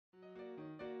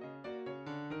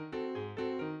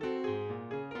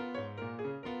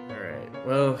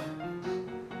Well,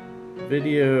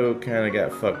 video kind of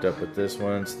got fucked up with this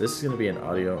one. So this is going to be an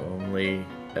audio-only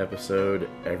episode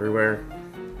everywhere.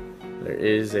 There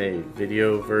is a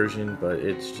video version, but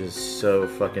it's just so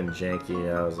fucking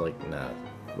janky. I was like, nah,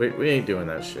 we ain't doing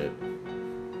that shit.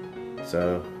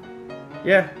 So,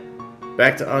 yeah,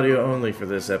 back to audio only for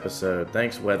this episode.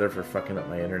 Thanks, Weather, for fucking up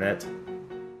my internet.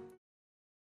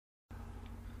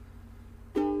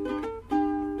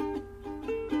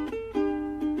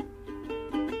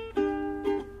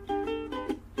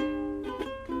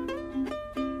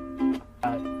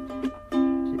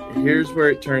 Here's where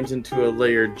it turns into a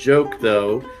layered joke,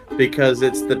 though, because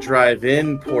it's the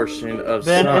drive-in portion of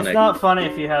Ben, Sonic. it's not funny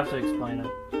if you have to explain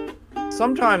it.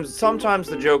 Sometimes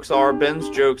the jokes are. Ben's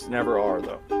jokes never are,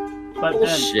 though. But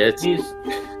Bullshit. Ben, he's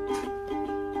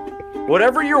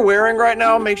Whatever you're wearing right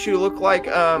now makes you look like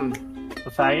a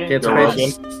faggot. Kids No,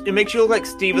 Patient. it makes you look like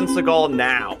Steven Seagal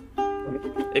now.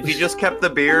 If you just kept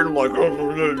the beard, I'm like,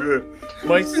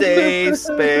 my safe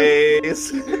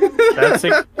space.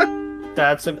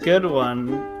 That's a good one.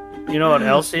 You know what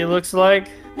else he looks like?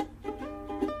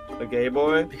 A gay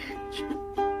boy.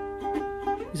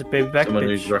 He's a baby back Someone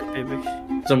bitch.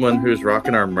 who's Someone who's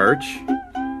rocking our merch.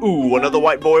 Ooh, another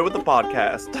white boy with a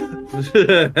podcast.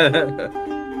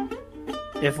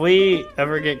 If we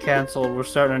ever get canceled, we're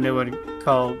starting a new one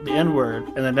called the N-word,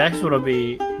 and the next one will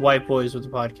be White Boys with the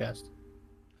Podcast.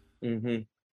 Mm-hmm.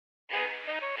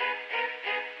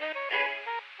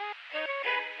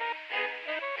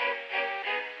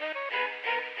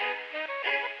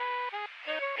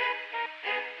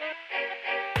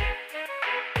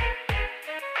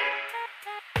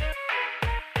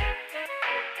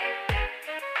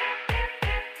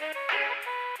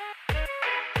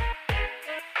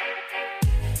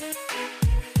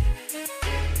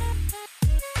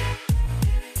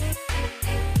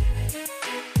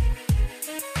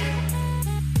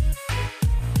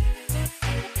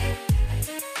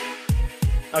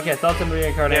 Okay, thoughts on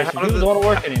reincarnation. Yeah, how People did don't want to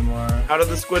work anymore. How did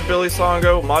the Squidbilly song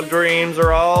go? My dreams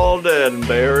are all dead and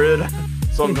buried.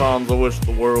 Sometimes I wish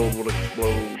the world would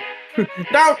explode.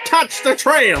 Don't touch the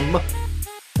tram!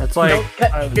 That's like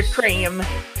I was cream.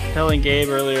 telling Gabe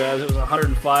earlier, as it was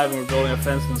 105 and we're building a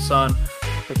fence in the sun.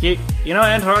 Like you know,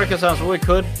 Antarctica sounds really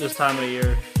good this time of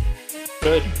year.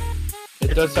 Good.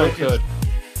 It does sound good.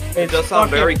 It does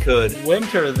sound very good.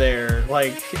 Winter there,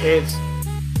 like it's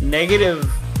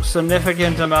negative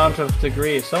significant amount of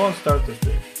degrees. Someone start this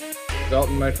bitch.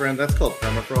 Dalton, my friend, that's called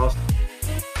permafrost.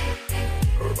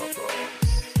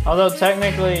 Although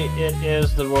technically it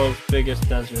is the world's biggest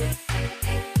desert.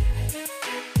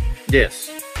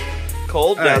 Yes.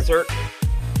 Cold All right. desert.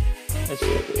 It's,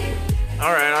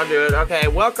 Alright, I'll do it. Okay,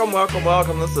 welcome.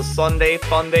 This is Sunday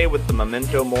Fun Day with the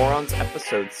Memento Morons,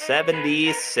 episode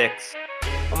 76.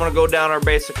 I'm gonna go down our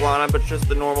basic lineup. It's just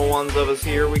the normal ones of us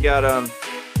here. We got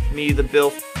me, the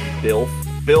Bilf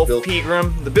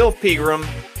Pegram, the Bilf Pegram,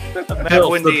 Matt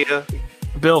Windia.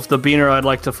 Bilf, the beaner I'd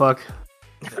like to fuck.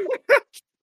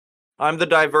 I'm the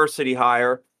diversity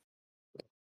hire.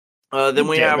 Then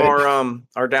we have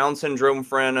our Down syndrome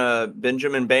friend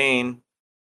Benjamin Bain.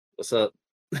 What's up?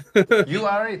 You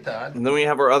already thought. And then we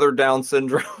have our other Down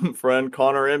syndrome friend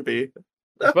Connor Impey.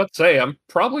 I was about to say, I'm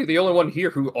probably the only one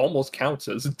here who almost counts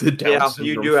as the Down syndrome.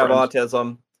 You do have friend.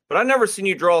 autism. But I've never seen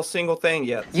you draw a single thing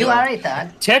yet. You so. already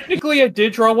thought. Technically, I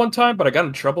did draw one time, but I got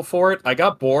in trouble for it. I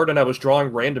got bored and I was drawing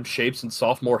random shapes in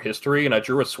sophomore history, and I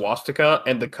drew a swastika,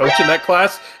 and the coach in that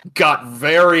class got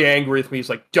very angry with me. He's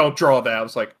like, don't draw that. I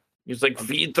was like, He's like,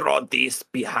 we draw this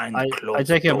behind closed I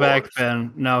take it back, doors."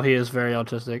 Ben. No, he is very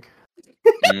autistic.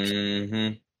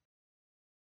 Mm-hmm.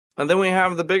 And then we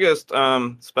have the biggest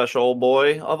special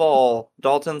boy of all,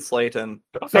 Dalton Slayton.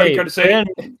 I thought you were going to say,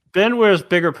 Ben wears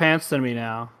bigger pants than me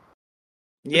now.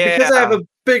 Yeah. Because I have a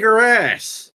bigger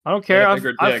ass. I don't care. Yeah, I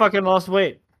bigger dick. fucking lost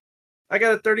weight. I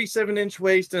got a 37-inch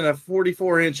waist and a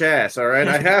 44-inch ass, alright?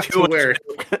 I have to wear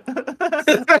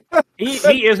it.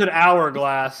 He is an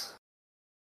hourglass.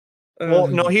 Well,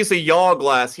 no, he's a yaw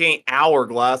glass. He ain't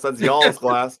hourglass. That's y'all's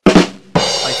glass.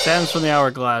 Like sands from the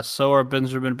hourglass, so are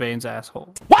Benjamin Bain's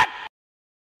asshole.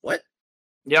 What?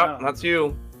 Yep, Oh. that's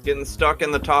you. Getting stuck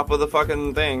in the top of the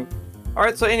fucking thing.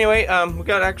 Alright, so anyway, we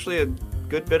got actually a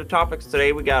good bit of topics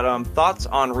today. We got thoughts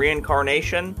on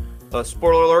reincarnation.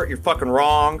 Spoiler alert, you're fucking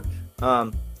wrong.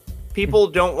 People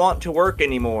don't want to work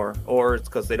anymore, or it's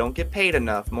because they don't get paid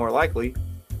enough, more likely.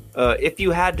 If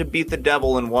you had to beat the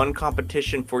devil in one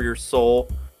competition for your soul,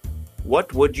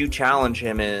 what would you challenge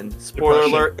him in? Spoiler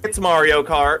alert, it's Mario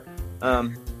Kart.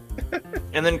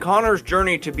 And then Connor's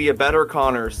journey to be a better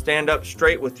Connor. Stand up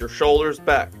straight with your shoulders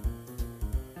back.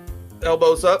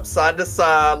 Elbows up, side to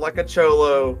side, like a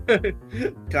cholo.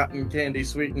 Cotton candy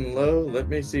sweet and low. Let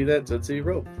me see that Tootsie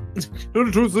Roll.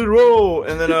 Tootsie Roll.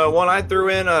 And then one I threw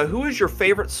in, who is your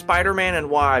favorite Spider-Man and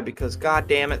why? Because god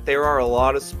damn it, there are a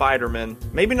lot of Spider-Men.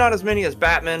 Maybe not as many as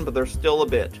Batman, but there's still a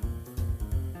bit.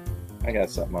 I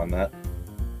got something on that.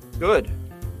 Good.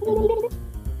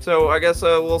 So I guess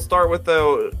we'll start with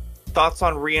the thoughts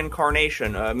on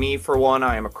reincarnation. Me, for one,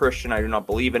 I am a Christian. I do not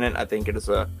believe in it. I think it is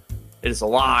a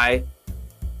lie.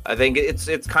 I think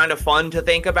it's kind of fun to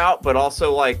think about, but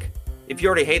also, like, if you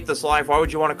already hate this life, why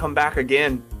would you want to come back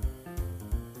again?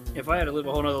 If I had to live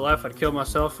a whole nother life, I'd kill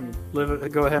myself and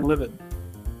go ahead and live it.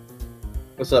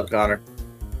 What's up, Connor?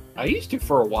 I used to,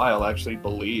 for a while, actually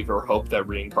believe or hope that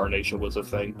reincarnation was a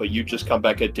thing, but you just come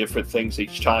back at different things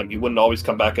each time. You wouldn't always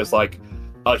come back as, like,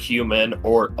 a human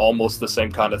or almost the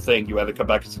same kind of thing. You either come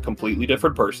back as a completely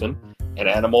different person, an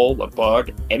animal, a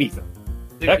bug, anything.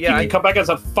 Heck, you can come back as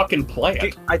a fucking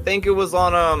plant. I think it was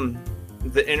on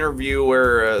the interview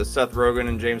where Seth Rogen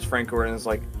and James Franco were in. It's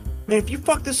like, man, if you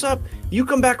fuck this up, you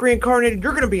come back reincarnated,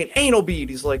 you're gonna be an anal bead.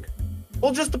 He's like,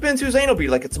 well, it just depends whose anal bead.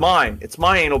 Like, it's mine. It's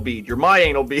my anal bead. You're my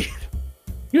anal bead.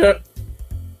 Yeah.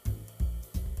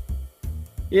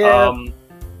 Yeah.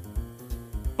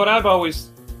 But I've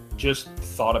always just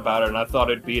thought about it, and I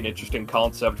thought it'd be an interesting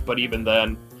concept, but even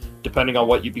then, depending on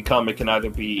what you become, it can either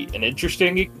be an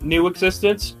interesting new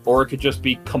existence, or it could just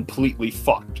be completely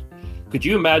fucked. Could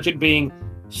you imagine being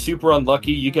super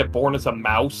unlucky, you get born as a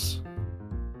mouse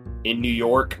in New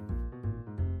York?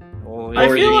 I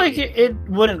feel like it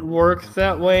wouldn't work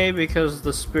that way because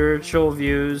the spiritual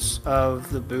views of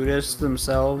the Buddhists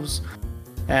themselves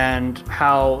and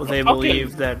how they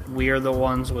believe that we are the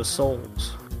ones with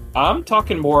souls. I'm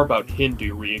talking more about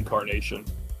Hindu reincarnation.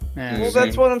 Yeah, well,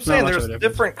 that's what I'm saying. Not much of a There's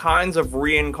difference. different kinds of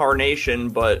reincarnation,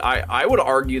 but I would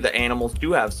argue that animals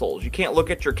do have souls. You can't look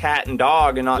at your cat and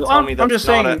dog and not tell me that's I'm just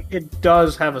not saying it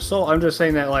does have a soul. I'm just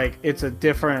saying that, like, it's a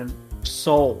different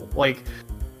soul. Like,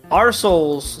 our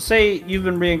souls, say you've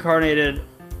been reincarnated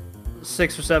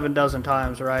 6 or 7 dozen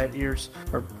times, right?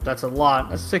 Or that's a lot.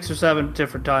 That's 6 or 7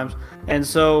 different times. And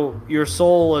so your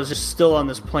soul is just still on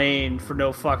this plane for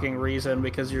no fucking reason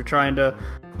because you're trying to,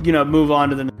 move on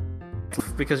to the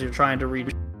because you're trying to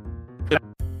read.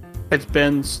 It's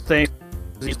Ben's thing.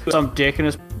 He's put some dick in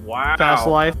his past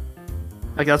life.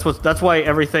 Like, that's why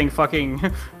everything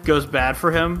fucking goes bad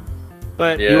for him.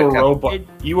 But Yeah,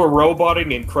 you were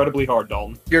roboting incredibly hard,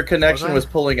 Dalton. Your connection was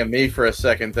pulling a me for a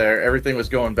second there. Everything was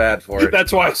going bad for it.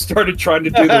 That's why I started trying to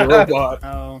do the robot.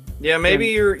 Oh. Yeah, maybe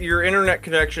your internet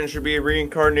connection should be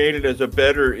reincarnated as a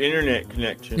better internet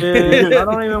connection. Dude, I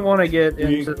don't even want to get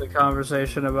into the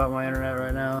conversation about my internet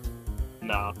right now.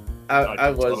 Nah. I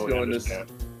was totally going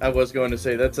understand. to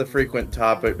say that's a frequent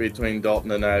topic between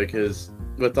Dalton and I, because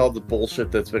with all the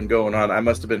bullshit that's been going on, I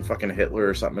must have been fucking Hitler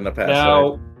or something in the past.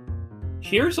 Now,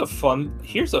 here's a fun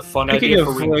idea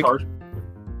for reincarnation.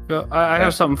 I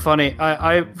have something funny.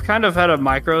 I kind of had a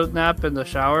micro nap in the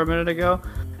shower a minute ago.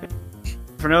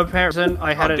 For no apparent reason,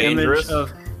 I had an image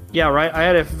of... Yeah, right? I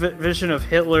had a vision of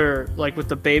Hitler, like, with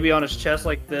the baby on his chest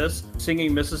like this,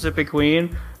 singing Mississippi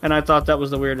Queen, and I thought that was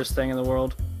the weirdest thing in the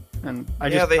world. And I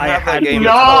just... they have that game.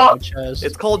 No!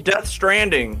 It's called Death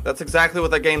Stranding. That's exactly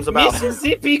what that game's about.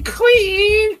 Mississippi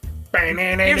Queen!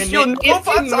 If you know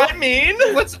what I mean.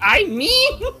 What I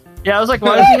mean? Yeah, I was like,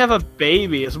 why does he have a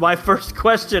baby? Is my first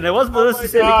question. It wasn't the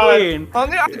Mississippi Queen.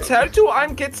 Honey, I tell you,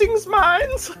 I'm getting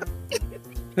mines.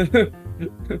 I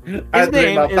dream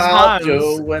name is about Hans.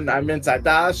 you when I'm inside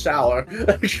the shower.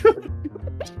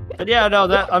 But yeah, no,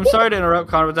 I'm sorry to interrupt,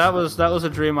 Connor, but that was a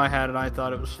dream I had, and I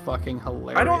thought it was fucking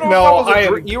hilarious. I don't know if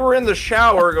that was you were in the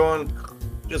shower going,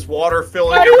 just water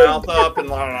filling your mouth up and...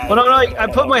 Well, no, I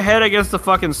put my head against the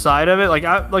fucking side of it.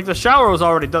 Like the shower was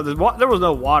already done. There was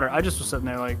no water. I just was sitting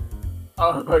there like...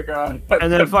 Oh my god.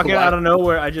 And then fucking out of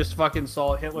nowhere, I just fucking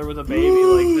saw Hitler with a baby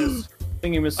like this,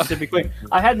 singing Mississippi Queen.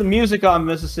 I had the music on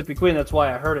Mississippi Queen, that's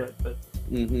why I heard it. But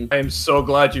I am so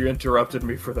glad you interrupted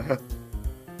me for that.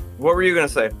 What were you going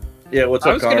to say? Yeah, what's I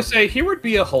up, was Connor? going to say, here would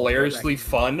be a hilariously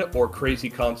fun or crazy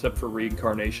concept for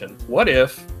reincarnation. What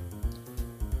if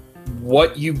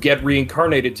what you get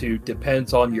reincarnated to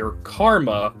depends on your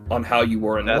karma on how you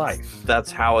were in life?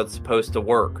 That's how it's supposed to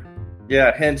work.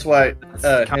 Yeah, hence why...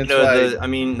 I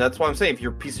mean, that's why I'm saying, if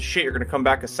you're a piece of shit, you're going to come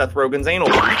back as Seth Rogen's anal.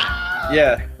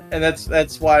 Yeah, and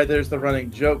that's why there's the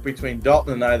running joke between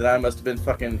Dalton and I that I must have been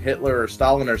fucking Hitler or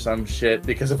Stalin or some shit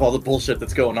because of all the bullshit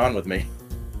that's going on with me.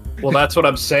 Well, that's what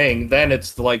I'm saying. Then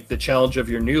it's like the challenge of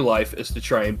your new life is to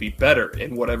try and be better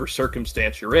in whatever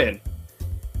circumstance you're in.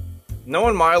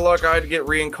 Knowing my luck, I'd get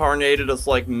reincarnated as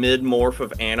like mid-morph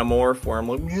of Animorph, where I'm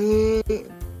like,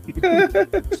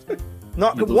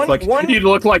 Not You'd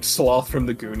look like Sloth from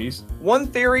the Goonies. One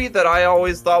theory that I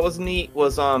always thought was neat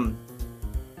was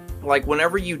like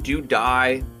whenever you do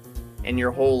die and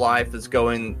your whole life is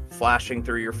going flashing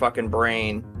through your fucking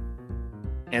brain,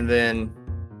 and then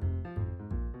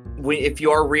if you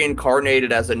are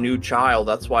reincarnated as a new child,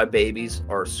 that's why babies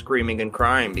are screaming and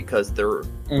crying, because they're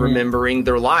remembering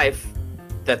their life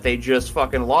that they just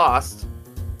fucking lost.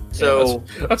 So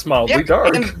that's mildly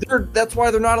dark. And that's why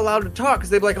they're not allowed to talk, because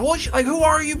they'd be like, "Holy shit! Like, who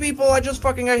are you people? I just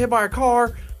fucking got hit by a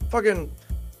car. Fucking,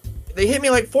 they hit me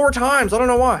like 4 times. I don't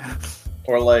know why."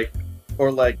 Or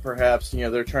like perhaps, you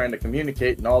know, they're trying to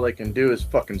communicate and all they can do is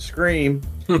fucking scream,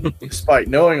 despite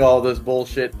knowing all this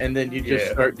bullshit, and then you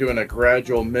just start doing a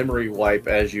gradual memory wipe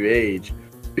as you age,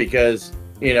 because,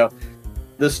 you know,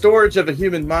 the storage of a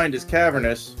human mind is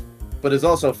cavernous, but is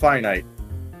also finite.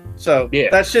 So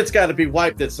that shit's got to be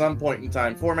wiped at some point in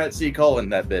time. Format C: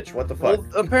 that bitch. What the fuck? Well,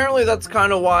 apparently that's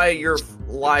kind of why your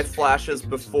life flashes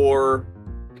before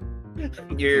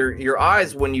your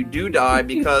eyes when you do die,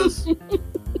 because.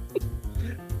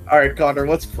 All right, Connor,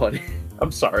 what's funny?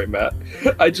 I'm sorry, Matt.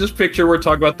 I just picture we're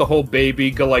talking about the whole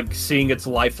baby like seeing its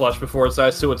life flash before its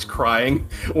eyes, so it's crying.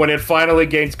 When it finally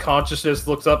gains consciousness,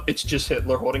 looks up, it's just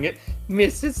Hitler holding it.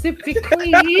 Mississippi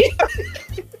Queen.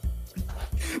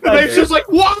 And it's just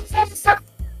like, what? That's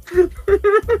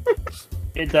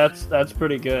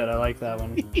pretty good. I like that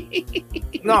one.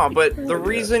 No, but the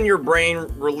reason your brain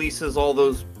releases all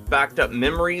those backed up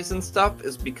memories and stuff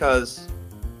is because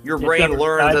your brain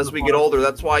learns as we get older.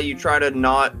 That's why you try to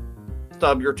not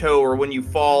stub your toe, or when you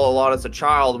fall a lot as a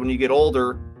child, when you get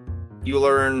older, you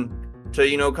learn to,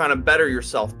 you know, kind of better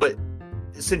yourself. But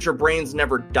since your brain's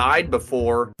never died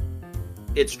before,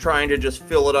 it's trying to just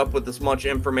fill it up with as much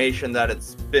information that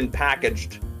it's been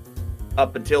packaged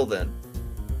up until then.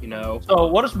 You know. So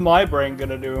what is my brain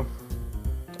gonna do?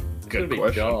 Good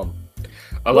question. Dumb.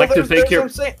 I like to think here.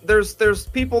 There's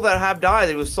people that have died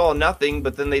who saw nothing,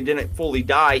 but then they didn't fully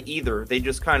die either. They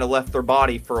just kind of left their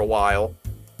body for a while.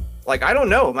 Like, I don't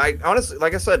know. Honestly,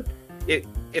 like I said,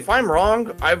 if I'm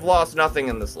wrong, I've lost nothing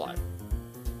in this life.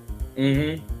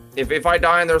 Mm-hmm. If I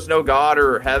die and there's no God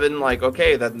or heaven, like,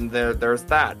 okay, then there's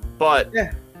that. But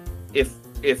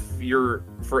if you're,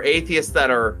 for atheists that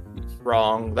are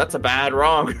wrong, that's a bad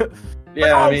wrong.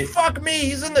 Yeah, like, I mean, fuck me,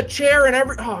 he's in the chair and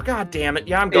oh, god damn it.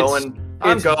 Yeah, I'm going.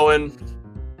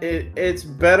 It's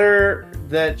better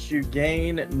that you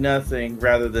gain nothing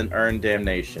rather than earn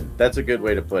damnation. That's a good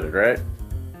way to put it, right?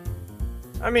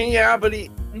 I mean, yeah, but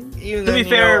even to be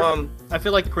fair, I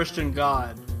feel like Christian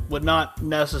God would not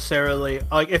necessarily,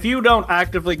 like, if you don't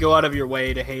actively go out of your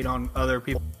way to hate on other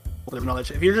people,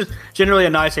 if you're just generally a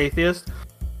nice atheist,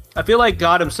 I feel like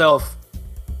God himself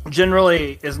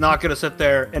generally is not going to sit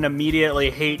there and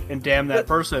immediately hate and damn that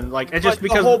person. Like, it's just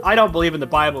because I don't believe in the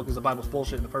Bible, because the Bible's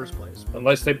bullshit in the first place.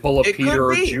 Unless they pull up Peter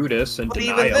or Judas and deny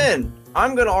even him. Then,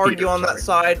 I'm going to argue on that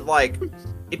side, like,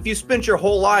 if you spent your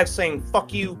whole life saying,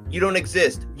 fuck you, you don't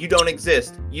exist, you don't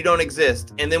exist, you don't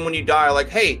exist, and then when you die, like,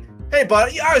 hey,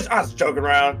 buddy, I was joking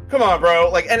around. Come on, bro.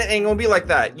 Like, and it ain't going to be like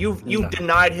that. You've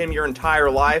denied him your entire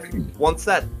life. Once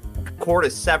that cord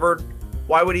is severed,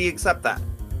 why would he accept that?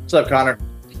 What's up, Connor?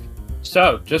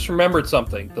 So, just remembered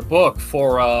something. The book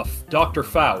for Dr.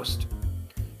 Faust.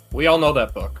 We all know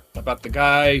that book. About the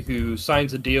guy who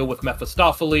signs a deal with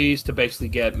Mephistopheles to basically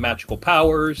get magical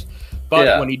powers.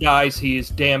 But when he dies, he is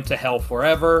damned to hell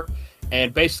forever.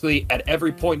 And basically, at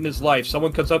every point in his life,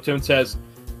 someone comes up to him and says,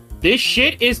 "This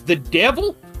shit is the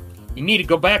devil. You need to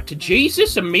go back to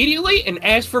Jesus immediately and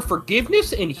ask for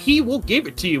forgiveness, and he will give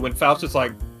it to you." And Faust is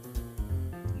like,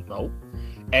 no.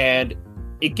 And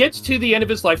it gets to the end of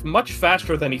his life much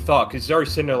faster than he thought, because he's already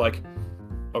sitting there like,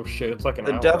 oh shit, it's like an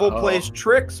hour. The devil plays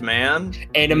tricks, man.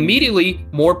 And immediately,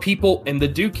 more people, and the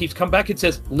dude keeps coming back and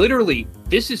says, literally,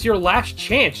 this is your last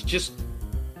chance. Just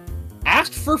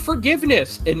ask for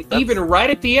forgiveness. And even right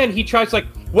at the end, he tries like,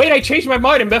 wait, I changed my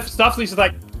mind. And Mephistopheles is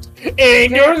like,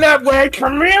 ain't doing that way,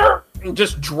 come here. And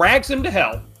just drags him to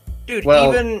hell. Dude,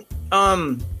 even,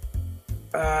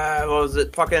 what was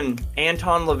it? Fucking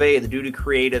Anton LaVey, the dude who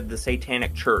created the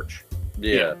Satanic Church.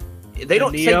 Yeah. They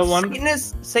don't say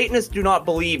Satanists do not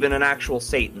believe in an actual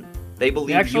Satan. They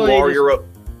believe you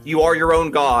are your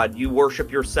own god. You worship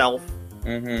yourself.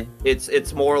 Mm-hmm.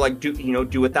 It's more like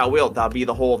do what thou wilt. Thou be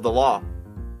the whole of the law.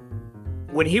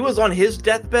 When he was on his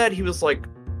deathbed, he was like,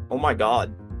 "Oh my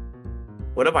God,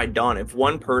 what have I done? If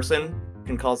one person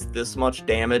can cause this much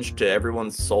damage to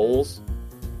everyone's souls,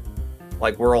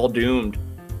 like we're all doomed."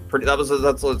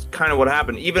 That's kind of what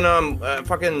happened. Even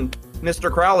fucking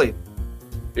Mr. Crowley.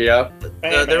 Yeah.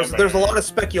 There's a lot of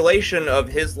speculation of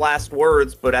his last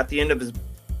words, but at the end of his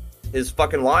his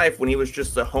fucking life when he was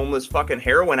just a homeless fucking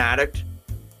heroin addict.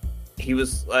 He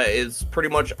was is pretty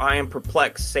much I am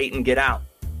perplexed, Satan, get out.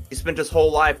 He spent his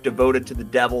whole life devoted to the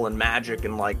devil and magic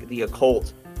and like the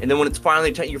occult. And then when it's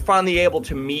finally you're finally able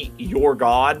to meet your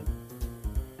God.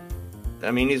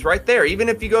 I mean, he's right there. Even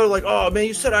if you go like, oh man,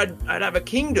 you said I'd have a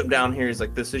kingdom down here. He's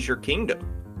like, this is your kingdom.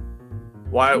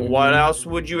 Why? Mm-hmm. What else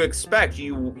would you expect?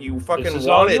 You fucking This is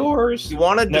all wanted yours. you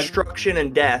wanted destruction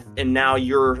and death, and now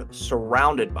you're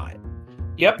surrounded by it.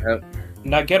 Yep.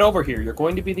 Now get over here. You're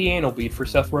going to be the anal bead for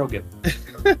Seth Rogen.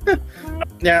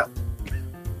 Now,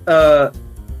 a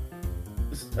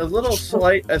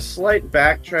slight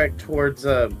backtrack towards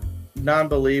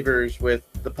non-believers with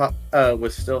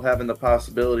with still having the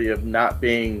possibility of not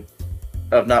being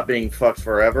fucked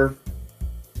forever.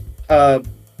 A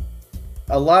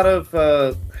lot of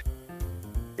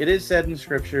it is said in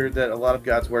scripture that a lot of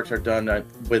God's works are done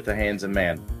with the hands of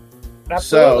man.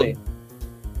 Absolutely. So,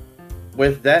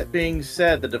 with that being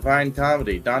said, the Divine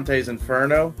Comedy, Dante's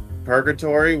Inferno,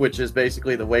 Purgatory, which is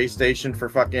basically the way station for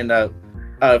fucking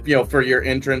for your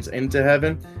entrance into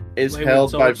heaven, is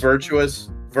held by virtuous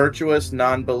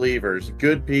non-believers,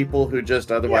 good people who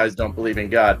just otherwise don't believe in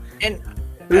God. And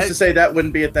who's to say that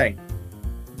wouldn't be a thing?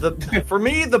 For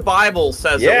me, the Bible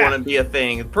says it wouldn't be a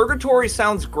thing. Purgatory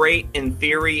sounds great in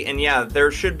theory, and yeah, there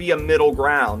should be a middle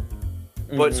ground.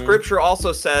 But Scripture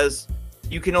also says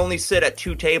you can only sit at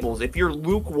 2 tables. If you're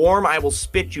lukewarm, I will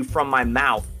spit you from my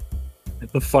mouth.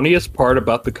 The funniest part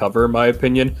about the cover, in my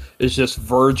opinion, is just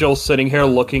Virgil sitting here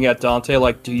looking at Dante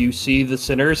like, do you see the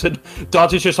sinners? And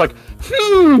Dante's just like,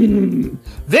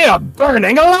 they are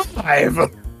burning alive!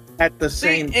 At the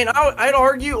same... and I'd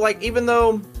argue, like, even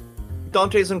though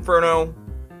Dante's Inferno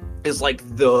is, like,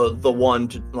 the one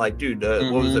to, like, dude,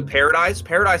 what was it, Paradise?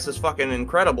 Paradise is fucking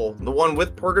incredible. The one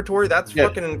with Purgatory, that's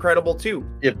fucking incredible, too.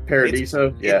 Yeah,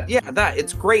 Paradiso,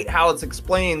 it's great how it's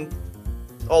explained,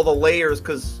 all the layers,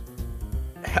 because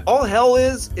all hell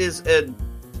is a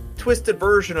twisted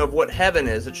version of what heaven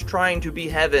is. It's trying to be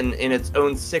heaven in its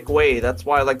own sick way. That's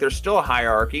why, like, there's still a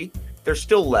hierarchy. There's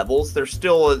still levels. There's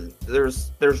still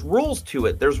there's rules to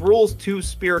it. There's rules to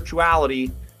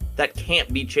spirituality that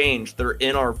can't be changed. They're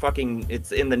in our fucking.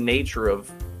 It's in the nature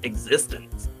of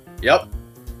existence. Yep.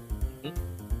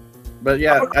 But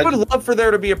yeah, I would love for there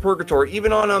to be a purgatory,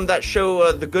 even on that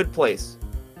show, The Good Place.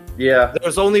 Yeah.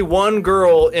 There's only one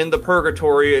girl in the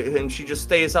purgatory, and she just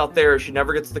stays out there. She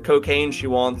never gets the cocaine she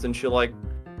wants, and she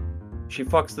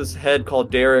fucks this head called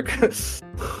Derek.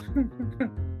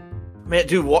 Man,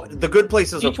 dude, The Good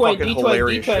Place is a fucking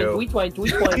hilarious show.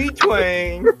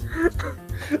 D-Twang.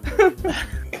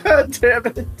 God damn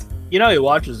it. You know he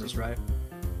watches this, right?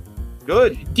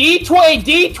 Good. D-Twain!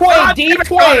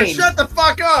 Shut the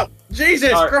fuck up!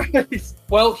 Jesus Christ!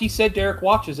 Well, he said Derek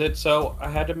watches it, so I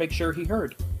had to make sure he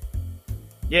heard.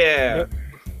 Yeah.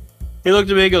 He looked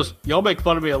at me and goes, y'all make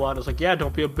fun of me a lot. I was like, yeah,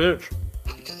 don't be a bitch.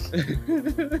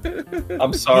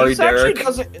 I'm sorry, Derek.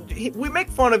 We make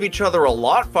fun of each other a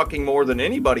lot fucking more than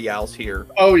anybody else here.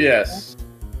 Oh, yes.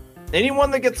 Anyone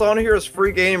that gets on here is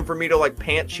free game for me to, like,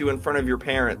 pants you in front of your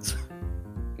parents.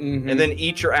 And then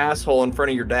eat your asshole in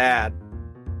front of your dad.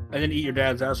 And then eat your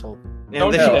dad's asshole.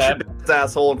 And then eat your dad's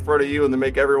asshole in front of you and then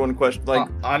make everyone question, like,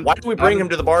 why did we bring him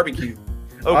to the barbecue?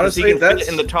 Oh, because he can fit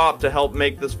in the top to help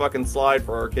make this fucking slide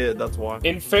for our kid. That's why.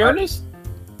 In fairness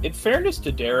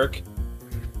to Derek,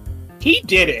 he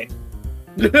did it.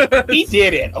 He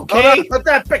did it, okay?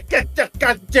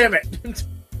 God damn it.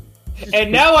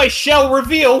 And now I shall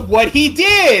reveal what he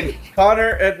did.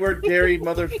 Connor Edward Gary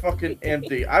motherfucking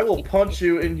empty. I will punch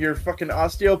you in your fucking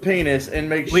osteopenis and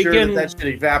make sure that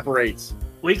shit evaporates.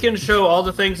 We can show all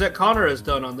the things that Connor has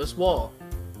done on this wall.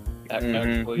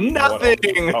 Nothing.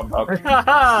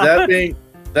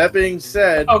 That being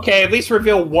said. Okay, at least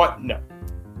reveal what. No.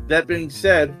 That being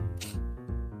said,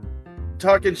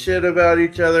 talking shit about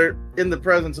each other in the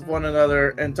presence of one another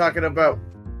and talking about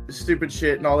stupid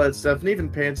shit and all that stuff, and even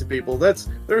pantsy people. There's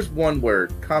one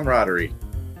word: camaraderie.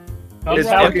 It's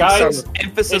how guys.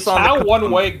 Emphasis on how one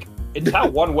way. It's how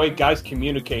one way guys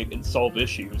communicate and solve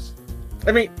issues.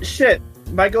 I mean, shit.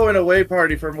 My going away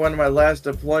party from one of my last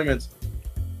deployments.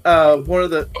 One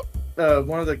of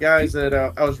the guys that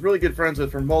I was really good friends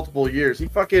with for multiple years. He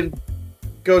fucking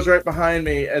goes right behind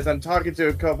me as I'm talking to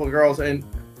a couple of girls and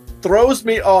throws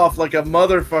me off like a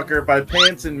motherfucker by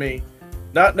pantsing me,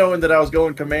 not knowing that I was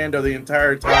going commando the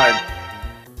entire time.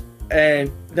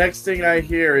 And next thing I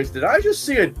hear is, did I just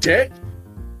see a dick?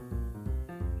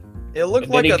 It looked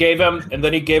and then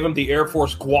he gave him the Air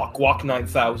Force Guac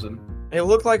 9000. It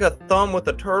looked like a thumb with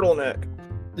a turtleneck.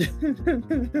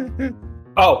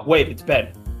 Oh, wait, it's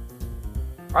Ben.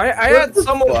 I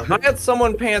had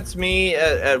someone pants me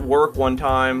at work one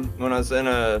time when I was in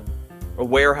a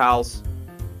warehouse,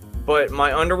 but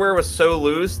my underwear was so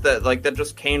loose that that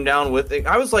just came down with it.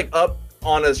 I was up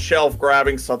on a shelf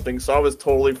grabbing something, so I was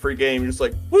totally free game. Just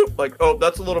whoop, oh,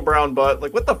 that's a little brown butt.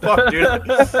 What the fuck, dude?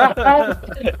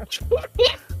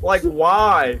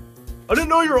 Why? I didn't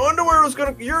know your underwear was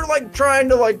gonna. You're trying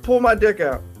to pull my dick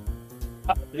out.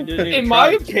 In my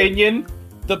opinion,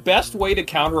 the best way to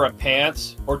counter a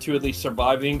pants, or to at least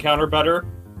survive the encounter better,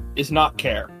 is not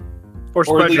care. Or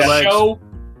spread your legs.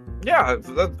 Yeah,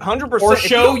 100%. Or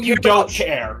show you don't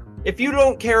care. If you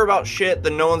don't care about shit,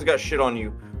 then no one's got shit on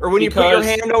you. Or when you put your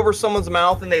hand over someone's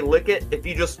mouth and they lick it, if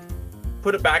you just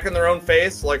put it back in their own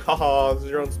face, haha, this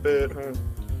is your own spit.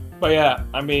 But yeah,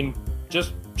 I mean,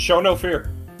 just show no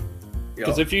fear.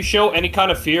 Because if you show any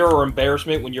kind of fear or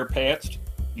embarrassment when you're pantsed,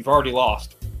 you've already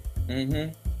lost.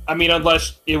 Mm-hmm. I mean,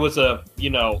 unless it was a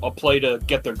play to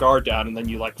get their guard down and then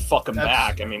you fuck them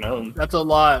back. I mean, that's a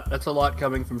lot. That's a lot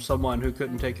coming from someone who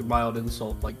couldn't take a mild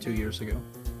insult 2 years ago.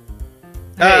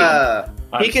 Hey,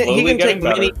 he can take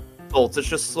many insults. It's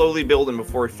just slowly building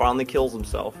before he finally kills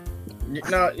himself.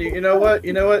 No, you know what?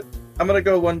 I'm gonna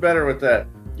go one better with that.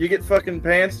 You get fucking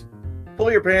pants,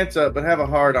 pull your pants up, but have a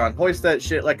hard on. Hoist that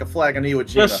shit like a flag on Iwo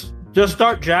Jima. Just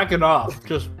start jacking off.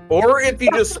 Or if you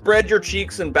just spread your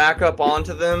cheeks and back up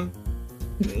onto them,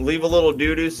 leave a little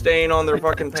doo-doo stain on their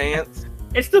fucking pants.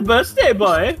 It's the birthday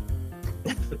boy.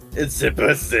 It's the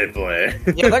birthday boy.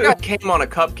 Yeah, that guy came on a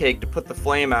cupcake to put the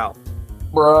flame out.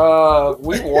 Bruh,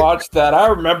 we watched that. I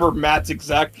remember Matt's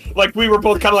exact... we were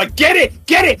both kind of get it!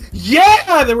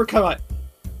 Yeah! They were kind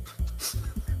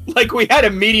of we had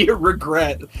immediate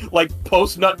regret.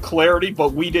 Post-nut clarity,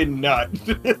 but we did not.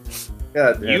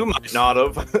 God, you might not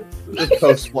have.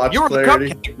 Post-watch you were clarity.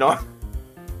 The cupcake, no?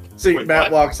 See,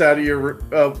 Matt walks out of your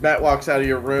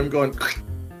room going...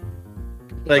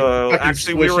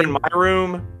 actually, we were in my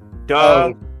room.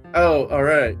 Duh. Oh, all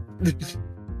right.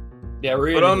 Yeah,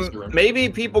 we're in this room. Maybe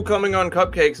people coming on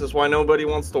cupcakes is why nobody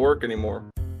wants to work anymore.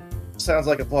 Sounds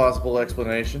like a plausible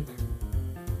explanation.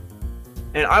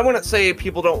 And I wouldn't say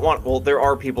people don't want... Well, there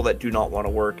are people that do not want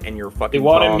to work, and you're fucking They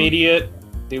want dumb. immediate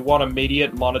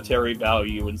monetary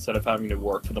value instead of having to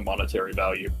work for the monetary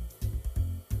value.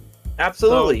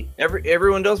 Absolutely. So,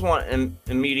 everyone does want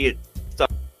immediate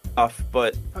stuff,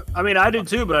 but... I mean, I do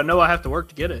too, but I know I have to work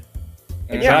to get it.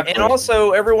 Exactly. Yeah, and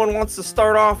also everyone wants to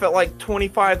start off at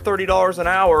 $25, $30 an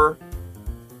hour,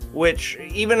 which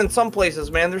even in some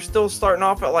places, man, they're still starting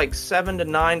off at $7 to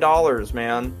 $9,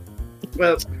 man.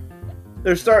 Well,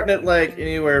 they're starting at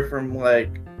anywhere from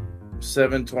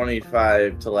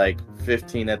 $7.25 to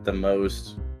 15 at the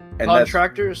most. And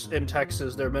contractors in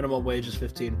Texas, their minimum wage is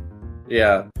 15.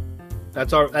 Yeah,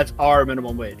 that's our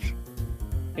minimum wage.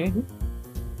 Mm-hmm.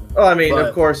 Well, I mean,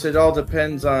 of course, it all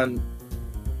depends on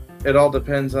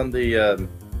the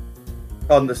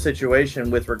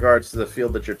situation with regards to the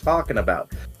field that you're talking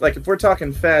about. If we're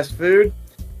talking fast food,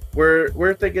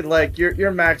 we're thinking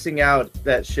you're maxing out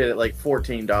that shit at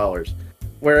 $14.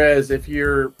 Whereas if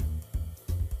you're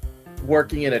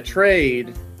working in a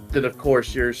trade, then of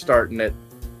course you're starting at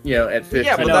at 15.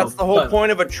 Yeah, but that's the whole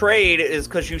point of a trade, is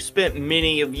because you spent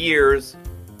many of years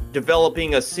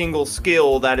developing a single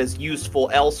skill that is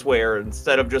useful elsewhere,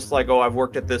 instead of just I've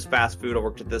worked at this fast food, I've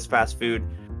worked at this fast food.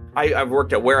 I've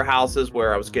worked at warehouses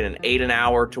where I was getting $8 an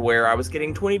hour to where I was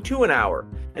getting $22 an hour.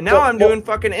 And now I'm doing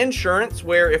fucking insurance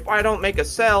where if I don't make a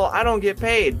sell, I don't get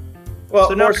paid. Well,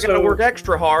 so now I gotta work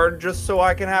extra hard just so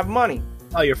I can have money.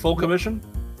 Oh, your full commission?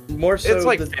 More so,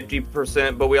 it's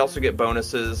 50%, but we also get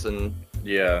bonuses and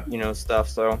stuff.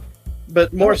 So,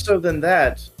 but more so than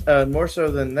that,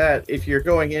 if you're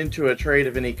going into a trade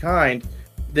of any kind,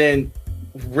 then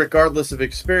regardless of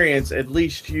experience, at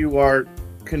least you are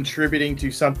contributing to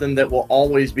something that will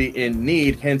always be in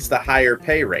need. Hence the higher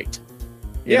pay rate.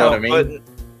 You know what I mean? But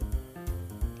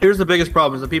here's the biggest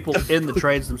problem: is the people in the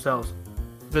trades themselves.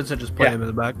 Vincent just playing him in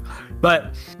the back.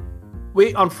 But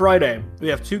on Friday, we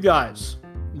have two guys.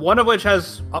 One of which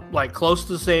has close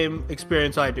to the same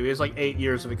experience I do. He has 8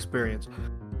 years of experience.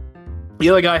 The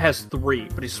other guy has 3,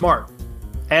 but he's smart.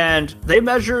 And they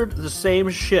measured the same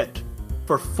shit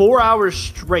for 4 hours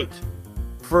straight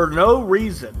for no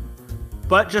reason,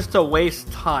 but just to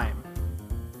waste time.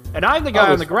 And I'm the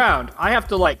guy on the ground. I have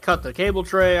to cut the cable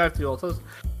tray. I have to do all this.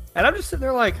 And I'm just sitting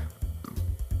there why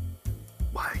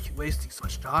are you wasting so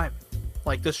much time?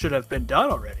 This should have been done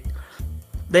already.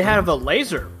 They have a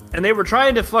laser, and they were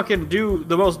trying to fucking do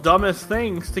the most dumbest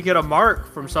things to get a mark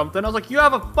from something. I was you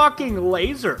have a fucking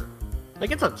laser.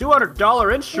 It's a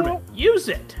 $200 instrument. Use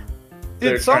it.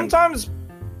 Dude, sometimes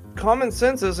common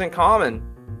sense isn't common.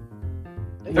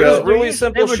 There's really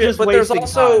simple were shit, just but there's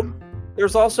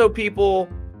wasting also people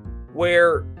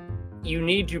where you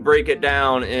need to break it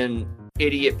down in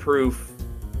idiot-proof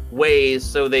ways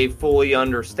so they fully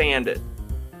understand it.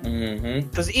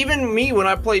 Because even me, when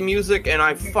I play music and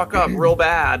I fuck up real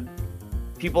bad,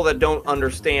 people that don't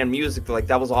understand music, they're like,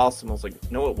 that was awesome. I was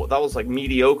like, no, that was like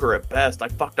mediocre at best. I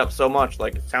fucked up so much.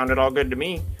 Like, it sounded all good to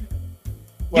me.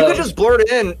 Well, you can just blurt it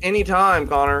in anytime,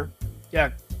 Connor.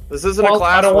 Yeah. This isn't a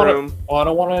classroom. I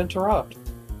don't want to interrupt.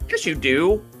 Yes, you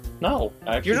do. No,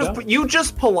 actually You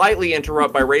just politely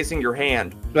interrupt by raising your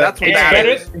hand. That's what that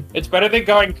is. It's better than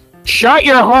going, shut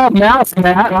your whole mouth,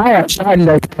 Matt. I am trying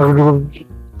to...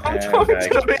 I'm trying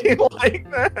to be like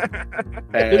that.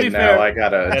 And now I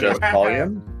gotta adjust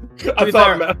volume. I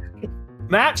thought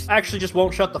Matt actually just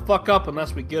won't shut the fuck up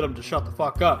unless we get him to shut the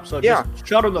fuck up. So just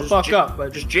shut him the fuck up.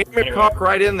 But just jam your cock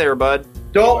right in there, bud.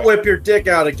 Don't whip your dick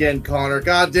out again, Connor.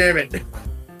 God damn it.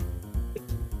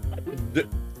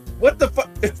 What the fuck?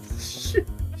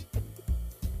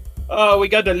 Oh, we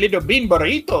got a little bean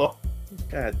burrito.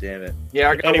 God damn it. Yeah,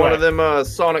 I got one of them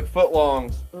Sonic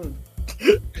footlongs.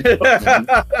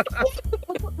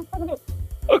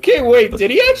 Okay, wait,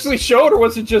 did he actually show it or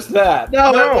was it just that?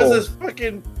 No, that was his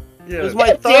fucking... It was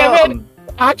my Damn thumb.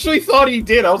 I actually thought he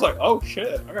did. I was like, oh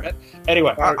shit, alright.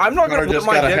 Anyway. I'm not going to put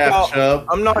my dick out. Chub.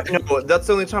 I'm not, no, that's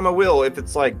the only time I will, if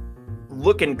it's like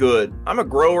looking good. I'm a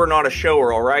grower, not a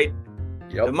shower, alright?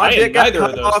 Yep. If my dick got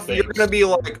cut off, you're going to be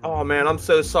like, oh man, I'm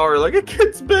so sorry. Like, it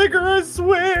gets bigger, I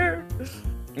swear.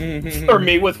 For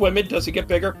me with women, does it get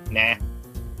bigger? Nah.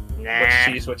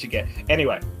 What you get.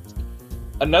 Anyway,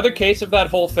 another case of that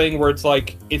whole thing where it's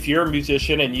like, if you're a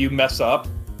musician and you mess up,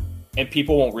 and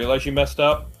people won't realize you messed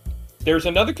up, there's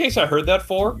another case I heard that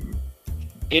for,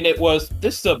 and it was,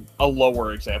 this is a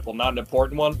lower example, not an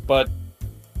important one, but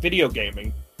video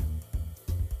gaming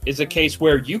is a case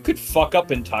where you could fuck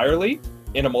up entirely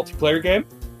in a multiplayer game.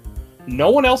 No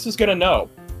one else is going to know,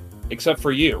 except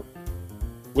for you.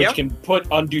 Which can put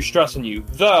undue stress on you.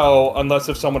 Though, unless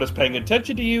if someone is paying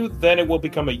attention to you, then it will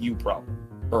become a you problem.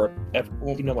 Or,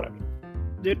 you know what I mean.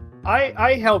 Dude,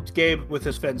 I helped Gabe with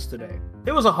his fence today.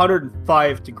 It was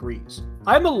 105 degrees.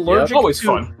 I'm allergic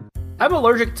fun. I'm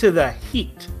allergic to the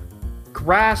heat.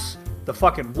 Grass, the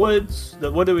fucking woods,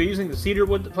 what are we using? The cedar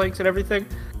wood planks and everything.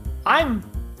 I'm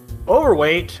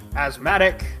overweight,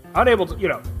 asthmatic, unable to,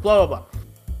 blah, blah, blah.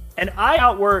 And I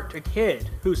outworked a kid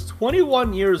who's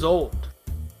 21 years old.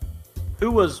 Who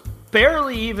was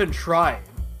barely even trying.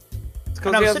 It's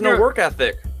because he has no work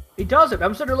ethic. He doesn't.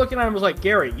 I'm sitting there looking at him and was like,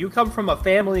 Gary, you come from a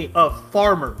family of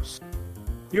farmers.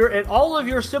 And all of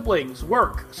your siblings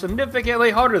work significantly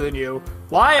harder than you.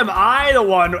 Why am I the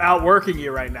one outworking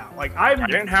you right now? Like, I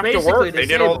didn't have to work. They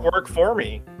did all the work for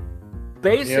me.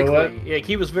 Basically, like,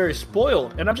 he was very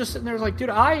spoiled. And I'm just sitting there like, dude,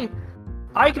 I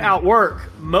can outwork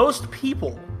most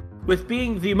people with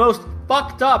being the most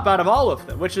fucked up out of all of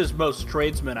them, which is most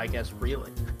tradesmen, I guess,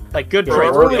 really. Like, good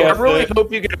tradesmen. I really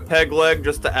hope you get a peg leg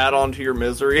just to add on to your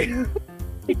misery.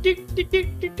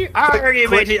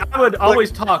 I would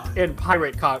always talk in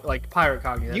pirate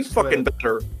cognates. You fucking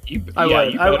better.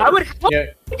 I would help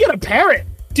you get a parrot.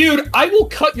 Dude, I will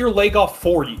cut your leg off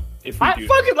for you. If we do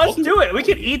let's do it. We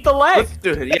can eat the leg. Let's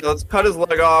do it. Yeah, let's cut his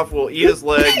leg off. We'll eat his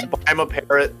leg. Buy him a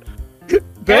parrot.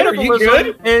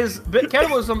 Cannibalism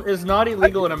is not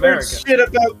illegal in America. Shit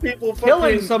about people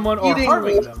killing someone or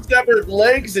harming them. Severed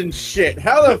legs and shit.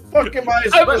 How the fuck am I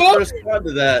supposed to respond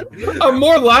to that? I'm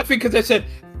more laughing because I said,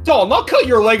 Dalton, I'll cut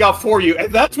your leg off for you.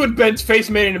 And that's when Ben's face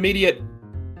made an immediate...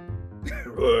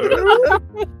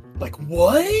 like,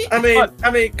 what? I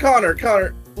mean,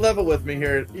 Connor, level with me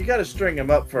here. You gotta string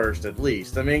him up first, at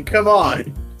least. I mean, come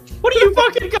on. What are you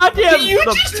fucking goddamn... Do you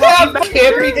just have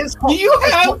camping? Do you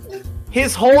have...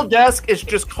 His whole desk is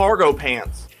just cargo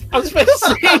pants. I was about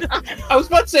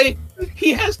to say,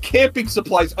 he has camping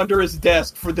supplies under his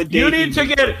desk for the day. You need to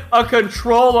get a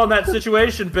control on that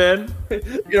situation, Ben.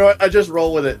 You know what? I just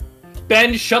roll with it.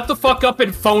 Ben, shut the fuck up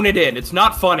and phone it in. It's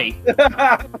not funny.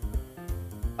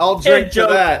 I'll drink to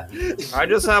that. I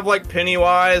just have like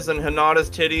Pennywise and Hinata's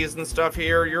titties and stuff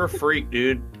here. You're a freak,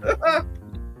 dude.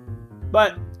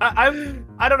 But I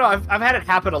don't know. I've had it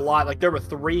happen a lot. Like, there were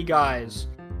 3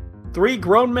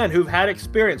 grown men who've had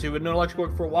experience, who've been doing electrical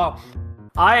work for a while.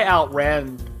 I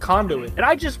outran Conduit, and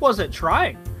I just wasn't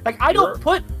trying. Like, I don't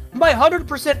put my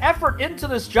 100% effort into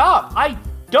this job. I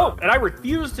don't, and I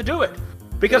refuse to do it.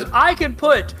 Because I can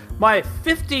put my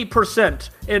 50%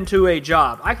 into a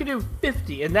job. I can do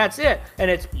 50, and that's it.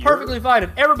 And it's perfectly fine,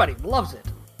 and everybody loves it.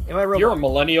 Am I wrong? You're a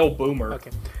millennial boomer.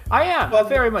 Okay. I am. I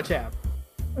very much am.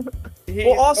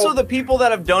 Well, also the people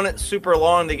that have done it super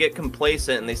long, they get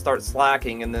complacent and they start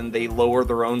slacking, and then they lower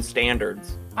their own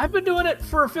standards. I've been doing it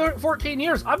for 14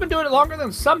 years. I've been doing it longer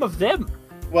than some of them.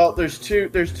 Well, there's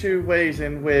two ways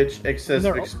in which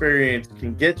excessive experience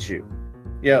can get you.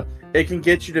 Yeah, it can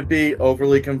get you to be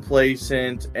overly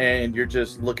complacent, and you're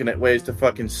just looking at ways to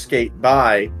fucking skate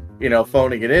by,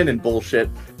 phoning it in and bullshit.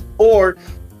 Or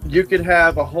you could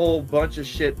have a whole bunch of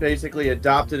shit basically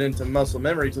adopted into muscle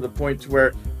memory to the point to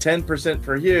where 10%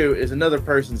 for you is another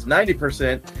person's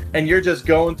 90%, and you're just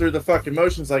going through the fucking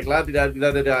motions like la da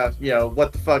da da da,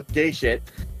 what the fuck gay shit,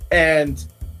 and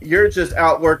you're just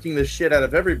outworking the shit out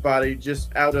of everybody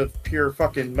just out of pure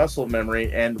fucking muscle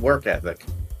memory and work ethic.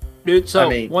 Dude,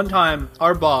 one time,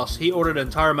 our boss, he ordered an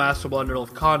entire master bundle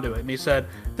of conduit, and he said,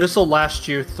 this will last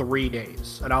you 3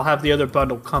 days, and I'll have the other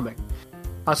bundle coming.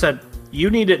 I said, you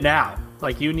need it now.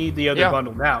 Like, you need the other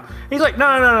bundle now. He's like,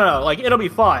 no. Like, it'll be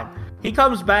fine. He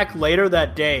comes back later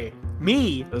that day.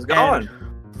 Me and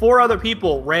 4 other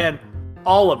people ran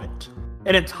all of it.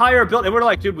 An entire build. And we're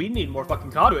like, dude, we need more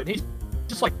fucking conduit. And he's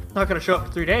just like, not going to show up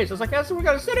for 3 days. I was like, yeah, so we're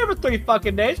going to sit here for 3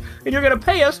 fucking days, and you're going to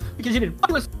pay us because you didn't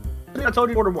fucking listen. I told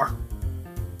you to order more.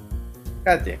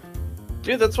 God damn.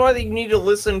 Dude, that's why you need to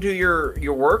listen to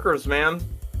your workers, man.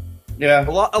 Yeah.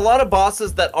 A lot of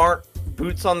bosses that aren't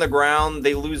boots on the ground,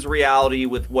 they lose reality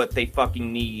with what they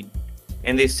fucking need.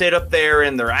 And they sit up there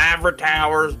in their ivory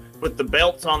towers with the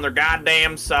belts on their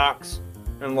goddamn socks.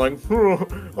 And like,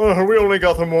 we only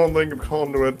got them one thing of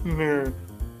conduit.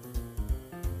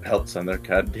 Belts on their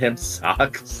goddamn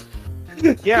socks.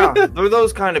 Yeah, they're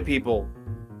those kind of people.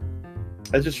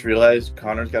 I just realized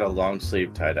Connor's got a long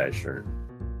sleeve tie-dye shirt.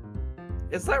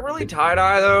 Is that really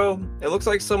tie-dye, though? It looks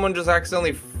like someone just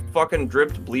accidentally fucking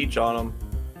dripped bleach on him.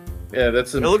 Yeah,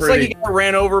 that's It looks like he got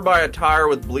ran over by a tire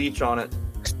with bleach on it.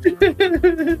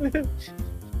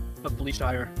 A bleach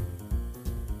tire.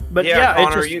 But yeah,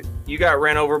 Connor, you got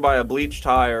ran over by a bleach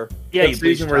tire. Yeah, what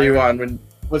season were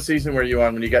you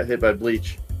on when you got hit by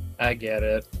bleach? I get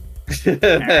it.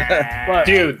 But,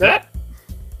 dude,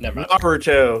 never mind.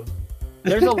 Naruto.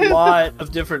 There's a lot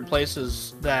of different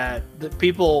places that the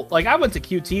people, like I went to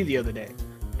QT the other day,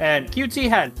 and QT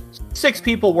had 6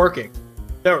 people working.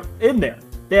 They're in there.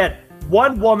 They had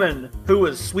one woman who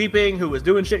was sweeping, who was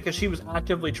doing shit because she was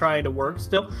actively trying to work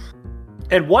still.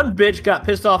 And one bitch got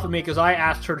pissed off at me because I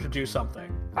asked her to do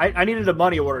something. I needed a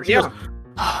money order. She goes,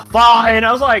 fine.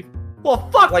 I was like, well,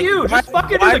 fuck you. Just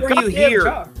fucking do the goddamn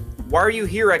job. Why are you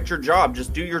here at your job?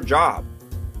 Just do your job.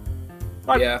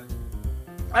 Yeah.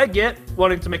 I get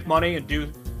wanting to make money and do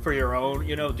for your own,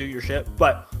 do your shit,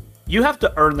 but you have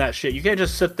to earn that shit. You can't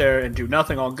just sit there and do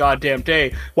nothing all goddamn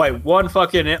day while one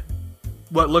fucking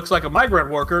what looks like a migrant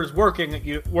worker is outworking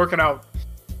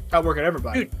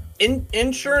everybody. Dude,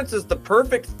 insurance is the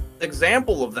perfect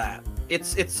example of that.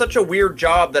 It's such a weird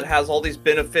job that has all these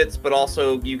benefits, but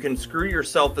also you can screw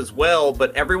yourself as well.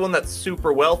 But everyone that's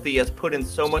super wealthy has put in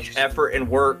so much effort and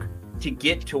work to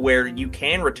get to where you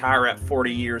can retire at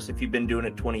 40 years if you've been doing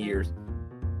it 20 years.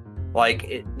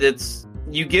 Like, it's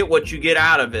you get what you get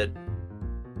out of it.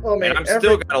 Well, man, and I'm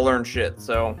still got to learn shit,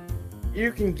 so...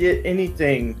 You can get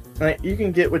anything. You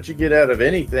can get what you get out of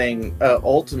anything,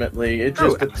 ultimately.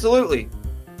 Absolutely.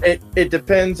 It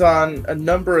depends on a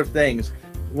number of things.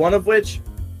 One of which,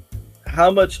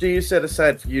 how much do you set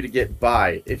aside for you to get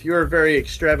by? If you're a very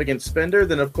extravagant spender,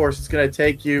 then of course it's going to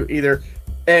take you either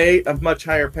A, a much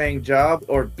higher paying job,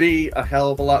 or B, a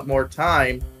hell of a lot more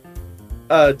time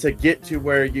to get to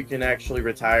where you can actually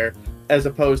retire, as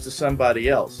opposed to somebody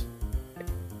else.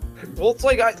 Well, it's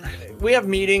like we have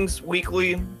meetings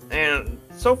weekly, and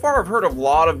so far I've heard a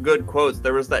lot of good quotes.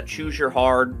 There was that choose your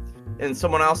hard, and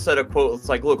someone else said a quote. It's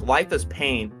like, look, life is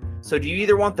pain. So do you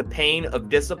either want the pain of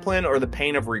discipline or the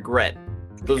pain of regret?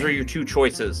 Those are your 2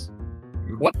 choices.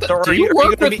 What the? So do you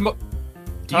work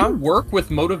with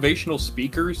motivational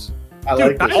speakers?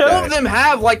 Dude, all of them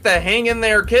have like the hang in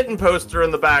there kitten poster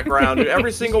in the background. Dude,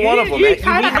 every single one of them. You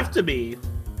kind of have to be.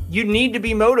 You need to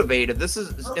be motivated. This is,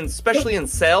 especially in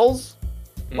sales,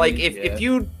 like if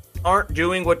you aren't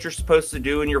doing what you're supposed to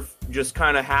do and you're just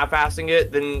kind of half-assing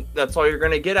it, then that's all you're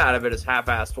going to get out of it is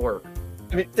half-assed work.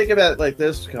 I mean, think about it like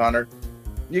this, Connor.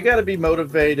 You got to be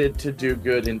motivated to do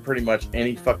good in pretty much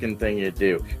any fucking thing you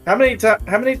do. How many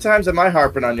times am I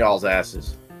harping on y'all's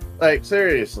asses? Like,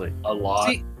 seriously. A lot.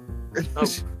 See,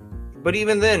 but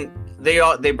even then,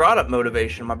 they brought up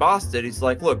motivation. My boss did. He's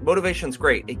like, look, motivation's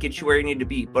great. It gets you where you need to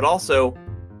be. But also,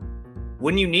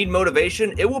 when you need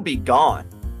motivation, it will be gone.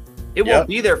 It won't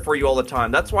be there for you all the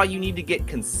time. That's why you need to get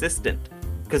consistent.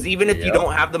 Because even if you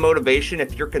don't have the motivation,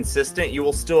 if you're consistent, you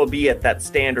will still be at that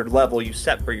standard level you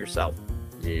set for yourself.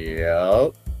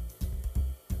 Yep.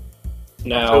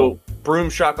 Now, So, broom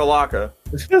shakalaka.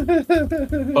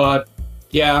 but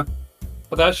yeah,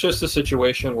 but that's just the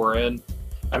situation we're in.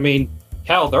 I mean,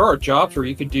 hell, there are jobs where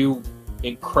you could do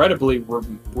incredibly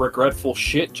regretful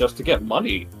shit just to get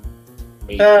money. I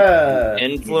mean,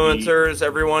 Influencers,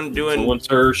 everyone doing.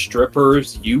 influencers,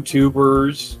 strippers,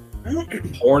 YouTubers,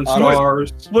 porn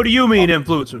stars. What do you mean,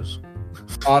 influencers?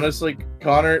 Honestly,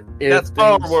 Connor, That's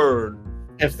our word.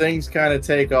 if things kind of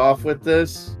take off with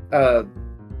this,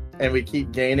 and we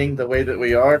keep gaining the way that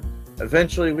we are,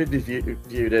 eventually we'd be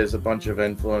viewed as a bunch of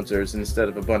influencers instead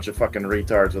of a bunch of fucking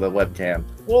retards with a webcam.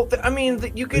 Well, I mean,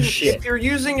 you can if you're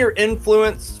using your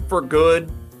influence for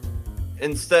good,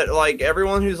 instead, like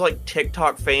everyone who's like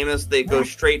TikTok famous, they go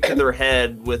straight to their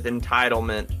head with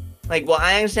entitlement. Like, well,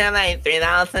 I actually have like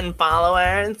 3,000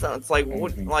 followers, so it's like,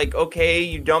 like, okay,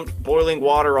 you dumped boiling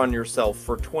water on yourself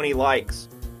for 20 likes.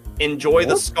 Enjoy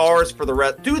the scars for the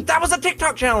rest. Dude, that was a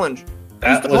TikTok challenge.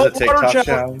 That was a TikTok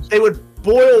challenge. They would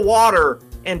boil water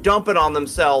and dump it on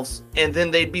themselves, and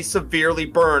then they'd be severely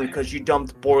burned because you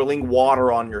dumped boiling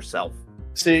water on yourself.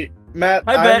 See, Matt,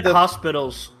 I bet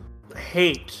hospitals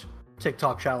hate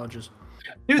TikTok challenges.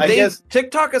 Dude,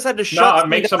 TikTok has had to shut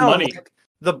make some money. Like,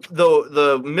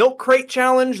 the milk crate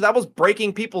challenge, that was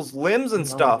breaking people's limbs and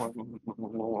stuff.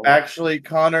 Actually,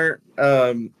 Connor,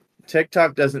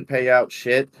 TikTok doesn't pay out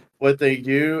shit. What they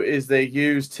do is they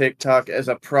use TikTok as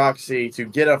a proxy to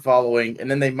get a following, and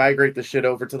then they migrate the shit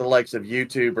over to the likes of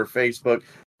YouTube or Facebook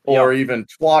or even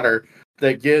Twitter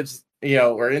that gives,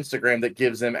 or Instagram that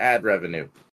gives them ad revenue.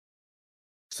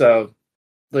 So,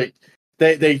 like,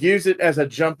 they use it as a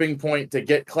jumping point to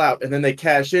get clout, and then they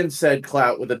cash in said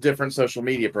clout with a different social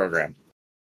media program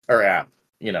or app,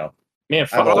 Man,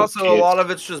 but also a lot of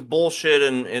it's just bullshit,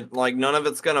 and like none of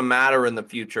it's gonna matter in the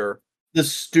future. The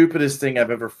stupidest thing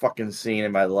I've ever fucking seen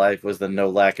in my life was the no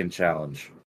lacking challenge.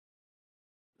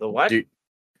 The what? Dude,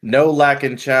 no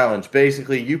lacking challenge.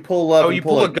 Basically, you pull up. Oh, you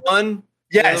pull a gun?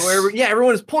 Yes. Yeah,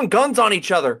 everyone is pulling guns on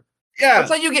each other. Yeah.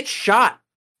 That's how you get shot.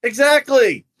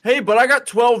 Exactly. Hey, but I got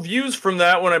 12 views from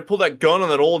that when I pulled that gun on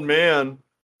that old man.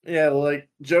 Yeah, like,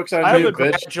 jokes on you, bitch.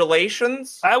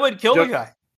 Congratulations. I would kill the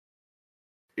guy.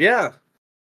 Yeah.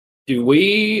 Do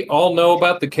we all know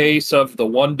about the case of the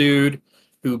one dude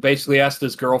who basically asked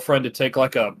his girlfriend to take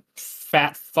like a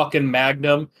fat fucking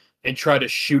Magnum and try to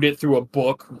shoot it through a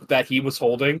book that he was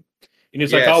holding? And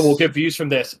he's like, oh, we'll get views from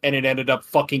this. And it ended up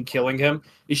fucking killing him.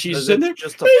 And she's in there,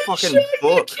 just a fucking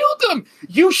book. You killed him.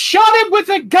 You shot him with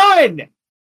a gun.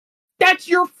 That's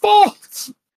your fault.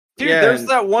 Dude, there's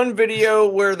that one video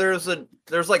where there's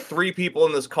like 3 people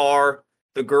in this car.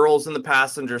 The girl's in the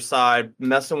passenger side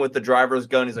messing with the driver's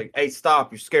gun. He's like, hey,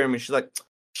 stop. You're scaring me. She's like,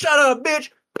 shut up, bitch.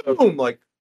 Boom. Like,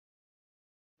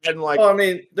 and like, well, I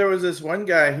mean, there was this one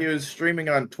guy, he was streaming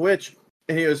on Twitch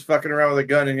and he was fucking around with a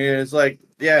gun and he was like,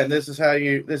 yeah, and this is how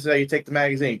you take the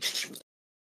magazine.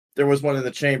 There was one in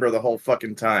the chamber the whole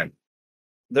fucking time.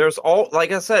 There's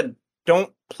like I said,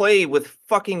 don't play with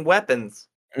fucking weapons.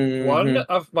 Mm-hmm. One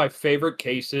of my favorite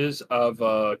cases of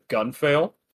gun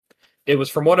fail, it was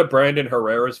from one of Brandon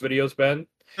Herrera's videos, Ben.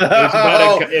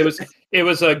 It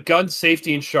was a gun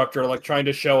safety instructor like trying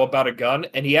to show about a gun,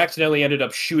 and he accidentally ended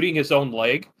up shooting his own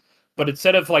leg. But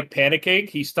instead of like panicking,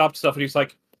 he stopped stuff and he's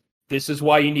like, this is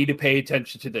why you need to pay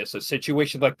attention to this. A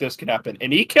situation like this can happen.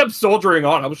 And he kept soldiering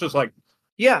on. I was just like,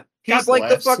 yeah, he's like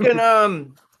the fucking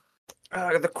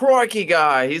the Crikey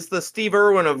guy. He's the Steve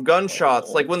Irwin of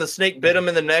gunshots. Like when the snake bit him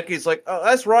in the neck, he's like, oh,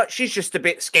 that's right. She's just a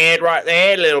bit scared right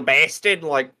there, little bastard.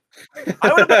 Like,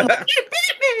 I would have been like, you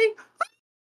bit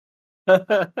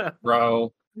me.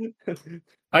 Bro,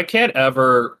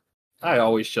 I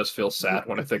always just feel sad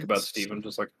when I think about Steve. I'm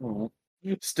just like, oh.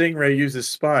 Stingray uses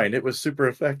spine. It was super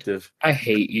effective. I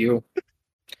hate you.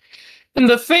 And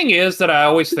the thing is that I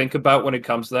always think about when it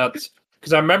comes to that,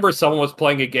 because I remember someone was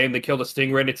playing a game that killed a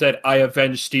stingray and it said, I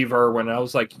avenged Steve Irwin. And I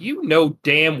was like, you know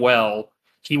damn well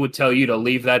he would tell you to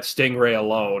leave that stingray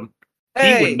alone.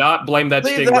 He would not blame that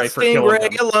stingray for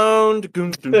killing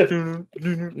him.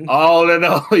 Alone. All in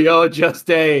all, yo, just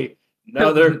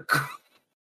another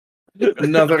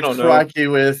Crikey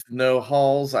with no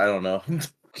halls. I don't know.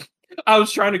 I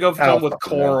was trying to go for with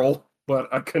coral,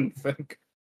 but I couldn't think.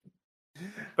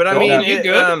 But I mean, you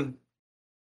good?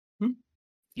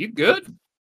 You good?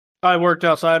 I worked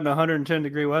outside in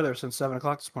 110-degree weather since 7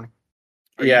 o'clock this morning.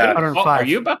 Yeah. 105. Are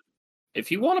you about? If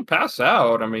you want to pass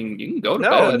out, I mean, you can go to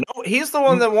bed. No, he's the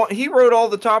one that he wrote all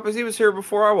the topics. He was here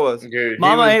before I was. Dude,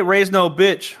 Mama ain't raised no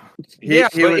bitch.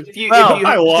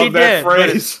 I love that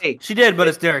phrase. She did, but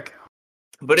it's Derek.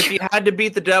 But if you had to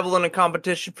beat the devil in a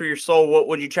competition for your soul, what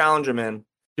would you challenge him in?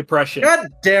 Depression. God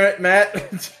damn it,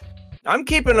 Matt. I'm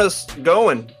keeping us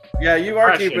going. Yeah, you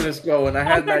are Depression. keeping us going. I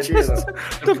had an idea. Just Though.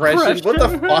 Depression? What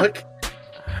the fuck?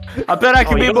 I bet I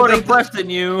can you be don't more think depressed than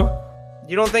you.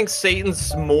 You don't think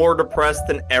Satan's more depressed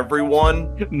than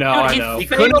everyone? No, Dude, I he know. He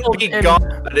couldn't failed be in-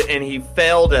 God, and he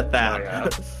failed at that. Oh, yeah.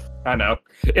 I know.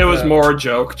 It was more a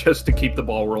joke just to keep the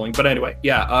ball rolling. But anyway,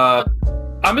 yeah.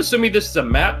 I'm assuming this is a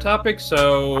map topic,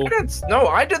 so.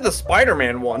 I did the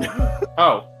Spider-Man one.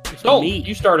 Oh, Dalton, me.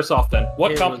 you start us off then.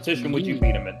 What It was competition would you me.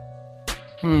 beat him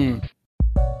in?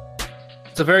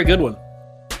 It's a very good one.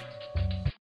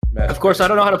 Of course, I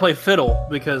don't know how to play fiddle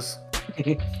because,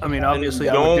 I mean, obviously,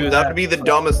 I would do that would be the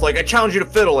dumbest. Like, I challenge you to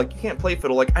fiddle. Like, you can't play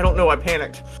fiddle. Like, I don't know. I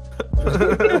panicked.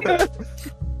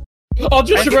 I'll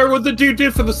just remember what the dude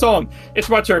did for the song. It's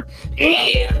my turn.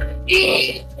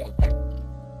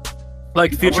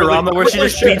 Like Futurama, where she really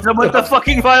just beats him with the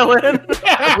fucking violin.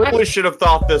 I really should have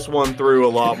thought this one through a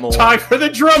lot more. Time for the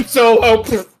drum solo.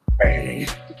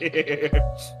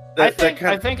 I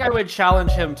think I would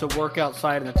challenge him to work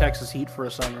outside in the Texas heat for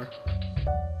a summer.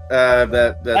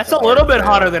 That's a little bit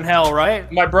hotter than hell, right?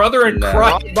 My brother in No.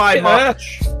 Christ. Not by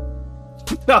much.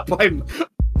 Not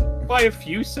by a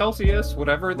few Celsius,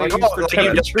 whatever they Like, use oh, for like you,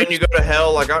 temperature. you go to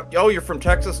hell. Like, oh, you're from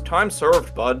Texas. Time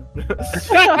served, bud.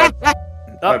 My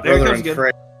Oh, there brother comes in good.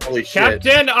 Craig. Holy shit.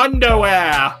 Captain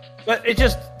Underwear. But it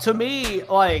just, to me,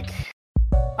 like,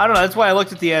 I don't know. That's why I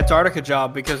looked at the Antarctica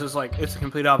job because it's like it's the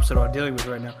complete opposite of what I'm dealing with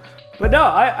right now. But no,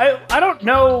 I don't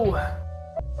know.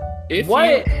 If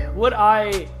What you, what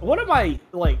am I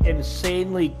like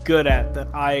insanely good at that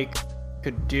I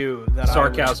could do that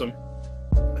sarcasm.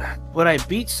 would I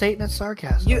beat Satan at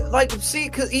sarcasm? You like see,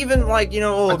 because even like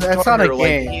oh, That's Guitar not a Hero,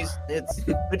 like,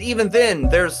 game. but even then,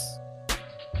 there's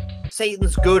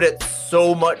Satan's good at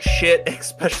so much shit,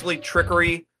 especially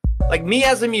trickery. Like me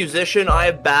as a musician, I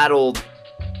have battled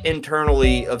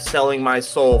internally of selling my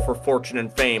soul for fortune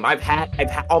and fame. I've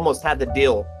almost had the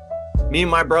deal. Me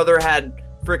and my brother had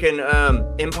freaking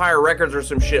Empire Records or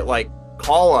some shit like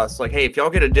call us like, hey, if y'all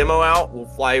get a demo out, we'll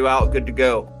fly you out, good to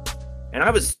go. And I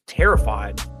was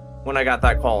terrified when I got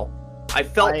that call. I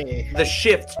felt the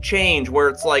shift change where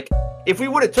it's like, if we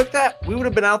would have took that, we would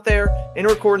have been out there in a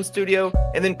recording studio,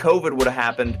 and then COVID would have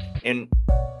happened, and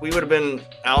we would have been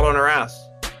out on our ass.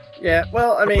 Yeah,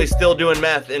 well, I Probably mean, still doing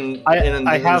meth in I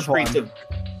the have streets one. of.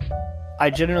 I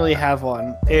generally have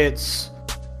one. It's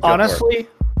for it. honestly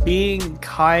being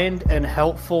kind and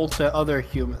helpful to other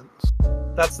humans.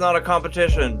 That's not a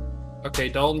competition. Okay,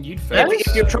 Dalton, you'd fail.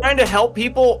 If you're trying to help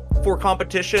people for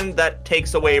competition, that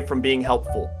takes away from being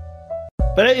helpful.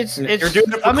 But it's You're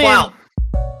doing it for I mean, clout.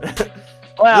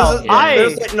 well, This is- I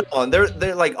there's like, no,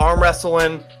 they're like arm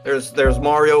wrestling. There's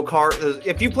Mario Kart.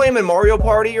 If you play them in Mario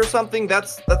Party or something,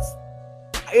 that's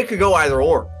it could go either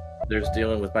or. there's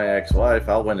dealing with my ex-wife.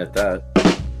 I'll win at that.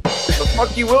 The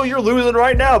fuck you will. You're losing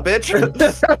right now, bitch.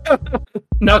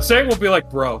 Now, Sang will be like,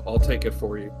 bro, I'll take it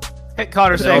for you.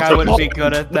 Connor saying I wouldn't be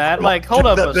good at that. Like, hold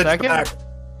up That a bitch second. back.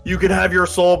 You can have your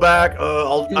soul back.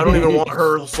 I don't even want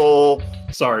her soul.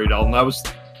 Sorry, Dalton. That was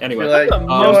anyway. You're like, The you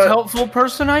know most what? helpful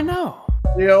person I know.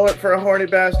 You know what? For a horny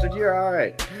bastard, you're all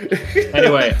right.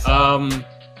 Anyway,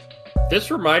 this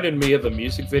reminded me of a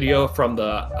music video from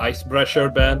the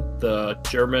Eisbrecher band, the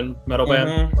German metal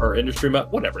band or industry metal,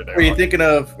 whatever they Were you are. thinking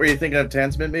of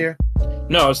Tanzmit?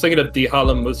 No, I was thinking of Die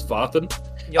Halle muss warten.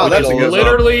 Yo, Oh, that's It's a good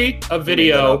literally a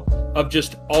video of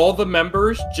just all the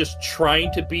members just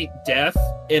trying to beat death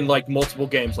in like multiple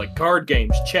games, like card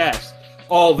games, chess,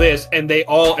 all this, and they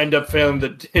all end up failing.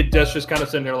 Death's just kind of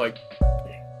sitting there like,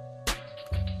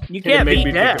 You it can't made beat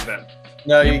me think death. of them.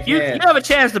 No, You, you you can't. have a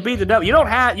chance to beat the devil.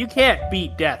 You can't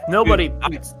beat death. Nobody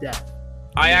beats death.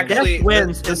 I actually Death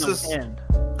wins this in the is end.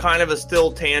 kind of a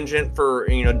still tangent for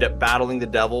battling the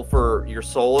devil for your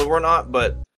soul or not,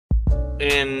 but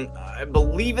in I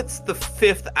believe it's the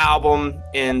 5th album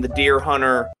in the Deer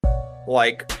Hunter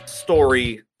like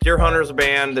story. Deer Hunter's a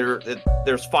band.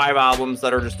 There's 5 albums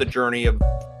that are just a journey of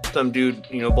some dude,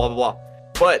 blah blah blah.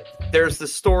 But there's the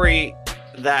story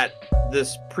that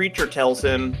this preacher tells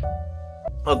him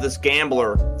of this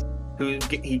gambler who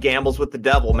he gambles with the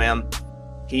devil, man.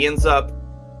 He ends up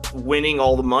winning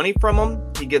all the money from him.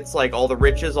 He gets like all the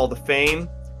riches, all the fame,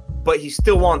 but he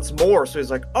still wants more. So he's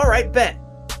like, all right, bet.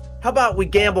 How about we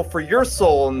gamble for your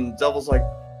soul? And the devil's like,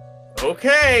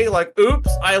 okay, like, oops,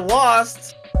 I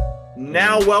lost.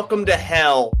 Now welcome to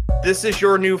hell. This is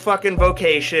your new fucking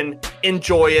vocation.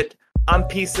 Enjoy it. I'm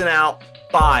peacing out.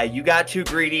 Bye. You got too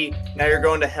greedy. Now you're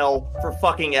going to hell for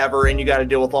fucking ever, and you got to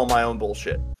deal with all my own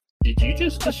bullshit. Did you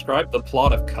just describe the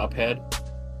plot of Cuphead?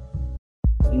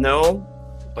 No.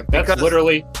 Like that's Because-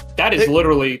 That is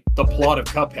literally the plot of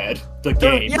Cuphead, the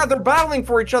game. Yeah, they're battling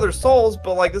for each other's souls,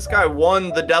 but like this guy won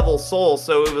the devil's soul,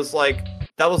 so it was like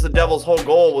that was the devil's whole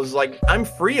goal was like, I'm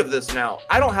free of this now.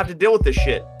 I don't have to deal with this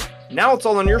shit. Now it's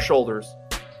all on your shoulders.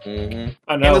 Mm-hmm.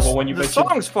 I know, And but when you the mention...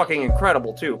 song's fucking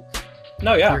incredible too.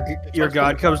 No, yeah. Your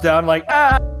god comes down like,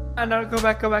 no, go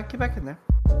back, get back in there.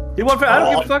 You want? I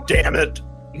don't give a fuck. Damn it!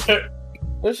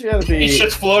 What's gotta be? He's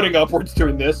just floating upwards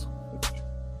doing this.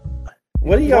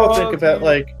 What do y'all think about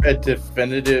like a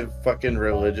definitive fucking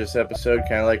religious episode,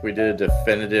 kind of like we did a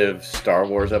definitive Star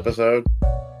Wars episode?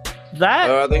 That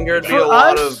I think there'd be for a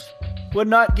lot of. us would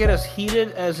not get as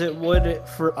heated as it would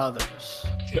for others.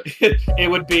 It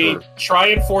would be try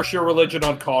and force your religion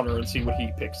on Connor and see what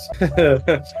he picks. Yeah,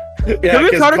 Come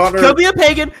here, Connor. Come be a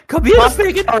pagan. Come be a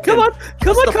pagan. Come on,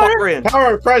 Connor.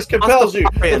 Power of Christ compels you.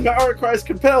 Rastafarian. The power of Christ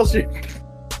compels you.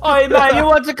 Oh man, you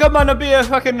want to come on and be a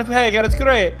fucking pagan? It's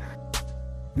great.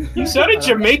 You sounded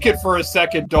Jamaican for a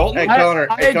second, Dalton. Hey, Connor.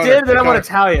 I Hey, Connor. did, but Hey, I'm Connor.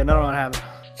 Italian. I don't want to have it.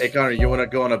 Hey, Connor, you want to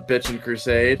go on a bitchin'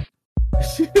 crusade?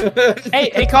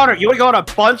 Hey, Connor, you want to go on a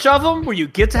bunch of them where you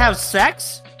get to have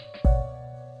sex?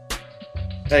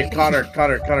 Hey, Connor.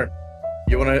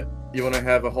 You wanna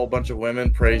have a whole bunch of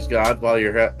women praise God while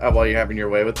you're having your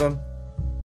way with them?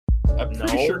 I'm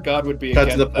pretty sure God would be Cut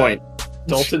against to the that. point.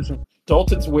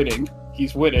 Dalton's winning.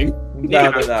 He's winning.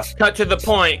 No. Cut to the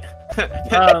point.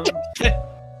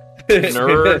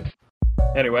 Nerd.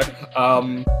 Anyway,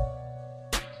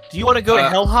 Do you want to go to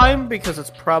Helheim? Because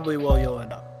it's probably where you'll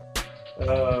end up.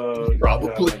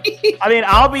 probably. I mean,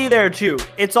 I'll be there too.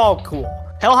 It's all cool.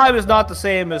 Helheim is not the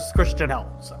same as Christian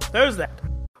hell, so there's that.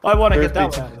 I want to get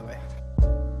that one out of the way.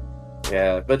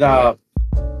 Yeah, but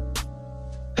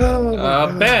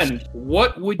Ben,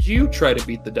 what would you try to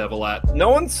beat the devil at? No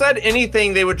one said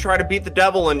anything they would try to beat the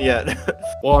devil in yet.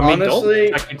 Well, I mean, Honestly-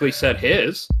 Dalton technically said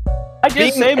his. I did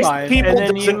Being say nice to mine, people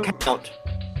and doesn't count.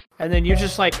 then you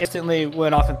just like instantly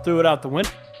went off and threw it out the window.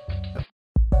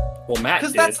 Well, Matt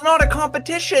Because did. that's not a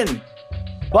competition.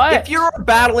 But If you're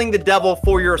battling the devil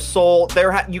for your soul,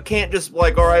 you can't just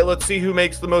like, all right, let's see who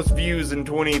makes the most views in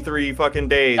 23 fucking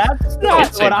days. that's Don't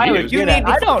not say what I would views. You get need at. to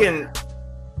I don't. fucking.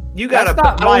 You gotta That's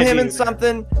not battle my him in views.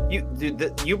 something.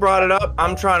 You brought it up.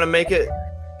 I'm trying to make it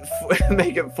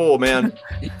full, man.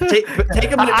 Take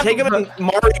him in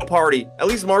Mario Party. At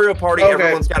least Mario Party, Okay.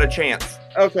 everyone's got a chance.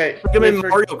 okay. Put him in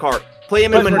Mario Kart. Play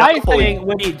him in But my Monopoly. thing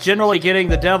would be generally getting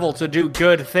the devil to do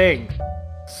good things.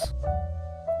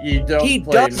 You don't He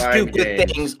play does mind do good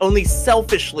games. things, only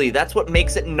selfishly. That's what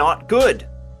makes it not good.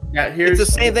 Yeah, here's It's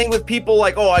the same thing with people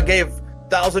like, oh, I gave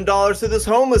 $1,000 to this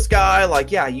homeless guy.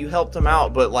 Like, yeah, you helped him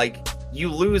out, but like, you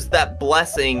lose that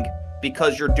blessing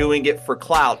because you're doing it for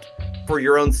clout, for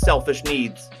your own selfish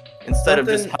needs, instead of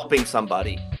just Something- helping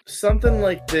somebody. something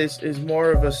like this is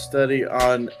more of a study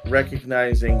on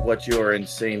recognizing what you are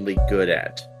insanely good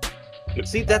at.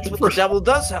 See, that's what the devil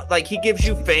does. Like, he gives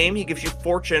you fame, he gives you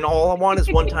fortune. All I want is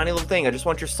one tiny little thing. I just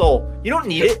want your soul. You don't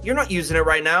need it. You're not using it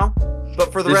right now.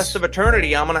 But for the This- rest of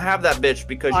eternity, I'm gonna have that bitch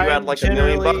because you I'm had like $1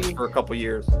 million generally- for a couple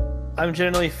years. I'm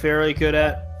generally fairly good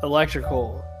at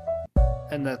electrical,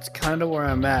 and that's kind of where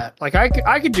I'm at. Like I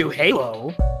could do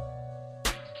Halo.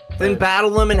 Then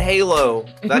battle him in Halo.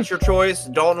 That's your choice.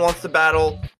 Dalton wants to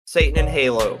battle Satan in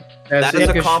Halo. That is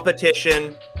a because-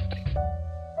 competition.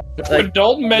 When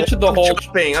Dalton mentioned the I'm whole...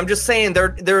 jumping. I'm just saying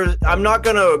there. I'm not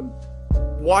gonna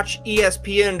watch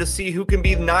ESPN to see who can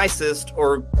be nicest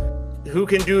or who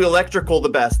can do electrical the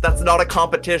best. That's not a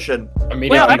competition. I mean,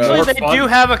 Well, it'd be actually, more they fun. do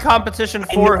have a competition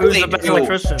I for know who's they the best do.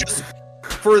 electrician. Just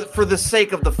for the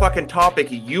sake of the fucking topic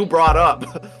you brought up.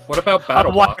 What about I'll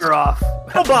BattleBots? wire off.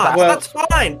 Robots, Well- that's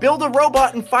fine. Build a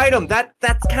robot and fight them. That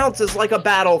counts as like a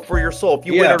battle for your soul if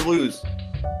you Yeah. win or lose.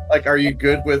 Like, are you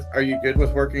good with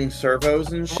working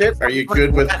servos and shit? Are you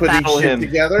good with putting Battle shit him.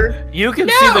 together? You can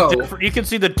you can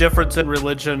see the difference in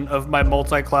religion of my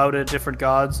multi-clouded different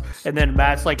gods, and then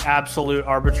Matt's like absolute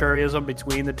arbitraryism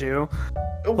between the two.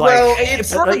 Well,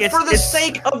 it's For, like, for the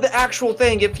sake of the actual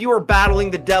thing, if you are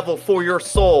battling the devil for your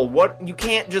soul, you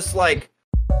can't just like,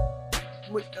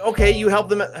 okay, you help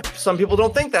them. Some people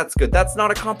don't think that's good. That's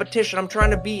not a competition. I'm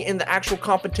trying to be in the actual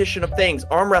competition of things.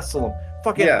 Arm wrestle them.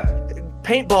 Fucking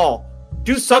paintball.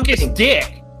 Do Suck his something.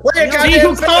 dick. Play a See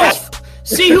who goddamn comes.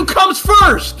 See who comes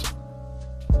first.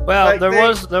 Well, Like,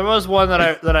 there was one that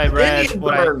I read Indian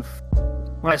when burn.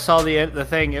 I saw the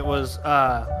thing. It was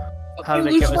how did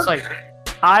it go? It's like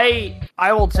I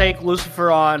will take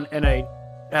Lucifer on in a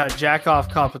jack off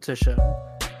competition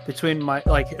between my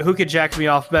who could jack me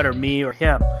off better, me or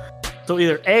him. So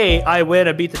either A, I win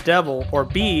and beat the devil, or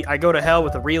B, I go to hell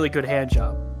with a really good hand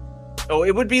job. Oh,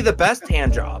 it would be the best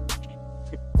hand job.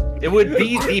 It would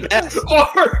be the best.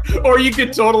 Or you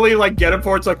could totally like get him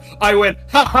for it's like, I went,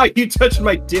 haha, you touched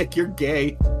my dick, you're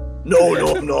gay.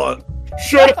 No, I'm not.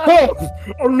 Shut up!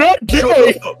 I'm not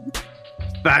gay!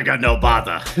 Bag of no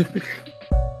bother.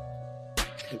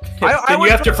 Then you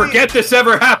have to forget this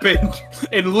ever happened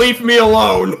and leave me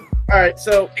alone. All right,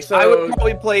 so I would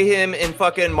probably play him in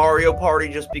fucking Mario Party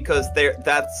just because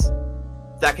that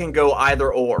can go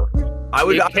either or. I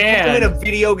would put him in a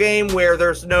video game where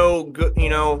there's no good, you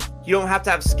don't have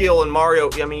to have skill in Mario.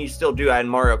 I mean, you still do in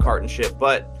Mario Kart and shit,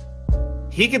 but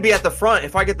he could be at the front.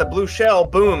 If I get the blue shell,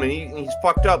 boom, and he's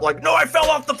fucked up. Like, no, I fell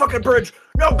off the fucking bridge.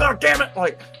 No, god damn it!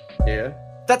 Like, yeah,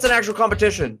 that's an actual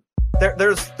competition.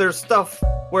 There's stuff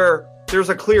where there's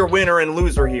a clear winner and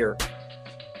loser here.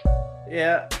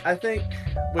 Yeah, I think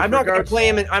I'm not gonna play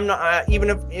him. I'm not even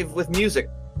if with music.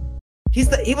 He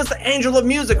was the angel of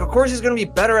music. Of course, he's gonna be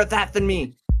better at that than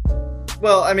me.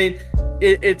 Well, I mean,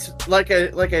 it's like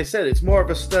I said, it's more of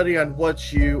a study on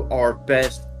what you are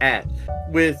best at.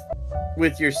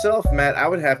 With yourself, Matt, I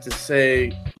would have to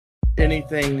say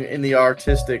anything in the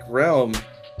artistic realm,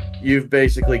 you've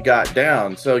basically got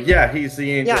down. So yeah, he's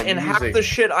the angel. Yeah, and half the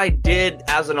shit I did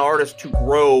as an artist to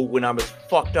grow when I was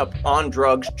fucked up on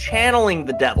drugs, channeling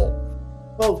the devil.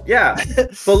 Well, yeah,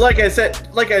 but like I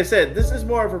said, this is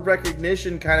more of a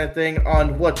recognition kind of thing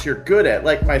on what you're good at.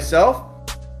 Like myself,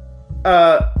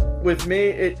 with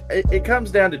me, it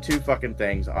comes down to two fucking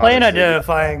things. Plain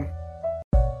identifying.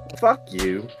 Fuck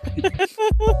you.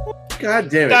 God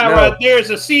damn it! That right there's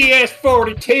a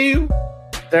CS-42.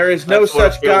 There is no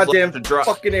such goddamn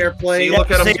fucking airplane. See,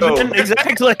 look at him go.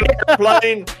 Exactly.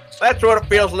 Airplane. That's what it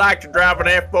feels like to drive an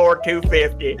F4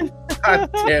 250. God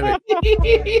damn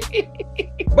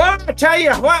it. But I tell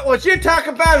you what you talk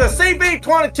about is a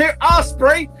CB-22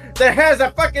 Osprey that has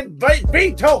a fucking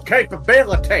VTOL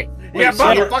capability. Yeah,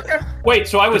 motherfucker. Wait,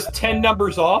 so I was 10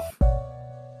 numbers off?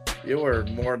 You were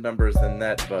more numbers than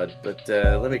that, bud. But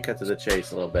let me cut to the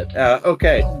chase a little bit.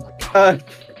 Okay. I'm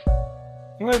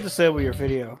gonna have to say with your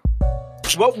video.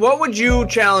 What would you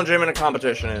challenge him in a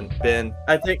competition in, Ben?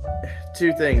 I think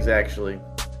two things actually.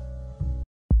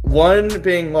 One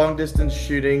being long distance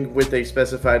shooting with a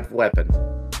specified weapon.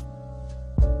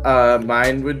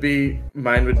 Mine would be with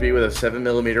a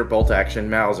 7mm bolt action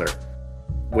Mauser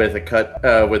with a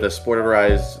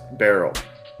sporterized barrel.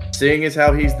 Seeing as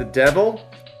how he's the devil,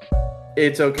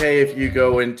 it's okay if you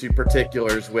go into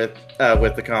particulars with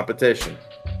the competition.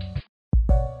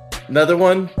 Another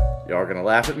one, y'all are gonna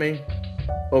laugh at me.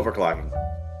 Overclocking.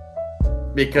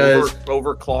 Because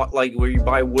overclock, like where you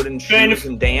buy wooden shoes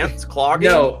and dance clogging.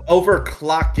 No,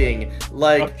 overclocking.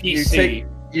 Like a PC.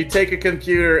 you take a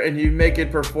computer and you make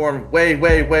it perform way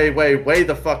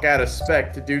the fuck out of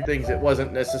spec to do things it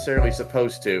wasn't necessarily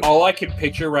supposed to. All I can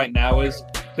picture right now is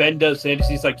Ben does this.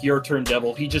 He's like, "Your turn,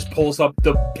 devil." He just pulls up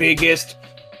the biggest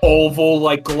oval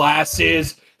like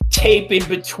glasses, tape in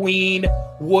between,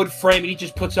 wood frame, and he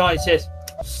just puts on. It says,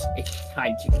 "It's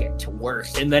time to get to work,"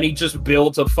 and then he just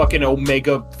builds a fucking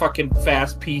Omega fucking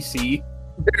fast PC.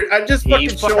 Dude, I just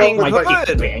fucking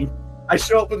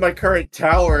show up with my current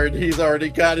tower, and he's already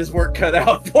got his work cut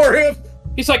out for him.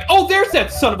 He's like, "Oh, there's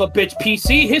that son of a bitch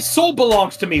PC. His soul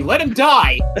belongs to me. Let him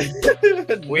die."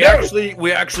 We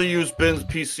actually use Ben's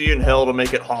PC in hell to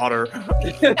make it hotter.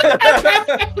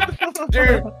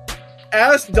 Dude,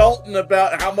 ask Dalton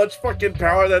about how much fucking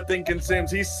power that thing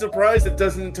consumes. He's surprised it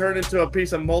doesn't turn into a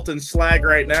piece of molten slag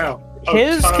right now.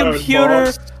 His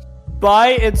computer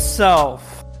by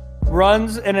itself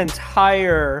runs an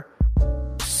entire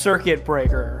circuit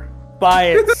breaker by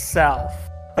itself.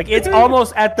 Like, it's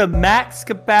almost at the max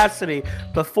capacity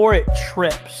before it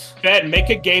trips. Ben, make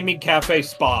a gaming cafe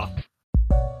spa.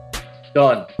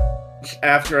 Done.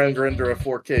 After I render a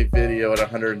 4K video at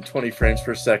 120 frames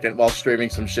per second while streaming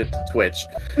some shit to Twitch.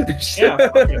 Yeah,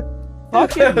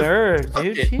 Fucking nerd,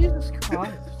 dude. Jesus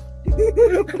Christ.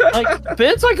 Like,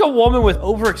 Ben's like a woman with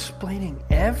over-explaining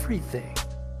everything.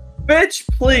 Bitch,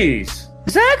 please.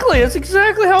 Exactly. That's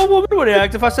exactly how a woman would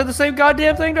act if I said the same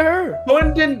goddamn thing to her.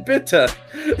 Bunden bitte.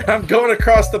 I'm going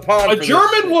across the pond. A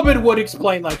German woman would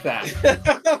explain like that.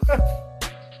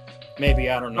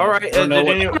 Maybe, I don't know. All right. My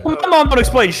mom don't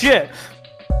explain shit.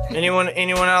 Anyone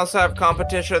else have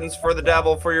competitions for the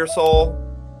devil for your soul?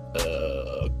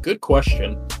 Good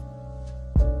question.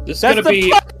 This is That's gonna the be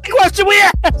fucking question we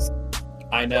asked.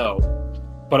 I know,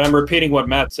 but I'm repeating what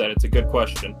Matt said. It's a good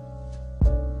question.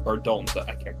 Or Dalton said.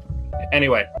 I can't.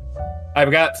 Anyway,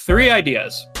 I've got 3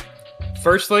 ideas.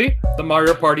 Firstly, the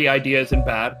Mario Party idea isn't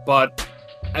bad, but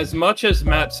as much as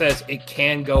Matt says it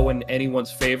can go in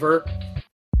anyone's favor,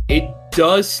 it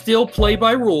does still play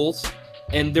by rules,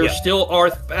 and there still are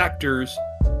factors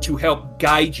to help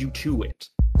guide you to it.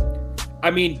 I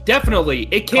mean, definitely,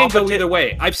 it can go either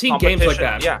way. I've seen games like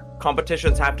that. Yeah,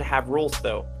 competitions have to have rules,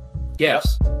 though.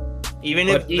 Yes. Even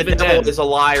if the devil is a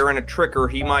liar and a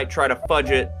tricker, he might try to fudge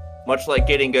it, much like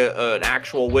getting an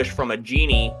actual wish from a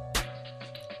genie.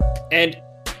 And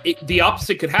the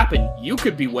opposite could happen. You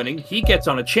could be winning. He gets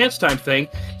on a chance time thing.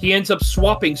 He ends up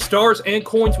swapping stars and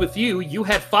coins with you. You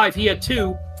had 5, he had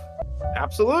 2.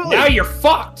 Absolutely. Now you're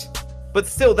fucked. But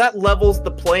still, that levels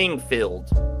the playing field.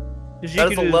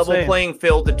 That is a level playing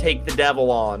field to take the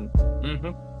devil on.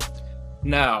 Mm-hmm.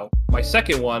 Now, my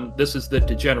second one, this is the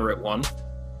degenerate one.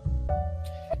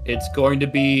 It's going to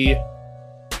be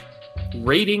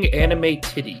rating anime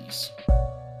titties.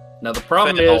 Now, the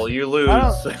problem is... you lose.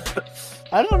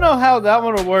 I don't know how that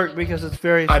one will work because it's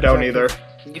very... I don't either.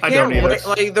 I don't either.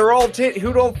 Like, they're all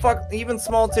who don't fuck... Even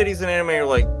small titties in anime are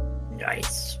like,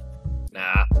 nice.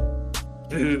 Nah.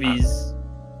 Boobies.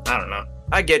 I don't know.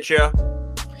 I get you.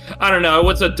 I don't know.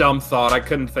 It's a dumb thought. I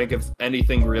couldn't think of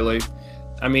anything really.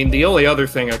 I mean, the only other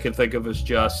thing I can think of is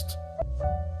just...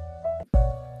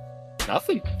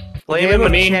 nothing. Play him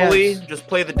in Monopoly. Just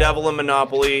play the devil in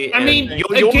Monopoly. I mean,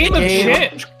 a game of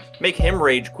chance. Make him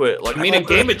rage quit. Like, I mean, a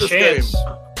game of chance.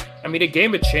 I mean, a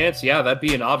game of chance, yeah, that'd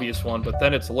be an obvious one, but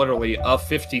then it's literally a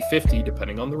 50-50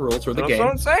 depending on the rules or the game. That's what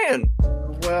I'm saying.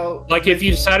 Well, like if you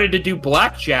decided to do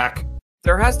blackjack,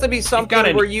 there has to be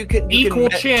something where you can equal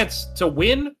chance to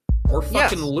win or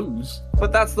fucking lose.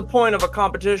 But that's the point of a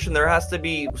competition. There has to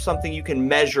be something you can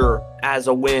measure as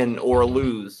a win or a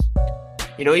lose.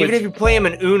 You know, even if you play him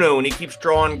in Uno and he keeps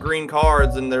drawing green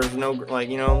cards and there's no, like,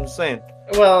 you know what I'm saying?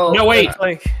 Well, no, wait.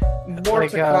 More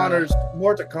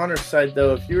to Connor's side,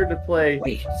 though, if you were to play...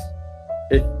 Wait.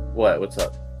 What's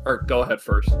up? Or go ahead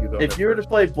first. If you were to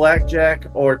play blackjack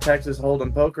or Texas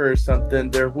Hold'em poker or something,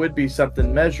 there would be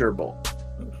something measurable.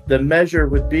 The measure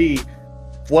would be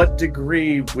what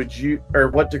degree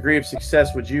of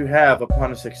success would you have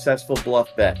upon a successful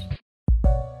bluff bet?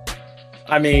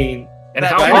 I mean... And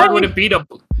how hard would it be to...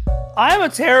 I'm a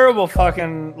terrible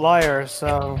fucking liar,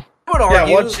 so... I would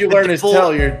argue once you learn his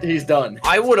tell, he's done.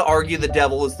 I would argue the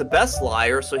devil is the best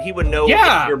liar, so he would know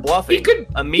if you're bluffing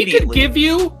immediately.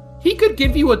 He could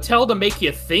give you a tell to make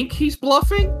you think he's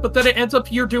bluffing, but then it ends up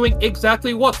you're doing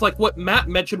exactly like what Matt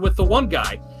mentioned with the one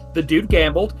guy. The dude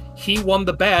gambled, he won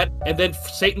the bet, and then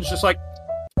Satan's just like,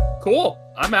 cool,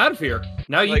 I'm out of here.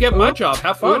 Now you get my job,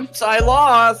 have fun. Oops, I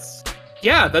lost.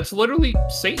 Yeah, that's literally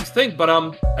Satan's thing, but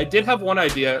I did have one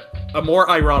idea, a more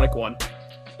ironic one.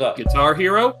 Guitar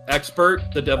Hero, expert,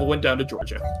 the devil went down to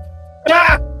Georgia.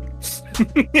 Yes.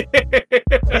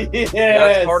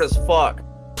 That's hard as fuck.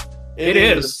 It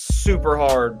is. Super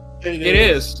hard. It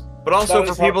is. But also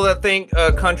for people that think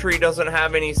country doesn't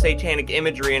have any satanic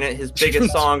imagery in it, his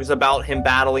biggest song is about him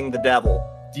battling the devil.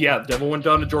 Yeah, the devil went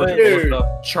down to Georgia. Dude.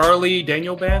 Charlie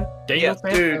Daniel Band? Band?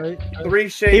 Dude, 3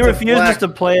 Shades He of refuses Black. to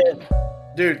play it.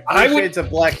 Dude, 3 Shades of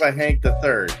Black by Hank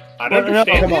III. I don't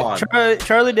understand. Come on.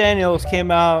 Charlie Daniels came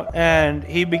out and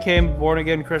he became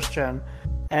born-again Christian.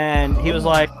 And he was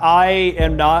like, I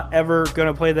am not ever going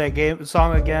to play that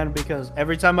song again because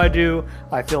every time I do,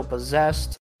 I feel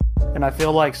possessed. And I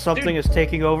feel like something is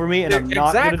taking over me and I'm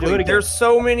not going to do it again. There's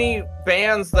so many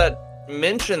bands that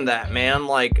mention that, man.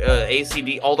 Like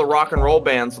ACD, all the rock and roll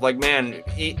bands. Like, man,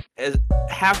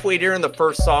 halfway during the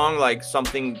first song, like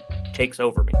something takes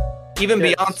over me. Even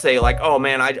Beyonce, like, oh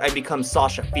man, I become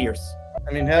Sasha Fierce.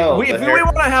 I mean, hell. If we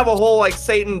want to have a whole like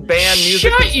Satan band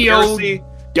music conspiracy,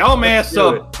 dumbass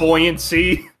up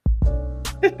buoyancy.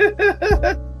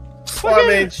 Well, I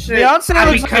mean, shit. Beyonce I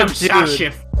looks become like a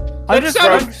Sasha. dude. That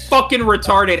sounded fucking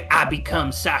retarded. I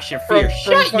become Sasha Fierce.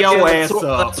 Shut your ass up.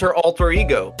 That's her alter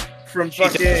ego. From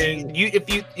fucking...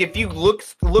 If you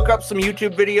look up some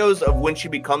YouTube videos of when she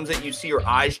becomes it, you see her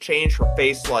eyes change, her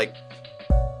face like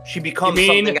she becomes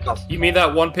something else. You mean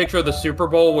that one picture of the Super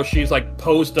Bowl where she's like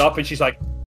posed up and she's like,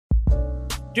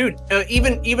 dude,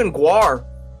 even Guar,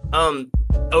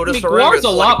 Otis Guar's a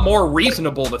lot more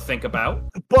reasonable to think about.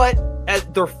 But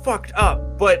they're fucked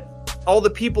up. But all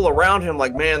the people around him,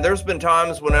 like, man, there's been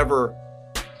times whenever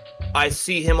I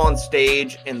see him on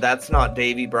stage and that's not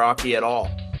Davey Brocky at all.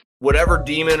 Whatever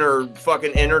demon or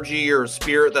fucking energy or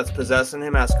spirit that's possessing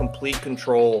him has complete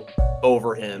control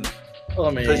over him.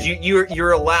 Because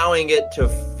you're allowing it to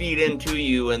feed into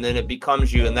you and then it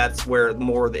becomes you, and that's where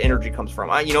more of the energy comes from.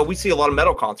 We see a lot of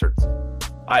metal concerts.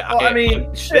 I've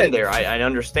been there. I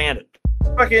understand it.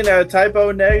 Fucking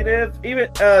typo negative.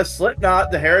 Even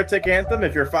Slipknot, the Heretic Anthem.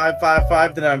 If you're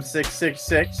 555, then I'm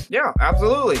 666. Yeah,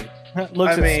 absolutely.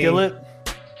 Looks at Skillet.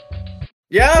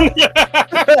 Yeah.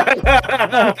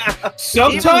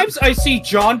 Sometimes I see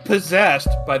John possessed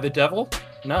by the devil.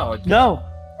 No. No.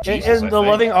 Jesus, in I the think.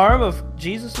 loving arm of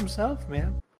Jesus himself,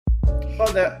 man.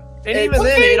 Oh, that. And Hey, even what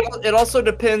then, the- it also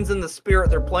depends in the spirit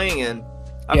they're playing in.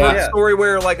 I've Yeah. heard a story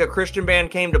where like a Christian band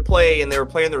came to play and they were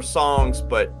playing their songs,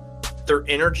 but their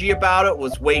energy about it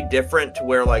was way different to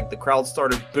where like the crowd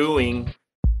started booing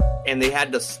and they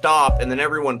had to stop, and then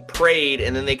everyone prayed,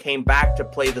 and then they came back to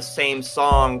play the same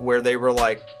song where they were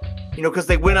like, you know, because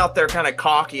they went out there kind of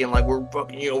cocky and like, we're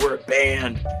fucking, you know, we're a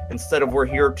band, instead of we're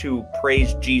here to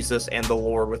praise Jesus and the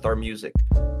Lord with our music.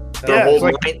 Yeah, it's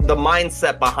like- The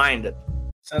mindset behind it.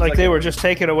 Sounds Like they a- were just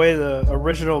taking away the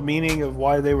original meaning of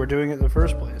why they were doing it in the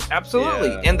first place. Absolutely.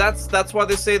 Yeah. And that's why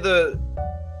they say the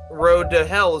road to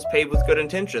hell is paved with good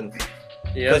intentions.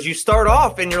 Yep. Because you start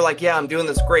off and you're like, yeah, I'm doing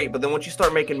this great, but then once you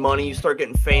start making money, you start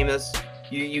getting famous,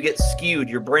 you get skewed.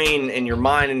 Your brain and your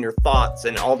mind and your thoughts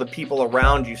and all the people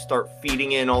around you start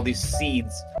feeding in all these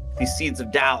seeds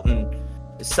of doubt and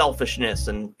selfishness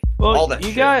and all that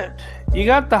you shit. you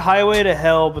got the highway to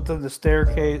hell, but then the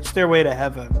stairway to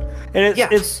heaven, and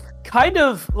it's kind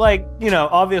of like, you know,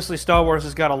 obviously Star Wars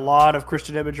has got a lot of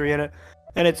Christian imagery in it,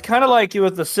 and it's kind of like you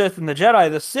with the Sith and the Jedi.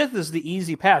 The Sith is the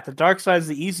easy path. The dark side is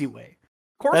the easy way.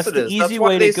 Of course That's it the is. easy That's why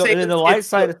way they to go, say and then the it's- light it's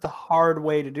side is the hard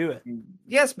way to do it.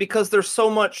 Yes, because there's so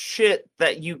much shit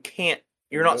that you're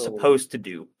not supposed to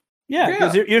do. Yeah,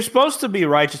 because you're supposed to be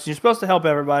righteous. You're supposed to help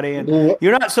everybody, and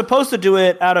you're not supposed to do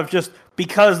it out of just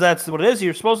because that's what it is.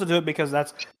 You're supposed to do it because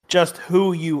that's just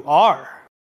who you are,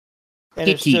 and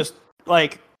it's Kiki. just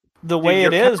like the Dude, way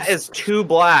your it is. cat is too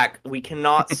black. We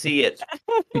cannot see it.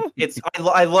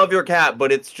 I love your cat,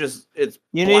 but it's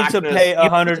You need to blackness. pay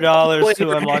 $100 to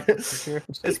Black- unlock the picture.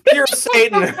 It's pure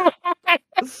Satan.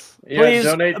 Yeah, Please,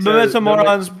 donate to- Memento donate-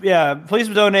 Morons. Yeah, please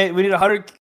donate. We need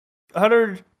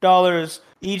 $100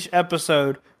 each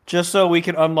episode just so we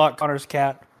can unlock Connor's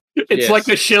cat. It's Yes. like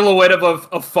the silhouette of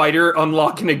a fighter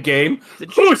unlocking a game.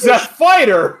 Did you- Who's that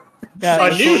fighter? Yeah, A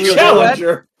it's new really-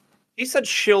 challenger. He said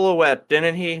silhouette,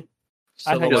 didn't he?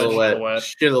 I think Silhouette.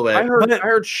 Silhouette. I heard But- I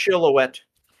heard silhouette.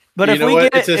 But You if know we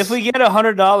what? get It's a if we get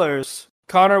 $100,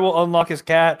 Connor will unlock his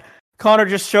cat. Connor,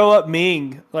 just show up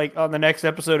mean like on the next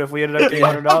episode if we ended up getting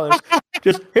 $100.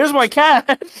 Just here's my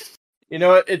cat. You know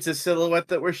what? It's a silhouette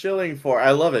that we're shilling for.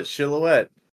 I love it. Silhouette.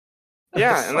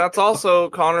 Yeah, and that's also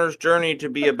Connor's journey to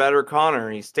be a better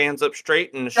Connor. He stands up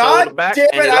straight and God shoulder back, damn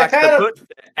and he it, I likes to had a-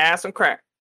 put ass and crack.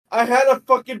 I had a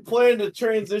fucking plan to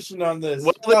transition on this.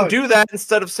 Well, then do that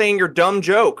instead of saying your dumb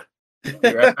joke.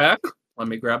 Be right back. Let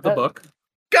me grab the book.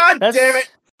 God That's- damn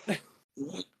it!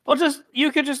 Well,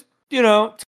 you could just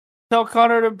tell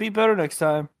Connor to be better next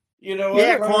time. You know what?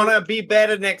 Yeah, Connor, be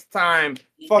better next time.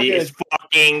 Fucking, This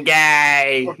fucking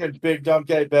guy. fucking big dumb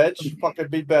gay bitch. Fucking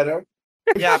be better.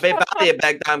 Yeah, be better, you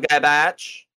big dumb guy,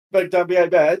 bitch. Big dumb gay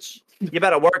bitch. You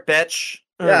better work, bitch.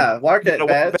 Yeah, work You it, better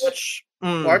work, bitch. bitch.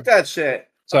 Mm. Work that shit.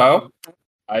 So,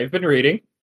 I've been reading.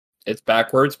 It's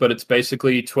backwards, but it's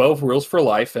basically 12 Rules for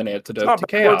Life and Antidote Not to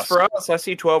backwards Chaos. for us. I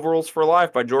see 12 Rules for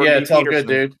Life by Jordan Yeah, B. it's all Peterson.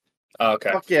 good, dude.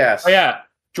 Okay. Fuck yes. Oh, yeah.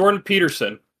 Jordan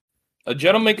Peterson, a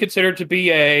gentleman considered to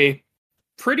be a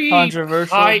pretty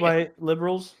Controversial high- by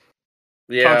liberals.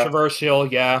 Yeah.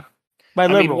 controversial, yeah. By I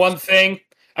liberals. mean, one thing.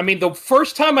 I mean, the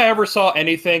first time I ever saw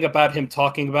anything about him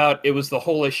talking about it was the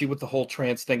whole issue with the whole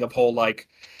trans thing of whole like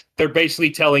they're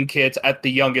basically telling kids at the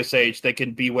youngest age they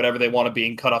can be whatever they want to be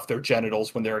and cut off their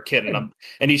genitals when they're a kid,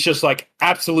 and he's just like,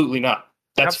 absolutely not.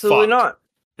 That's Absolutely fucked. not.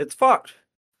 It's fucked.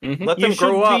 Mhm. Let them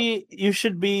grow up. You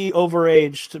should be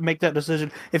overage to make that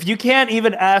decision. If you can't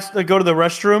even ask to go to the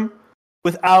restroom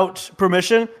without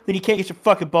permission, then you can't get your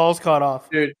fucking balls cut off.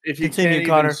 Dude, if you Continue, can't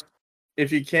Connor.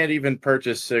 if you can't even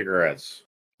purchase cigarettes.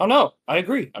 Oh no, I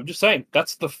agree. I'm just saying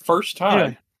that's the first time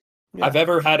Anyway, yeah. I've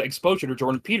ever had exposure to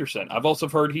Jordan Peterson. I've also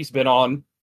heard he's been on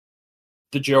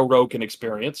the Joe Rogan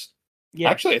Experience. Yeah.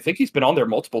 Actually, I think he's been on there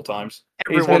multiple times.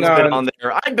 Everyone's been been on- on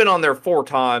there. I've been on there 4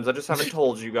 times. I just haven't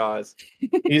told you guys.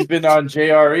 He's been on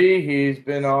JRE. He's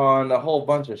been on a whole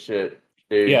bunch of shit,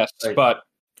 dude. Yes, Like, but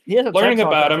He has a learning TED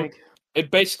Talk, about I him- think.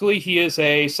 it basically he is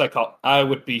a I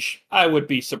would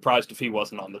be surprised if he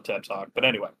wasn't on the TED Talk. But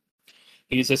anyway,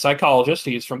 he's a psychologist.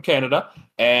 He's from Canada,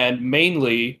 and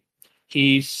mainly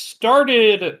he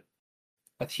started.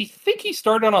 I think he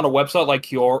started on a website like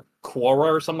Quora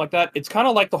or something like that. It's kind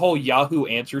of like the whole Yahoo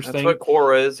Answers That's thing. what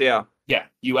Quora is, yeah. Yeah,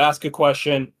 you ask a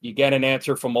question, you get an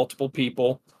answer from multiple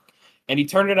people, and he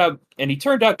turned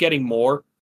out getting more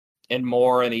and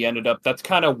more, and he ended up. That's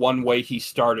kind of one way he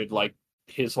started, like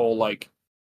his whole like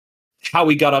how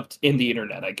he got up in the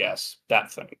internet, I guess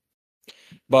that thing.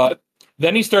 But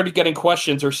then he started getting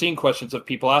questions or seeing questions of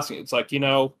people asking. It's like,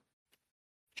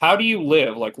 how do you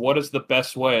live? Like, what is the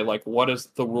best way? Like, what is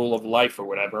the rule of life or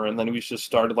whatever? And then he just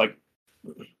started like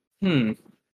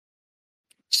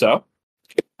So,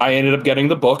 I ended up getting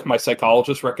the book. My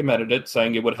psychologist recommended it,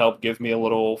 saying it would help give me a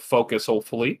little focus,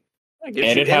 hopefully. It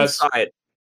gives you insight.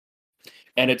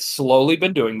 And it's slowly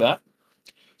been doing that.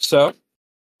 So,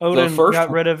 Odin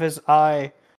got rid of his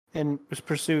eye in his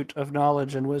pursuit of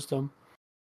knowledge and wisdom.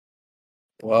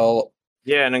 Well,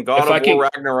 yeah, and in God of War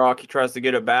Ragnarok, he tries to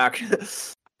get it back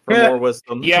for more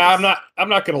wisdom. Yeah, I'm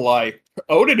not gonna lie.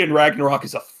 Odin in Ragnarok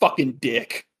is a fucking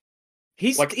dick.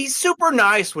 He's super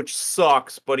nice, which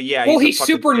sucks, but yeah. Well, he's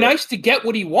super nice to get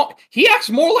what he wants. He acts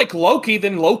more like Loki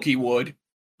than Loki would.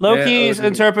 Loki's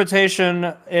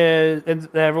interpretation is,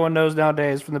 and everyone knows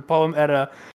nowadays from the poem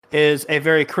Edda, is a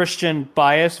very Christian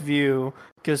biased view,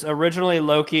 because originally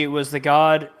Loki was the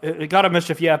god of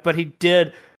mischief, yeah, but he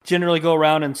did generally go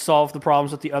around and solve the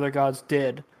problems that the other gods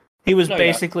did. He was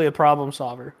basically a problem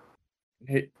solver.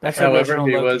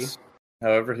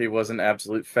 However, he was an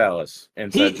absolute phallus.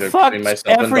 He fucked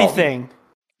everything.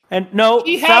 And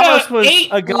phallus was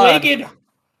a god.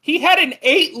 He had an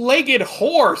 8-legged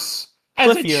horse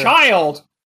as a child.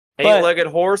 8-legged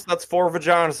horse? That's 4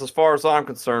 vaginas as far as I'm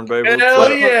concerned, baby.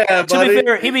 Hell yeah, buddy. To be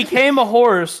fair, he became a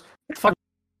horse,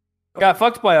 got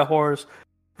fucked by a horse,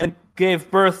 and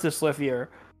gave birth to Slifir.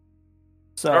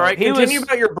 So, all right, continue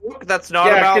about your book. That's not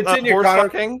about horse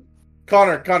fucking.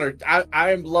 Connor,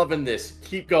 I am loving this.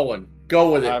 Keep going.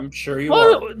 Go with it. I'm sure you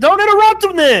are. Don't interrupt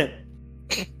him then!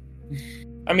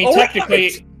 I mean,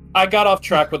 technically, I got off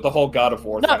track with the whole God of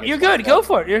War thing. No, you're good. Go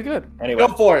for it. You're good. Anyway.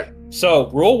 Go for it. So,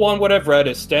 rule 1, what I've read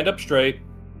is stand up straight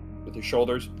with your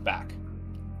shoulders back.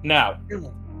 Now,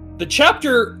 the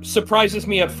chapter surprises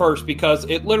me at first because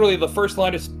it literally, the first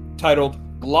line is titled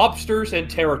Lobsters and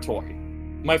Territory.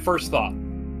 My first thought,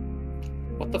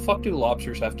 what the fuck do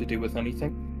lobsters have to do with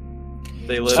anything?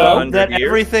 They live 100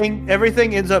 years.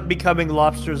 Everything ends up becoming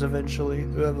lobsters eventually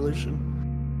through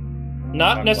evolution.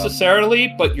 Not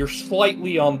necessarily, but you're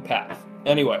slightly on path.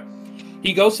 Anyway,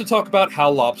 he goes to talk about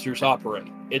how lobsters operate.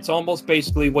 It's almost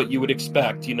basically what you would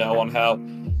expect, on how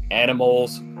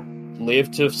animals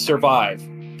live to survive.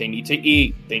 They need to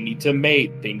eat, they need to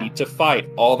mate, they need to fight,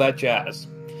 all that jazz.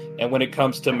 And when it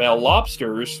comes to male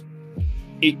lobsters,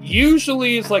 it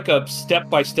usually is like a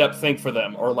step-by-step thing for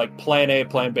them, or like plan A,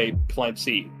 plan B, plan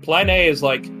C. Plan A is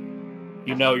like,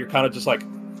 you're kind of just like,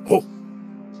 oh,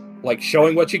 like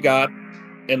showing what you got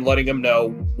and letting them know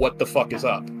what the fuck is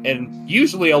up. And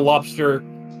usually a lobster,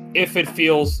 if it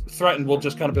feels threatened, will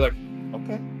just kind of be like,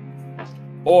 okay.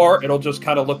 Or it'll just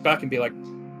kind of look back and be like,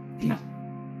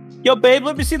 yo, babe,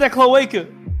 let me see that cloaca.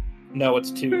 No, it's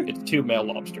two male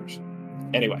lobsters.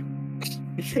 Anyway.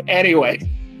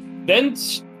 Then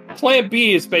plan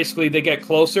B is basically they get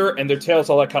closer and their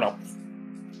tails all like kind of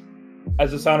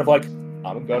as a sound of like,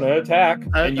 I'm gonna attack.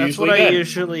 And that's what I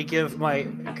usually give my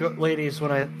ladies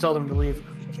when I tell them to leave.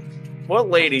 What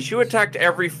ladies? You attacked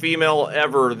every female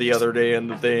ever the other day in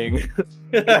the thing.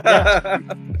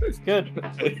 Good.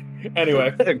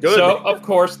 Anyway, good. So of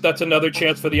course that's another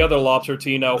chance for the other lobster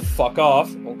to fuck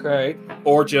off, okay,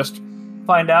 or just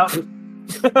find out.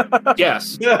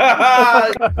 Yes.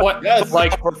 What? Yes.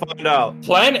 Like, find out.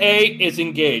 Plan A is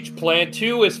engage. Plan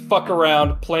 2 is fuck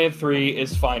around. Plan 3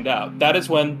 is find out. That is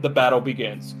when the battle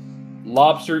begins.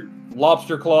 Lobster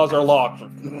claws are locked.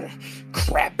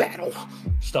 Crab battle.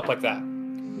 Stuff like that.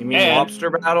 You mean lobster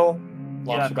battle?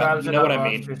 Lobster battle. You know what I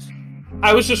mean?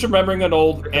 I was just remembering an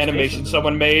old animation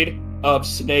someone made of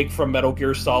Snake from Metal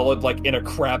Gear Solid, like in a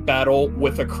crab battle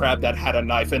with a crab that had a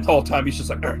knife, and the whole time he's just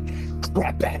like,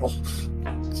 crab battle.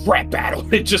 Crab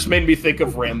battle. It just made me think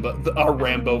of our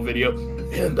Rambo video.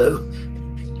 Rambo.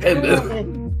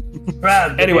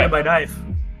 Crab. Anyway, by knife.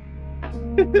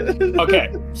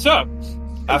 Okay, so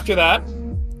after that,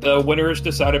 the winner is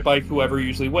decided by whoever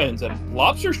usually wins, and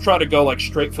lobsters try to go like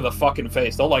straight for the fucking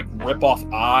face. They'll like rip off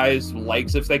eyes,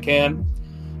 legs if they can,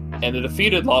 and the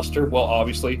defeated lobster will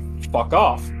obviously fuck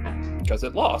off because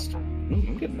it lost.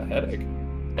 I'm getting a headache.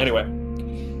 Anyway,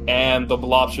 and the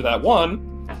lobster that won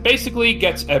basically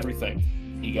gets everything.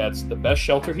 He gets the best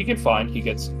shelter he can find. He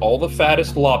gets all the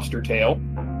fattest lobster tail.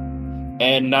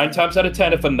 And 9 times out of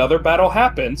 10, if another battle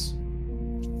happens,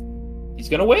 he's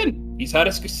going to win. He's had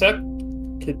a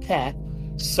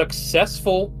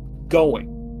successful going.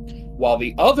 While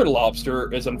the other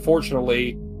lobster is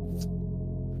unfortunately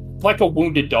like a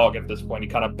wounded dog at this point. He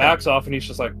kind of backs off and he's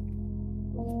just like,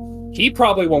 he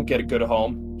probably won't get a good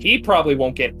home. He probably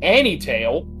won't get any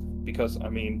tail because,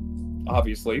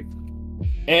 obviously.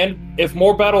 And if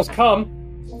more battles come,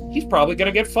 he's probably going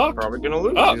to get fucked. Probably going to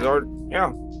lose.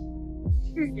 Yeah.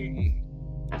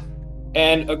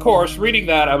 And, of course, reading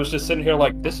that, I was just sitting here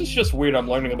like, this is just weird. I'm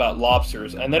learning about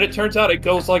lobsters. And then it turns out it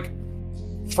goes, like,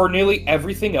 for nearly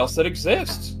everything else that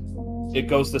exists. It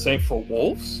goes the same for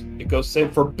wolves. It goes the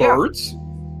same for birds.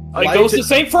 It goes the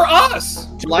same for us.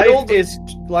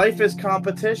 Life is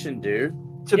competition, dude.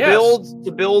 To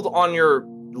build on your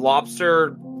lobster,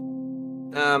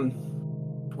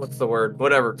 what's the word?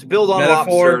 Whatever. To build on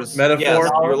lobsters. Metaphor. Yes,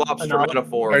 your lobster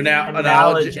metaphor. Or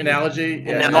analogy.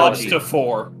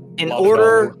 Lobster-for. In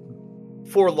order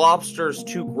for lobsters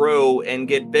to grow and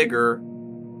get bigger,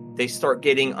 they start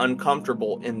getting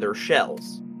uncomfortable in their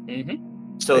shells. Mm-hmm.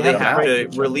 So they have to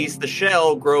release the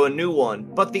shell, grow a new one.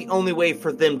 But the only way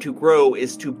for them to grow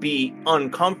is to be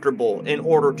uncomfortable in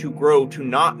order to grow to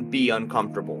not be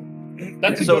uncomfortable.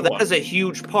 That is a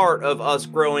huge part of us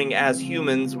growing as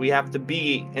humans. We have to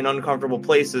be in uncomfortable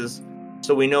places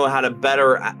so we know how to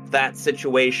better that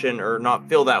situation or not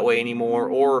feel that way anymore,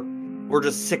 or we're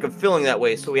just sick of feeling that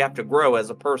way, so we have to grow as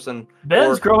a person.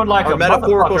 Ben's growing like a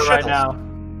metaphorical motherfucker right now.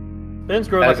 Ben's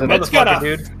growing like a motherfucker,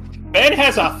 dude. Ben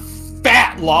has a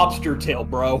fat lobster tail,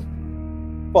 bro.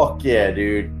 Fuck yeah,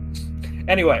 dude.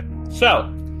 Anyway,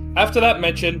 so after that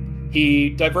mention, he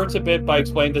diverts a bit by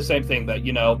explaining the same thing, that,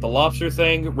 the lobster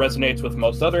thing resonates with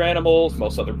most other animals,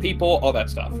 most other people, all that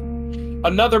stuff.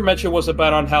 Another mention was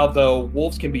about on how, though,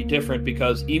 wolves can be different,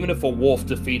 because even if a wolf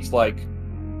defeats, someone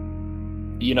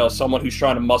who's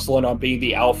trying to muscle in on being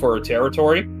the alpha or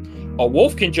territory, a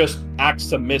wolf can just act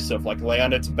submissive, lay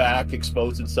on its back,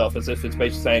 expose itself, as if it's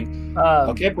basically saying,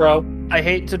 okay, bro. I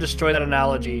hate to destroy that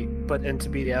analogy, and to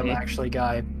be the actually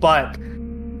guy, but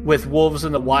with wolves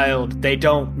in the wild, they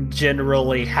don't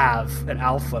generally have an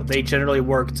alpha. They generally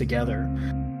work together.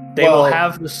 They will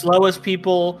have the slowest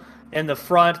people in the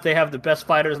front. They have the best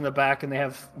fighters in the back, and they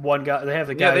have one guy. They have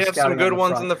the guy. Yeah, they have some good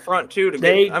ones in the front too.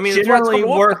 They generally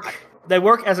work. They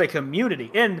work as a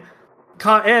community in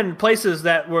places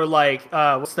that were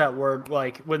what's that word?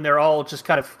 When they're all just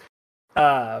kind of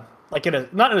not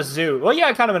in a zoo. Well,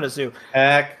 yeah, kind of in a zoo.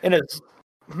 Pack. In a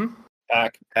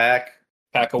pack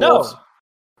of wolves.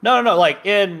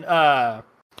 No.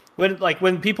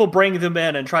 When people bring them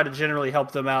in and try to generally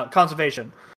help them out,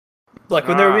 conservation.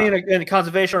 When they're being in a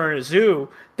conservation or in a zoo,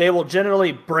 they will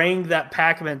generally bring that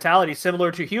pack mentality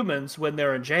similar to humans when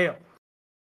they're in jail.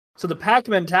 So the pack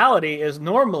mentality is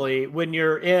normally when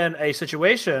you're in a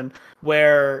situation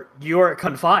where you're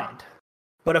confined.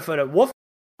 But if in a wolf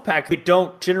pack, we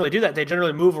don't generally do that. They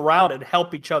generally move around and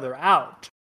help each other out.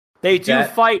 They do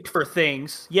fight for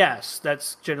things. Yes,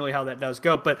 that's generally how that does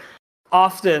go. But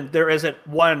often there isn't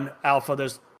one alpha.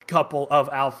 There's a couple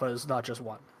of alphas, not just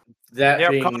one.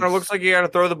 Connor, looks like you got to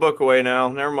throw the book away now.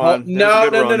 Never mind. No.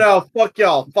 Fuck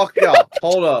y'all.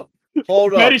 Hold up.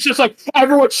 Man, he's just like,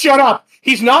 everyone shut up.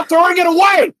 He's not throwing it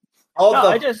away.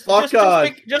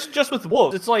 Just with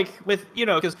wolves. It's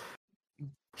because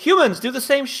humans do the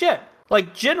same shit.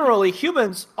 Generally,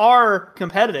 humans are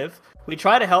competitive. We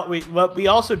try to help. We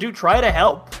also do try to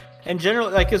help. And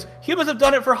generally, because humans have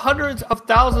done it for hundreds of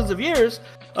thousands of years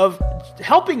of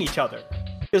helping each other.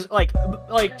 Because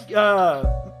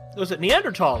was it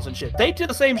Neanderthals and shit? They did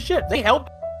the same shit. They helped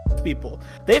people.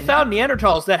 They found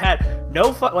Neanderthals that had no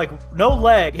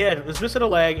leg. He was missing a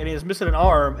leg and he was missing an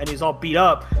arm and he's all beat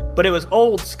up. But it was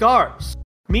old scars,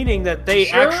 meaning that they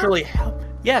actually helped.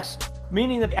 Yes,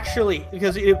 meaning that actually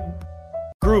because it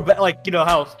grew back,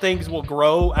 how things will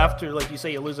grow after, you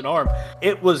say, you lose an arm.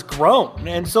 It was grown,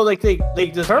 and so they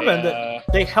determined that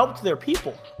they helped their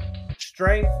people.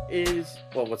 Strength is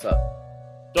what's up?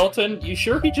 Dalton, you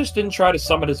sure he just didn't try to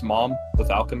summon his mom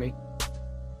with alchemy?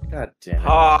 God damn it!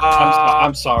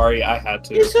 I'm sorry, I had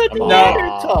to. He's a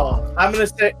Neanderthal. I'm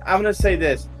gonna say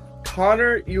this,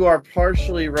 Connor. You are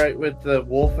partially right with the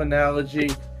wolf analogy.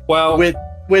 Well, with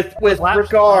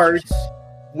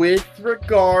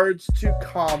regards to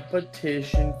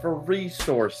competition for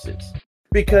resources.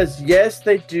 Because yes,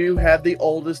 they do have the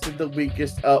oldest and the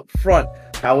weakest up front.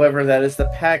 However, that is the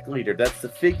pack leader. That's the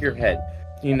figurehead.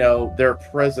 Their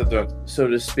president, so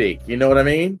to speak. You know what I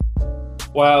mean?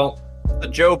 Well, the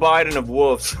Joe Biden of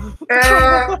wolves.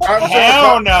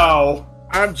 Hell no!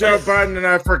 I'm Joe Biden and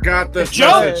I forgot this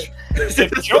message.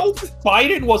 If Joe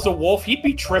Biden was a wolf, he'd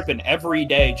be tripping every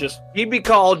day. He'd be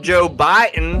called Joe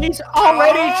Biden. He's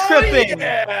already tripping.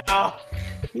 Yeah.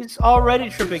 He's already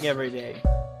tripping every day.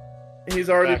 He's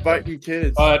already biting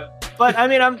kids. But I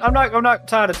mean, I'm not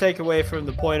trying to take away from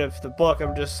the point of the book.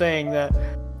 I'm just saying that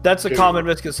that's a common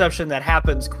misconception that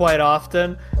happens quite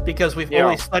often because we've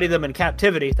only studied them in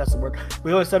captivity. That's the word.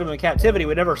 We only studied them in captivity.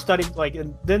 We never studied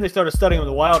and then they started studying them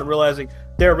in the wild and realizing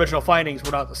their original findings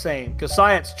were not the same because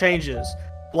science changes.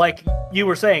 Like you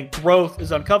were saying, growth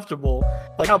is uncomfortable.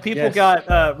 Like how people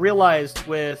got realized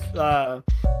with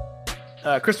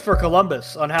Christopher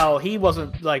Columbus on how he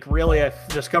wasn't like really a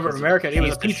discovered American. He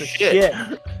was a piece of shit.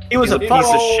 He was a piece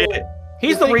of shit.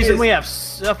 He's the reason we have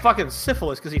fucking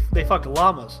syphilis because they fucked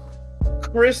llamas.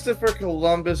 Christopher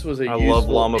Columbus was a I useful love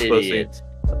llama idiot.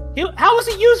 How was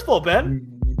he useful, Ben?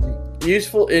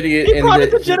 Useful idiot. He brought in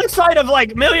the genocide of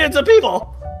like millions of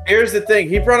people. Here's the thing: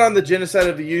 he brought on the genocide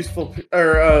of the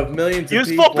millions of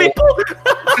Useful people.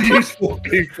 Useful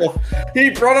people.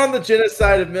 He brought on the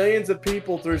genocide of millions of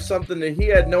people through something that he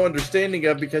had no understanding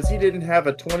of because he didn't have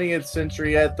a 20th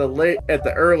century at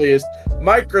the earliest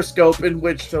microscope in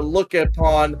which to look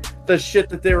upon the shit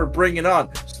that they were bringing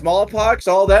on. Smallpox,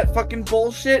 all that fucking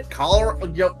bullshit, cholera,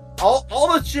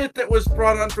 all the shit that was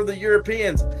brought on from the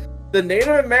Europeans. The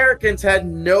Native Americans had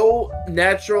no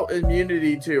natural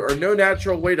immunity to, or no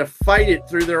natural way to fight it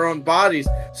through their own bodies.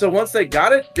 So once they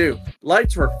got it, dude,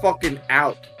 lights were fucking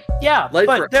out. Yeah,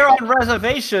 but they're on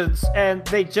reservations, and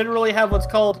they generally have what's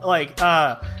called like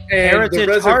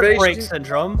heritage heartbreak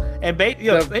syndrome. And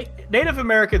Native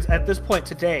Americans at this point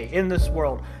today in this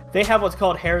world, they have what's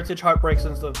called heritage heartbreak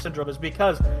syndrome, is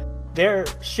because their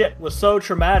shit was so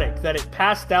traumatic that it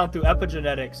passed down through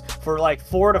epigenetics for like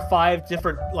 4 to 5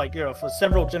 different, like, you know, for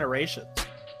several generations.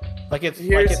 Like it's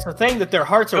a thing that their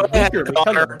hearts are weaker because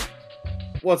of it.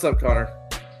 What's up, Connor?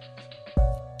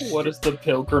 What does the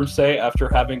pilgrim say after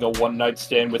having a one-night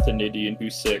stand with an Indian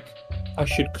who's sick? I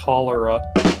should call her up.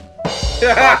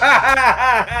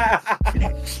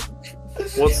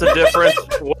 What's the difference?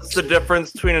 What's the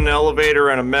difference between an elevator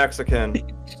and a Mexican?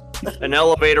 An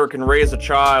elevator can raise a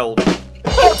child.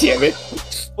 God damn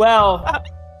it. Well,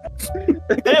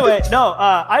 anyway, no,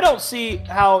 I don't see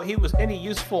how he was any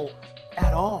useful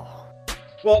at all.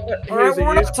 Well,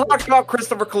 we're not talking about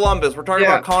Christopher Columbus. We're talking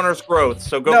about Connor's growth.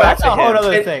 So go back to him. That's a whole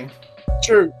other thing.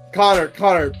 True. Connor,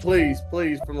 please, for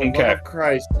the love of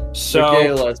Christ,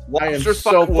 regale us. I am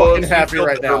so fucking happy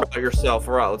right now. About yourself.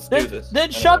 All right, let's do this.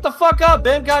 Then shut the fuck up,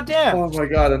 Ben. Goddamn. Oh my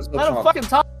god, I'm so Let him fucking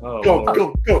talk.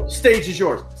 Oh, go. Stage is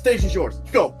yours.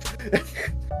 Go.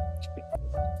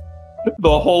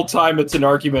 The whole time it's an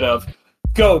argument of,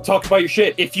 go, talk about your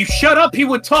shit. If you shut up, he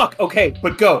would talk. Okay,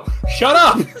 but go. Shut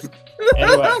up!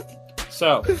 Anyway,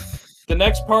 so, the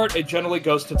next part, it generally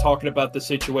goes to talking about the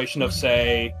situation of,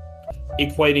 say,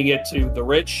 equating it to the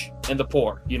rich and the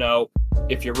poor. You know,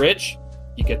 if you're rich,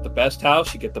 you get the best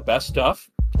house, you get the best stuff,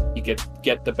 you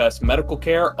get the best medical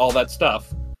care, all that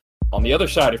stuff. On the other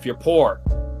side, if you're poor,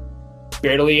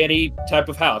 barely any type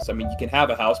of house. I mean, you can have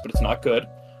a house, but it's not good.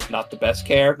 Not the best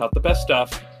care, not the best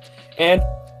stuff. And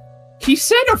he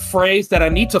said a phrase that I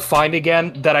need to find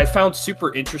again that I found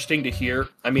super interesting to hear.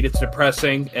 I mean, it's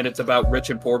depressing and it's about rich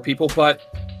and poor people, but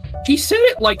he said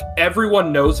it like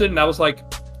everyone knows it, and I was like,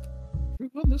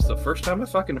 well, this is the first time I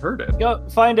fucking heard it. Go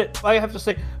find it. I have to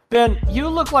say, Ben, you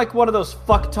look like one of those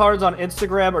fucktards on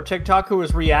Instagram or TikTok who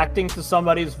is reacting to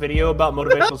somebody's video about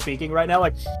motivational speaking right now.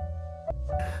 Like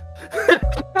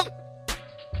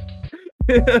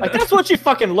that's what you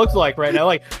fucking look like right now.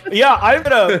 Like, yeah, I'm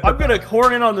gonna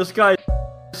horn in on this guy's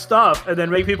stuff and then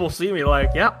make people see me like,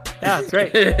 yeah, it's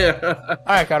great. All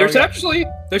right, Connor,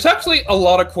 there's actually a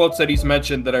lot of quotes that he's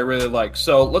mentioned that I really like.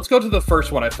 So let's go to the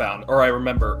first one I found, or I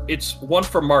remember. It's one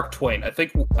from Mark Twain. I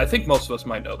think most of us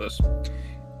might know this.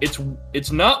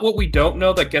 It's not what we don't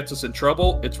know that gets us in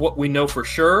trouble. It's what we know for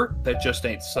sure that just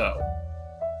ain't so.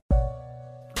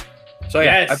 So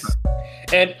yeah, yes.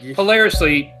 And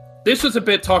hilariously, this was a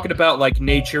bit talking about like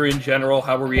nature in general,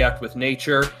 how we react with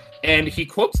nature. And he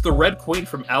quotes the Red Queen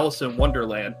from Alice in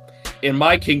Wonderland. In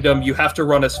my kingdom, you have to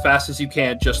run as fast as you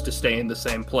can just to stay in the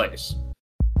same place.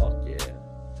 Fuck yeah.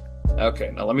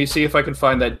 Okay, now let me see if I can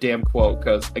find that damn quote,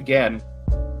 because, again,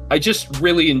 I just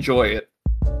really enjoy it.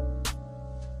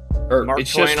 Mark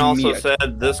Twain also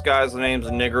said, this guy's name's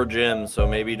Nigger Jim, so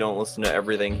maybe don't listen to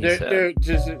everything he said.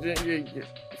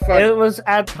 It was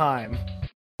at time.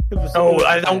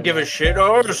 I don't give a shit.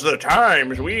 Oh, it's the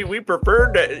times. We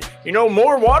preferred to,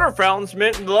 more water fountains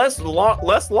meant less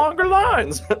longer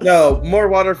lines. No, more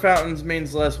water fountains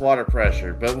means less water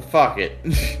pressure, but fuck it.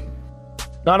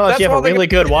 Not unless you have a really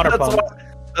good water pump.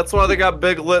 That's why they got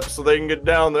big lips, so they can get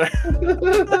down there.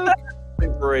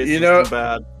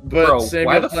 Bad. But bro, Samuel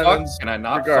why the Clemens, fuck can I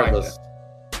not regardless.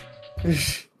 find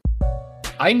it?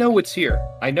 I know it's here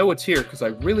because I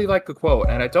really like the quote,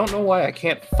 and I don't know why I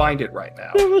can't find it right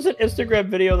now. There was an Instagram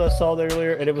video that I saw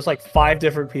earlier, and it was like 5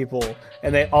 different people,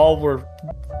 and they all were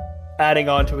adding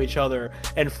on to each other,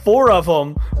 and 4 of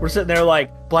them were sitting there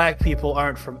like, black people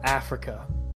aren't from Africa.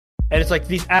 And it's like,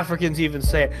 these Africans even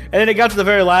say it. And then it got to the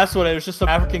very last one, and it was just some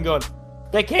African going,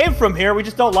 they came from here, we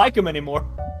just don't like them anymore.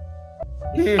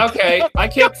 Okay, I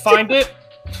can't find it.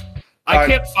 I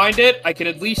can't find it. I can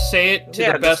at least say it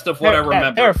to the best of what I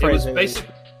remember. It was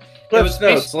basically.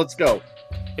 Let's go.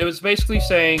 It was basically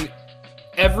saying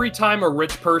every time a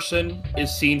rich person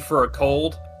is seen for a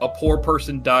cold, a poor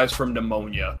person dies from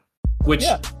pneumonia, which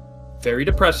very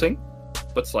depressing,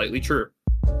 but slightly true.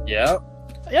 Yeah.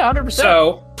 Yeah, 100%.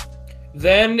 So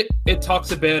then it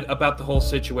talks a bit about the whole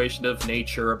situation of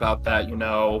nature, about that,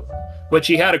 which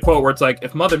he had a quote where it's like,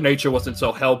 if Mother Nature wasn't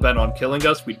so hell-bent on killing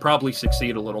us, we'd probably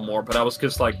succeed a little more. But I was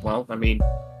just like, well, I mean,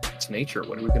 it's nature.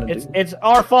 What are we going to do? It's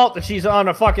our fault that she's on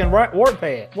a fucking war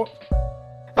path.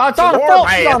 It's our fault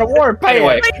she's on a war path.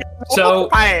 Anyway, so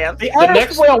the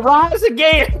earth will rise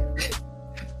again.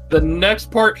 The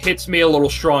next part hits me a little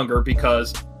stronger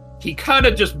because he kind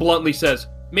of just bluntly says,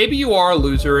 maybe you are a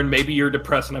loser and maybe you're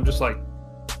depressed. And I'm just like,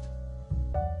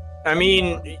 I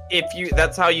mean,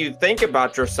 that's how you think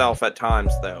about yourself at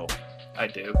times, though. I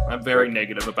do. I'm very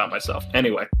negative about myself.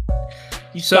 Anyway.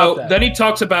 So then he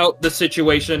talks about the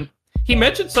situation. He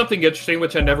mentioned something interesting,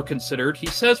 which I never considered. He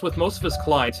says with most of his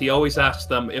clients, he always asks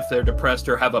them if they're depressed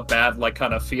or have a bad,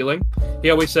 kind of feeling. He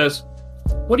always says,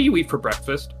 what do you eat for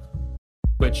breakfast?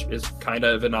 Which is kind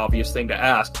of an obvious thing to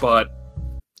ask, but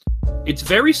it's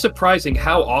very surprising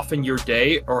how often your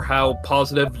day or how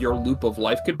positive your loop of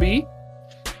life could be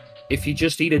if you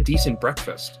just eat a decent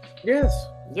breakfast. Yes.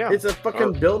 Yeah. It's a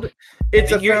fucking building.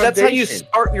 It's a foundation. That's how you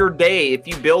start your day. If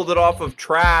you build it off of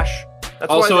trash.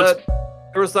 That's also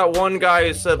there was that one guy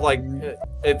who said,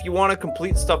 if you want to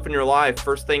complete stuff in your life,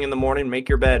 first thing in the morning, make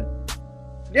your bed.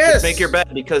 Yes. Just make your bed,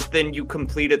 because then you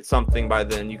completed something by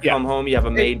then. You come home, you have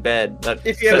a made bed. That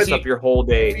sets up your whole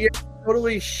day. If you have a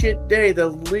totally shit day,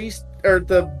 the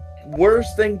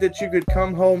worst thing that you could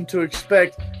come home to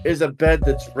expect is a bed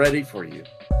that's ready for you.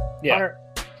 Yeah. Hunter,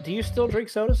 do you still drink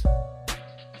sodas?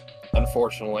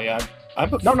 Unfortunately, I'm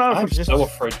just so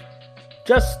afraid.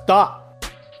 Just stop.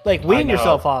 Wean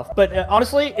yourself off. But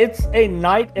honestly, it's a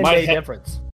night and day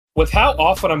difference. With how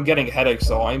often I'm getting headaches,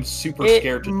 though, I'm super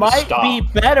scared to just stop. It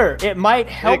might be better. It might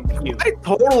help you. It might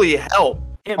totally help.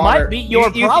 It might be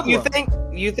your problem.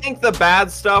 You think the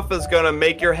bad stuff is going to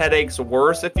make your headaches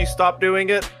worse if you stop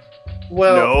doing it?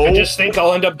 Well, no. I just think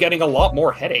I'll end up getting a lot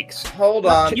more headaches. Hold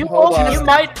on. You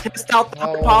might test out the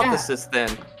hypothesis then.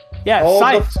 Yeah,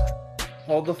 science.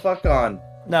 Hold the fuck on.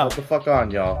 No. Hold the fuck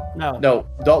on, y'all. No.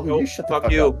 Dalton, you shut the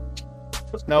fuck you.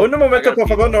 up. No. Un momento, por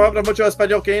favor, no habla mucho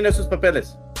español, que en esos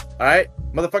papeles. Alright,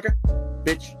 motherfucker?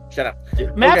 Bitch, shut up.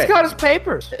 Matt's got his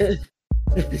papers.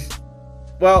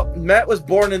 Well, Matt was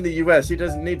born in the U.S. He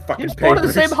doesn't need fucking papers. He was born in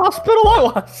the same hospital I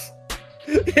was.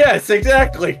 Yes,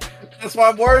 exactly. That's why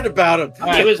I'm worried about him. All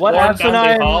right, what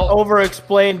asinine,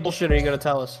 over-explained bullshit are you going to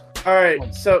tell us? All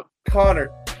right, so, Connor,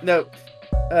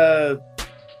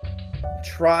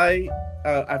 try...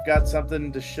 I've got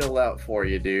something to shill out for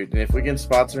you, dude. And if we get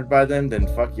sponsored by them, then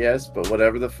fuck yes. But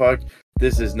whatever the fuck,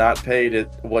 this is not paid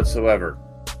whatsoever.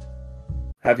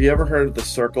 Have you ever heard of the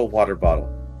Circle water bottle?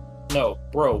 No,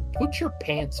 bro. Put your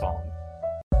pants on.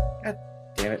 God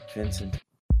damn it, Vincent.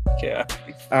 Yeah.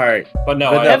 All right. But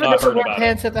no, I have not heard about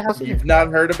pants it. At the house. You've not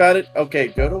heard about it? Okay,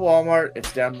 go to Walmart.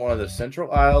 It's down one of the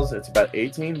central aisles. It's about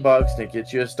 $18 and it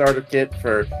gets you a starter kit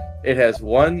for... It has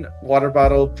one water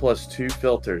bottle plus 2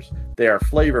 filters. They are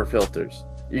flavor filters.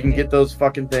 You can get those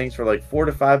fucking things for $4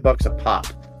 to $5 a pop.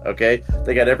 Okay?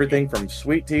 They got everything from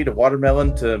sweet tea to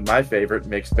watermelon to my favorite,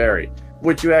 mixed berry.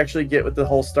 Which you actually get with the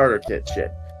whole starter kit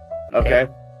shit. Okay?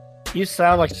 You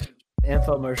sound like an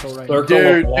infomercial right now.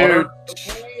 Dude.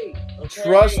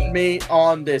 Trust me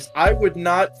on this. I would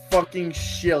not fucking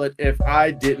shill it if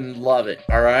I didn't love it.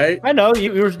 All right. I know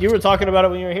you were talking about it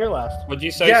when you were here last. Would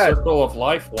you say Circle of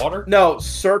Life water? No,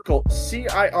 Circle.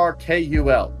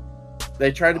 Cirkul.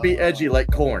 They try to be edgy like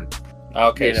corn.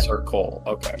 Okay, Circle.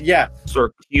 Okay. Yeah.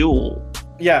 Cirkul.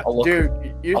 Yeah,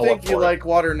 dude. You think you like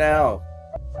water now,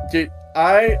 dude?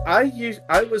 I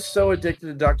was so addicted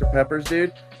to Dr. Peppers,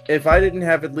 dude. If I didn't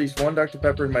have at least one Dr.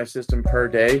 Pepper in my system per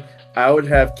day, I would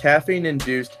have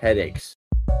caffeine-induced headaches.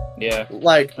 Yeah.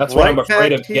 That's what I'm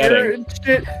afraid of getting.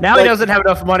 Now he doesn't have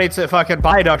enough money to fucking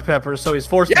buy Dr. Pepper, so he's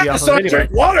forced to be off of it anyway.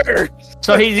 Drink water!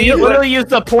 So he literally used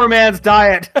the poor man's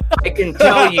diet. I can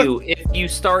tell you, if you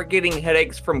start getting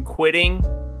headaches from quitting,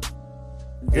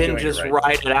 then just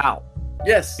ride it out.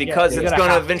 Yes. Because it's going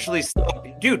to eventually stop.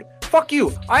 Dude, fuck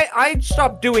you. I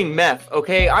stopped doing meth,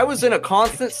 okay? I was in a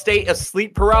constant state of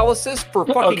sleep paralysis for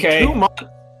fucking 2 months.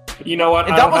 You know what?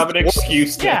 I don't have an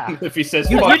excuse then, if he says,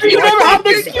 you fuck you. Never had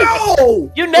an excuse!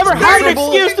 You never had an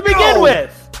excuse to begin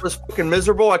with! I was fucking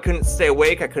miserable. I couldn't stay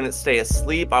awake. I couldn't stay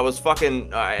asleep. I was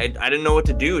fucking... I didn't know what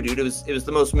to do, dude. It was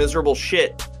the most miserable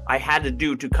shit I had to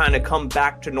do to kind of come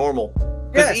back to normal.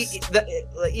 Yes.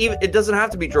 Even it doesn't have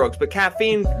to be drugs, but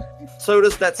caffeine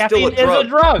sodas, that's still Caffeine a drug. is a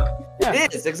drug. Yeah.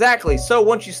 It is, exactly. So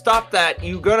once you stop that,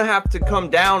 you're gonna have to come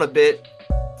down a bit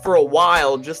for a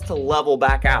while just to level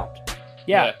back out.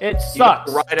 Yeah, it You have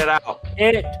sucks. to ride it out.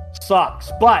 It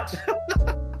sucks, but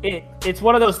it's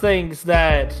one of those things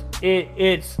that it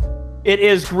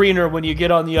is greener when you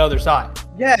get on the other side.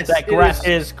 Yes, That grass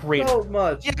is greener. so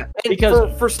much. Yeah, and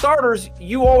Because- for starters,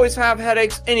 you always have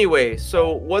headaches anyway.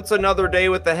 So what's another day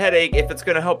with the headache if it's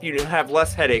gonna help you have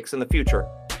less headaches in the future?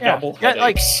 Double like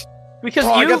headaches. because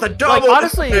Oh, I you got the double like,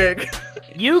 honestly, headache.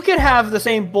 you could have the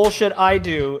same bullshit I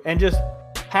do and just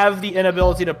have the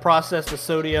inability to process the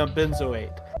sodium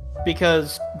benzoate,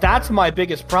 because that's my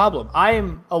biggest problem. I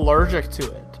am allergic to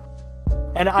it,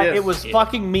 and it was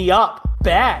fucking me up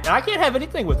bad. And I can't have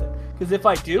anything with it, because if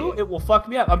I do, it will fuck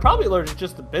me up. I'm probably allergic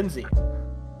just to benzene.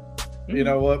 You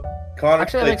know what, Connor?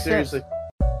 Actually, that like, makes sense. seriously,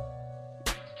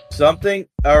 something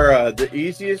or the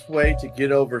easiest way to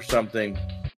get over something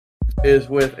is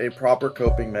with a proper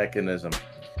coping mechanism.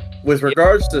 With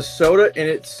regards to soda in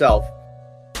itself,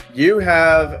 you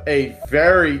have a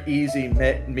very easy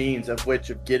means of which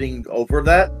of getting over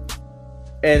that,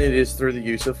 and it is through the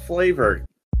use of flavor.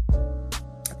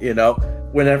 You know,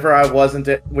 whenever I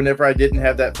didn't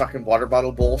have that fucking water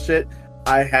bottle bullshit,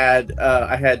 I had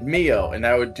Mio, and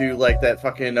I would do like that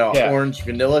fucking orange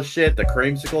vanilla shit, the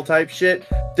creamsicle type shit.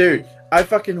 Dude, I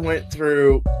fucking went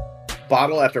through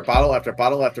bottle after bottle after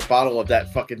bottle after bottle of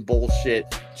that fucking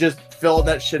bullshit, just filling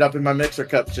that shit up in my mixer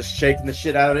cups, just shaking the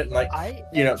shit out of it,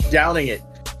 and downing it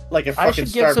like a fucking I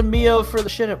should get some Mio for the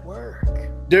shit at work.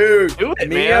 dude. Do it,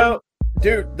 Mio, man.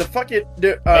 dude, the fucking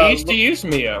dude. I used to use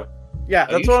Mio. Yeah,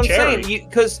 That's what I'm saying.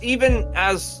 Because even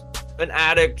as an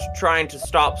addict trying to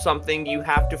stop something, you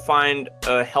have to find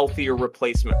a healthier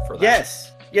replacement for that.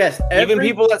 yes. Even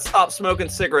people that stop smoking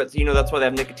cigarettes, that's why they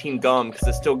have nicotine gum, because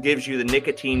it still gives you the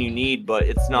nicotine you need, but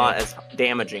it's not as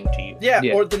damaging to you. Yeah,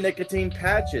 Yeah. or the nicotine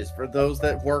patches for those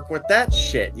that work with that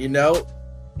shit,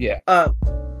 Yeah.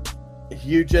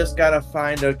 You just gotta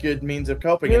find a good means of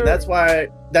coping, and that's why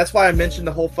I mentioned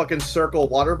the whole fucking circle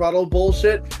water bottle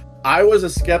bullshit. I was a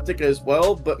skeptic as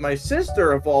well, but my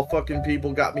sister of all fucking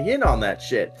people got me in on that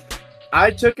shit. I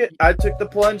took the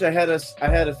plunge. I had a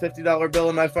 $50 bill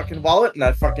in my fucking wallet, and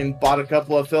I fucking bought a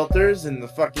couple of filters and the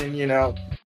fucking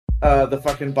the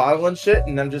fucking bottle and shit,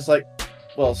 and I'm just like,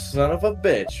 well, son of a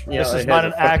bitch. This is not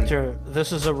an actor.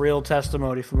 This is a real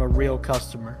testimony from a real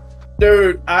customer.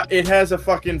 Dude, it has a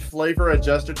fucking flavor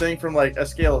adjuster thing from like a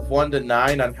scale of 1 to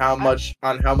 9 on how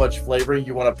much flavor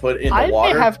you want to put in the water.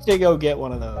 I may have to go get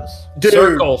one of those. Dude,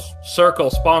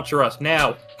 Circle, sponsor us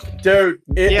now. dude,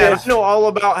 I know all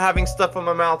about having stuff in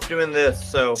my mouth doing this,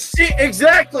 so... See,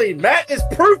 exactly. Matt is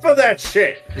proof of that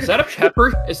shit. Is that a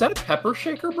pepper? Is that a pepper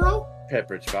shaker, bro?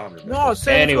 Pepperidge Farm. No,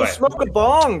 say Anyway. go smoke a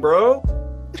bong, bro.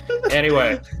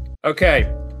 Anyway,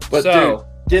 okay. But so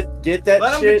get that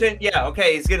Let him shit. continue. Yeah,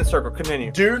 okay, he's getting a circle.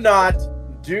 Continue. Do not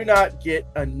get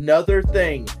another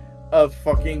thing of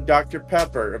fucking Dr.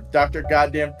 Pepper, of Dr.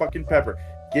 Goddamn fucking Pepper.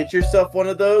 Get yourself one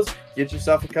of those. Get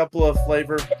yourself a couple of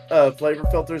flavor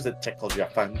filters that tickle your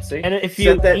fancy. And if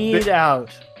you eat out,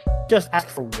 just ask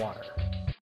for water.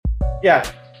 Yeah.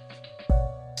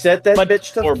 Set that But-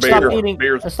 bitch to Or Stop beer. eating.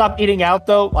 Beer's- Stop eating out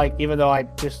though. Like, even though I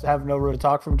just have no room to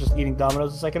talk from just eating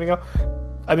Domino's a second ago.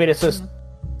 I mean, it's just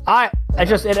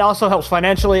it also helps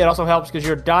financially. It also helps because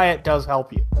your diet does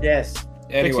help you. Yes.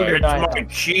 anyway, your It's diet my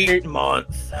helps. cheat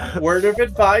month. Word of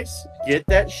advice: get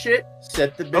that shit.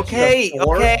 Set the bitch Okay, to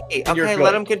 4, and you're let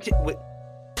good. him continue.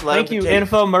 Thank you,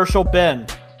 infomercial Ben.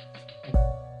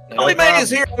 Billy May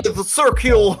is here with the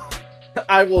circle.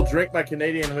 I will drink my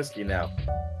Canadian whiskey now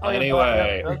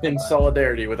Anyway. in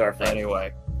solidarity with our friends.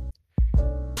 Anyway,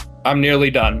 I'm nearly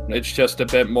done. It's just a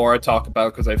bit more I talk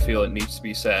about because I feel it needs to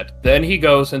be said. Then he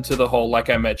goes into the whole, like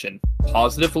I mentioned,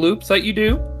 positive loops that you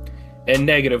do and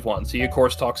negative ones. He, of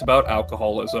course, talks about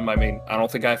alcoholism. I mean, I don't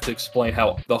think I have to explain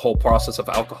how the whole process of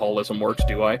alcoholism works,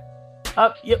 do I?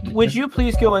 Would you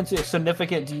please go into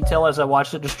significant detail as I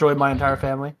watched it destroy my entire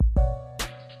family?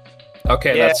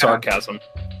 Okay, Yeah. that's sarcasm.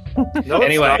 No,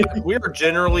 Anyway. it's not. We are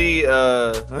generally,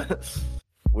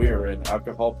 We are an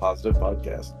alcohol positive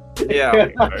podcast. yeah.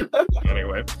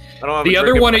 Anyway. I don't have The a other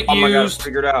drinking one it problem, I got used-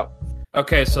 figured out.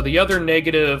 Okay, so the other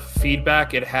negative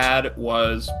feedback it had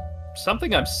was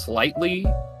something I'm slightly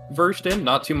versed in,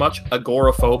 not too much,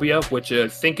 agoraphobia, which I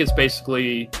think is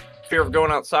basically, Fear of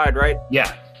going outside, right?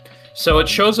 yeah. So it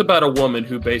shows about a woman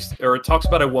it talks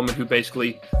about a woman who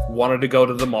basically wanted to go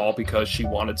to the mall because she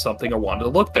wanted something or wanted to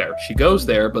look there. She goes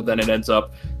there, but then it ends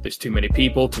up there's too many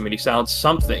people, too many sounds,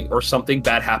 something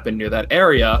bad happened near that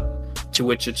area, to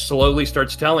which it slowly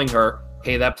starts telling her,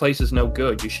 hey, that place is no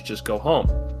good. You should just go home.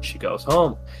 She goes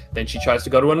home. Then she tries to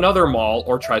go to another mall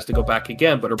or tries to go back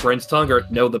again, but her brain's telling her,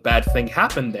 no, the bad thing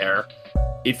happened there.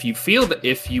 If you feel that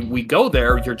we go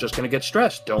there, you're just going to get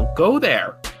stressed. Don't go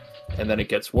there. And then it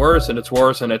gets worse and it's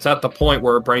worse. And it's at the point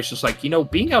where her brain's just like,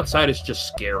 being outside is just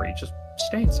scary. Just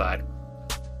stay inside.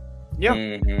 Yeah.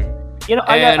 Mm-hmm.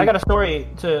 I got a story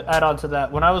to add on to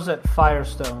that. When I was at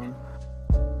Firestone,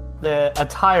 a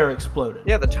tire exploded.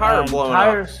 Yeah, the tire blown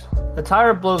up. The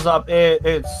tire blows up.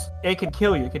 It can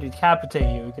kill you. It can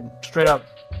decapitate you. It can straight up,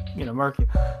 murk you.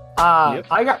 Yep.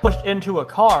 I got pushed into a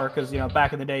car because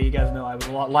back in the day, you guys know I was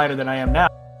a lot lighter than I am now.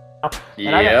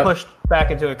 And I got pushed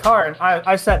back into a car, and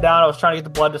I sat down. I was trying to get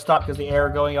the blood to stop because the air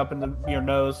going up in your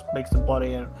nose makes it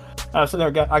bloody. And I was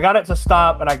sitting there. I got it to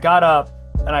stop, and I got up,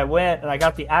 and I went, and I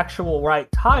got the actual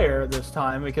right tire this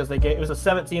time because it was a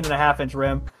 17.5-inch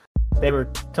rim. They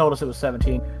told us it was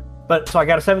 17. But so I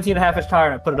got a 17.5-inch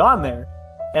tire and I put it on there.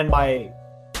 And my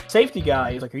safety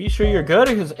guy, he's like, "Are you sure you're good?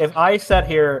 Because if I sat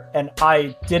here and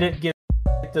I didn't get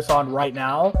this on right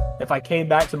now, if I came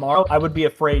back tomorrow, I would be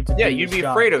afraid to do you'd be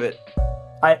afraid of it."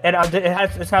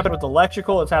 It's happened with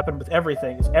electrical. It's happened with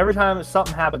everything. Every time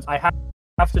something happens, I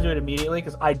have to do it immediately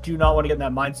because I do not want to get in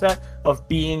that mindset of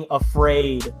being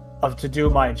afraid to do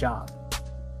my job.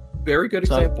 Very good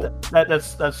example.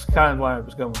 That's kind of why I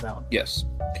was going with that one. Yes.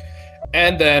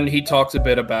 And then he talks a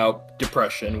bit about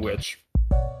depression, which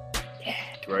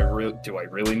do I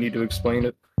really need to explain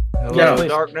it? Hello,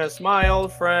 darkness, my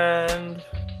old friend.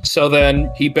 So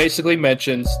then he basically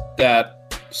mentions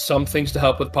that some things to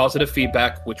help with positive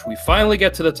feedback, which we finally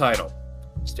get to the title.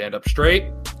 Stand up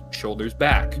straight, shoulders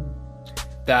back.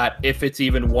 That if it's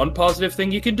even one positive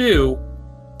thing you can do,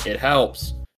 it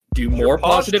helps. Do more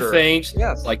positive things,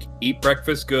 like eat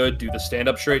breakfast good, do the stand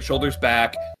up straight, shoulders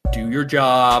back, do your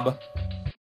job,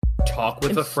 talk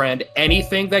with a friend,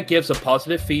 anything that gives a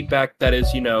positive feedback that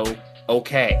is,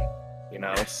 okay.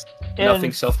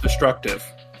 Nothing self-destructive.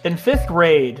 In 5th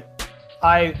grade,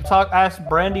 I asked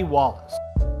Brandy Wallace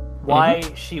why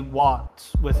she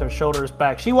walked with her shoulders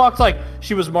back. She walked like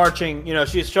she was marching,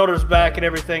 she has shoulders back and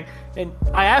everything. And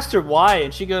I asked her why,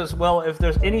 and she goes, well, if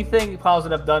there's anything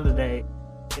positive done today,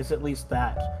 it's at least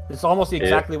that. It's almost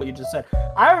exactly what you just said.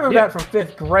 I remember that from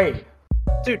 5th grade.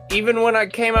 Dude, even when I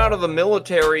came out of the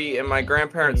military and my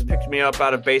grandparents picked me up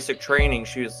out of basic training,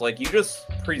 she was like, you just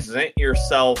present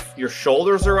yourself, your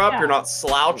shoulders are up, you're not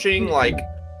slouching, like,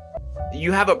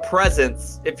 you have a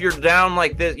presence. If you're down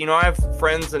like this, I have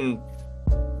friends and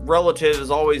relatives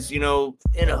always, in a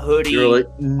hoodie,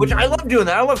 which I love doing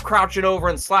that. I love crouching over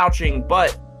and slouching,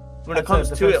 but when it comes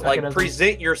to it, like,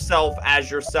 present yourself as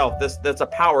yourself. That's a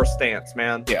power stance,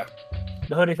 man. Yeah.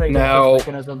 The hoodie thing. Now,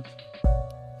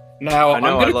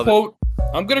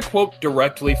 I'm gonna quote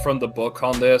directly from the book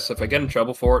on this. If I get in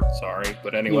trouble for it, sorry.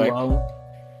 But anyway.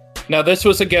 Now, this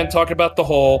was, again, talking about the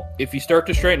whole, if you start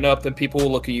to straighten up, then people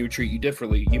will look at you and treat you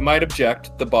differently. You might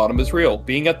object, the bottom is real.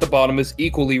 Being at the bottom is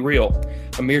equally real.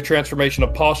 A mere transformation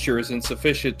of posture is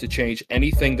insufficient to change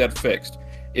anything that fixed.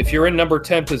 If you're in number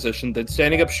 10 position, then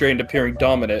standing up straight and appearing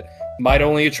dominant might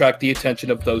only attract the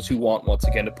attention of those who want, once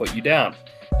again, to put you down.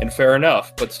 And fair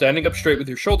enough, but standing up straight with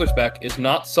your shoulders back is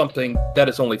not something that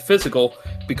is only physical,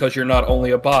 because you're not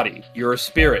only a body, you're a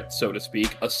spirit, so to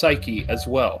speak, a psyche as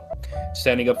well.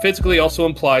 Standing up physically also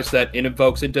implies that it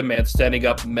invokes and demands standing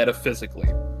up metaphysically.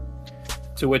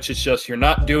 To which it's just, you're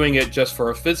not doing it just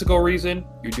for a physical reason,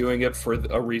 you're doing it for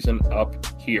a reason up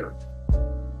here.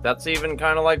 That's even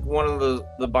kind of like one of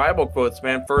the Bible quotes,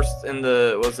 man. First in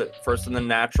the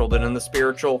natural, then in the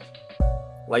spiritual.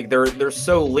 Like, they're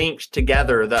so linked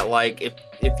together that, like,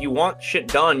 if you want shit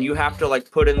done, you have to,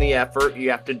 like, put in the effort. You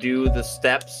have to do the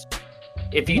steps.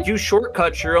 If you do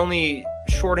shortcuts, you're only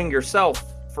shorting yourself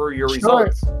for your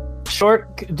results.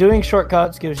 Doing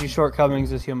shortcuts gives you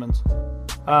shortcomings as humans.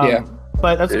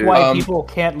 But that's why people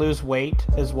can't lose weight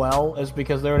as well, is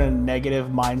because they're in a negative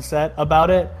mindset about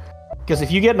it. Because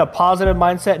if you get in a positive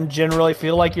mindset and generally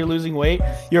feel like you're losing weight,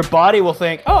 your body will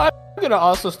think, oh, I'm going to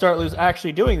also start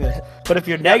actually doing this. But if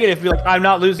you're negative, you're like, I'm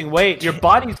not losing weight, your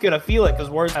body's going to feel it because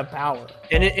words have power.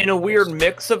 And in a weird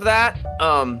mix of that,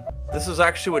 this is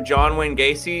actually what John Wayne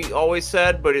Gacy always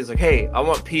said, but he's like, hey, I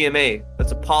want PMA.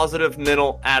 That's a positive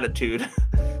mental attitude.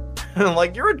 And I'm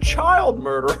like, you're a child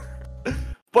murderer.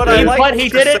 But he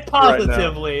did it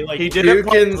positively. He did it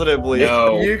positively.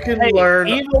 You can learn.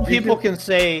 Evil people can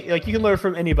say, like, you can learn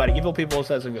from anybody. Evil people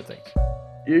say some good things.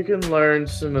 You can learn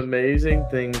some amazing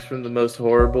things from the most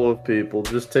horrible of people.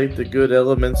 Just take the good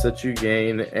elements that you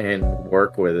gain and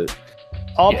work with it.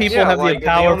 All people have the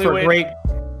power for great.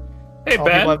 Hey, Ben.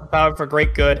 People have the power for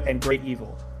great good and great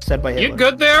evil. said by Hitler. You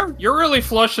good there? You're really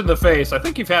flushed in the face. I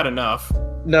think you've had enough.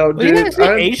 No, What, you dude, guys say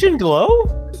I'm Asian glow?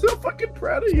 so fucking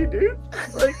proud of you, dude.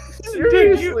 Like,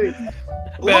 seriously.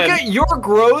 Look at your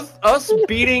growth. Us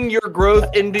beating your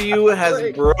growth into you has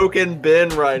Like- broken Ben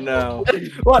right now.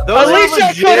 What? Those are Alicia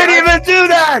legit. couldn't even do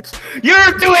that!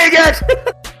 You're doing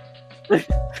it!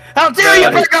 How dare you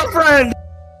pick up friend?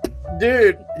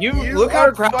 Dude, You You look how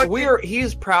are proud fucking-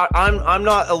 he's proud. I'm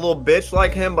not a little bitch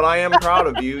like him, but I am proud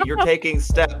of you. You're taking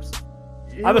steps.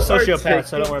 you I'm a are sociopath,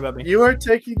 so taking- don't worry about me. You are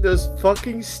taking those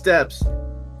fucking steps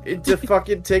into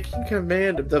fucking taking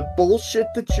command of the bullshit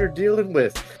that you're dealing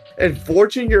with and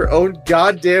forging your own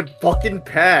goddamn fucking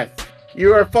path.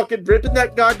 You are fucking ripping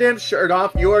that goddamn shirt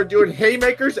off. You are doing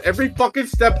haymakers every fucking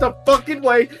step the fucking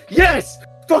way. Yes!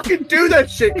 Fucking do that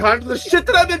shit, Connor. The shit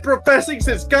that I've been professing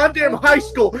since goddamn high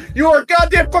school. You are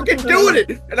goddamn fucking doing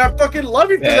it! And I fucking love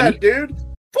you for Ben? that, dude.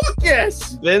 Fuck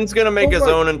yes! Ben's gonna make Oh his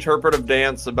my- own interpretive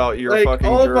dance about your Like, fucking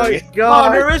oh journey. my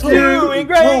god, Connor is doing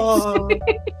great.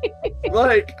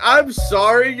 Like, I'm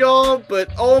sorry, y'all, but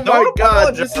oh my Don't god,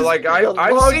 apologize. this is Like a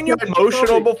I've long seen you time emotional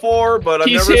coming. before, but I've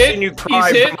He's never hit- seen you he's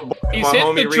cry hit- from a book. he's My hit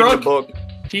homie the reading drunk- a book.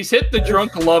 He's hit the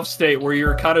drunk love state where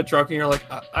you're kind of drunk and you're like,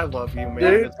 I love you, man.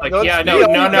 Dude, It's like, don't yeah, you no,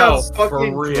 think no, I'm no, for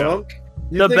fucking real. drunk?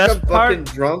 You The think best I'm part- fucking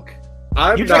drunk?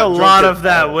 I'm You not drink a lot drunk of at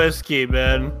that all. whiskey,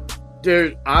 man.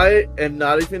 Dude, I am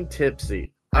not even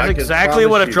tipsy. That's I can exactly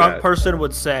what a promise you drunk that. person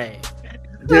would say.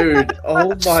 Dude, oh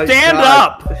my Stand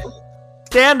god. up!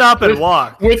 Stand up and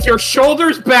walk. With your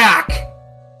shoulders back.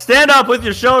 Stand up with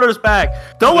your shoulders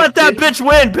back. Don't let that bitch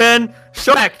win, Ben.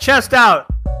 Back, chest out,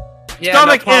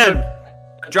 stomach in.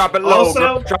 Drop it low, Also,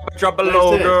 girl. Drop it there's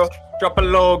low, this. girl. Drop it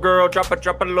low, girl. Drop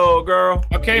it low, girl.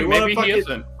 Okay, You wanna maybe he fucking-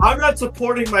 isn't. I'm not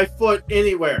supporting my foot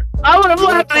anywhere. I would have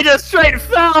left. I just straight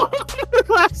fell.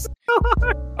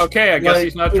 Okay, I guess Like,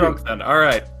 he's not dude. drunk then. All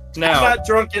right. I'm Now, not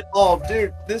drunk at all,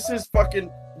 dude. This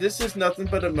is nothing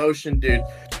but emotion, dude.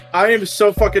 I am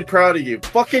so fucking proud of you.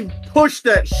 Fucking push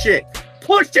that shit.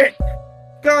 Push it.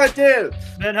 God damn.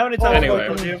 Ben, how many Oh, times Anyway. have I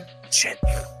told you?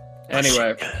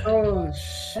 anyway, Oh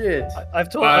shit. I've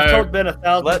told Ben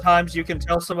 1,000 times you can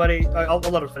tell somebody. I'll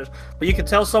let him finish. But you can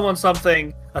tell someone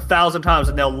something 1,000 times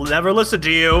and they'll never listen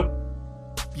to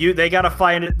you. They gotta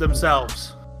find it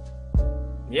themselves.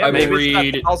 Yeah, I will maybe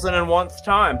read- it's 1,001th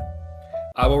time.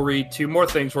 I will read two more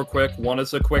things real quick. One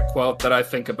is a quick quote that I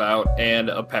think about, and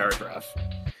a paragraph.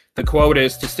 The quote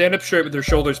is, "To stand up straight with your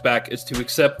shoulders back is to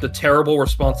accept the terrible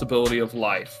responsibility of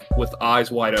life with eyes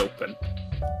wide open."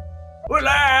 With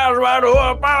eyes wide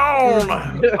open.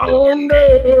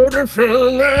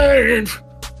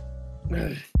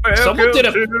 Someone did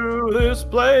a to this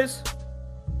place.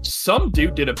 Some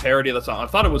dude did a parody of the song. I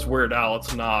thought it was Weird Al.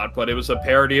 It's not, but it was a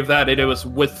parody of that, and it was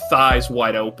with thighs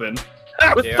wide open.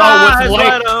 With Yeah. thighs with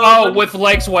wide open. with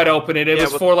legs wide open, and it Yeah,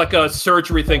 was with- for like a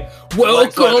surgery thing. Legs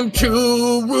wide- Welcome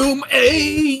to room A.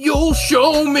 You'll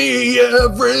show me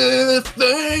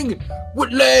everything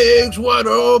with legs wide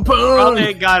Probably a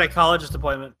open. guy at a college's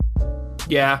appointment.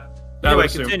 Yeah. I Anyway, would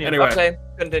assume. continue. Anyway, Okay,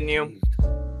 continue.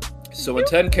 so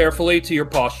attend carefully to your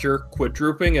posture. Quit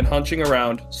drooping and hunching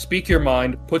around. Speak your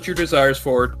mind. Put your desires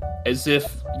forward as if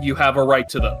you have a right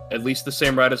to them, at least the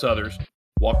same right as others.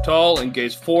 Walk tall and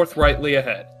gaze forthrightly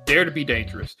ahead. Dare to be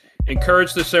dangerous.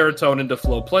 Encourage the serotonin to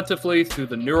flow plentifully through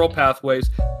the neural pathways,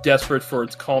 desperate for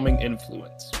its calming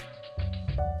influence.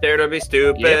 Dare to be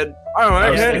stupid. Yep. Oh,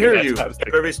 I was can't thinking hear that. you. I was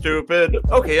Dare to be stupid.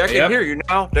 Okay, I can Yep. hear you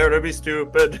now. Dare to be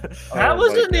stupid. That Oh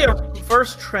was my in the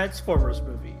first Transformers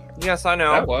movie. Yes, I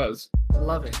know. That was.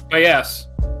 Love it. But yes,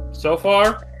 so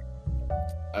far,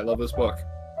 I love this book.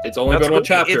 It's only That's been one good.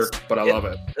 chapter, It's- but I love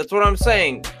it. That's what I'm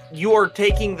saying. You are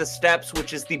taking the steps,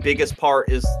 which is the biggest part.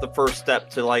 Is the first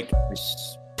step to like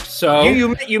So,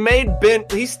 you made Ben.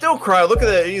 He's still crying. Look at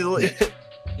that.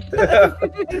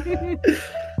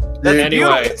 That's Anyway.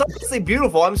 beautiful. It's obviously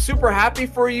beautiful. I'm super happy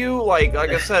for you. Like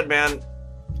I said, man,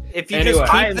 if you Anyway.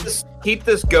 just keep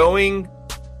this going,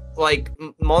 like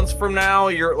months from now,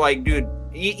 you're like, dude.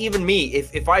 Even me,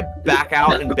 if I back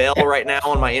out and bail right now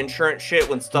on my insurance shit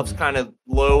when stuff's kind of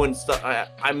low and stuff,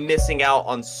 I'm missing out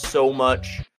on so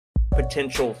much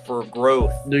potential for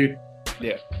growth. Dude.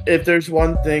 Yeah. If there's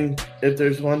one thing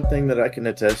that I can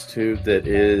attest to that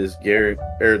is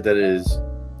that is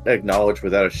acknowledged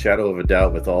without a shadow of a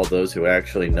doubt with all those who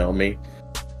actually know me,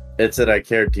 it's that I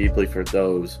care deeply for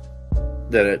those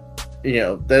that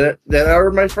that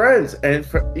are my friends and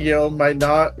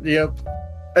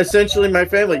essentially my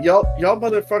family. Y'all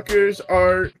motherfuckers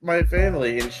are my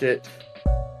family and shit.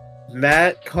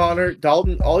 Matt, Connor,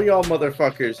 Dalton, all y'all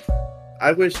motherfuckers.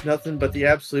 I wish nothing but the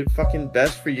absolute fucking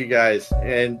best for you guys.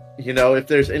 And, if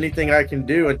there's anything I can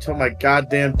do until my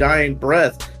goddamn dying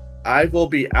breath, I will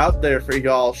be out there for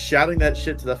y'all, shouting that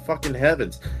shit to the fucking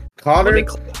heavens. Connor,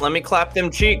 let me clap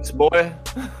them cheeks, boy.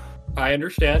 I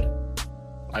understand.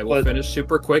 I will finish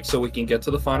super quick so we can get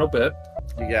to the final bit.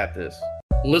 you got this.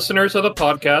 Listeners of the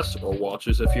podcast, or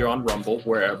watchers if you're on Rumble,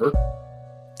 wherever.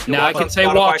 Now I watch can on say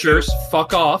Spotify watchers, too.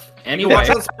 fuck off. You Anyway, watch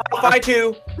on Spotify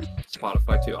too.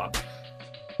 Spotify too.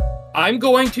 I'm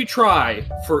going to try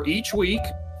for each week,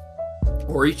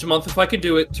 or each month if I can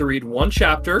do it, to read one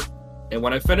chapter. And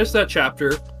when I finish that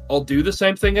chapter, I'll do the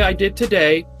same thing I did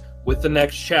today with the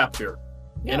next chapter.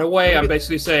 In a way, I'm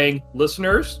basically saying,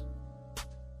 listeners,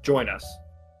 join us.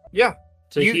 Yeah.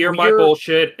 To hear my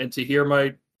bullshit and to hear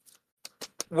my...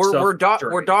 We're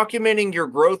documenting your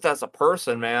growth as a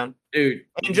person, man. Dude.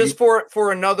 And just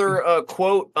for another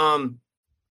quote, what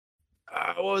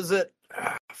was it?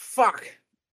 Fuck.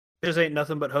 This ain't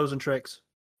nothing but hoes and tricks.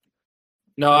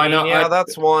 No, I know. Yeah,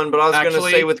 that's one. But I was going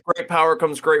to say, with great power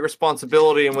comes great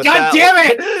responsibility. And with God damn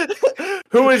it!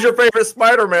 Who is your favorite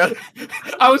Spider-Man?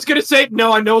 I was going to say,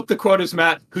 no, I know what the quote is,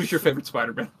 Matt. Who's your favorite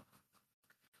Spider-Man?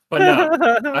 But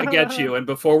no, I get you. And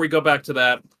before we go back to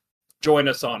that, join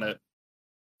us on it.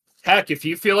 Heck, if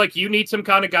you feel like you need some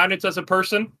kind of guidance as a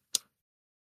person,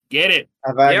 get it.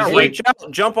 Reach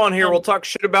out, jump on here. We'll talk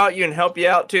shit about you and help you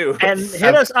out too. And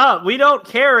hit us up. We don't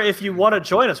care if you want to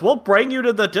join us. We'll bring you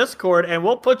to the Discord and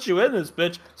we'll put you in this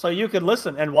bitch so you can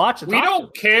listen and watch it. We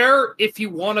don't care if you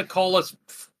want to call us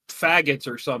faggots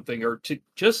or something, or to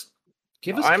just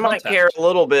give us might care a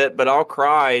little bit, but I'll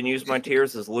cry and use my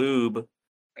tears as lube.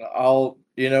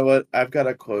 You know what? I've got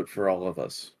a quote for all of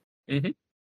us. Mm-hmm.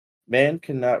 Man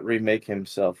cannot remake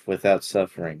himself without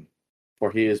suffering, for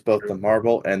he is both the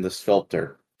marble and the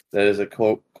sculptor. That is a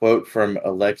quote from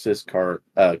Alexis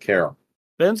Carrel.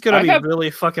 Ben's gonna be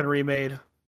really fucking remade.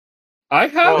 I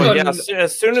have.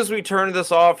 As soon as we turn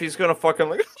this off, he's gonna fucking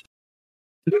like.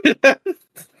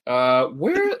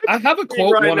 Where I have a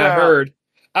quote right one now. I heard.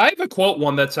 I have a quote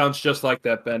one that sounds just like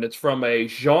that, Ben. It's from a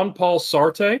Jean-Paul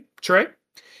Sartre.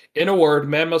 In a word,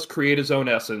 man must create his own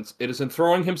essence. It is in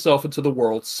throwing himself into the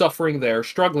world, suffering there,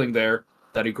 struggling there,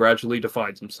 that he gradually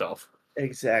defines himself.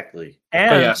 Exactly.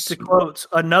 And to quote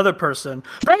another person,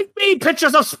 bring me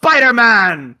pictures of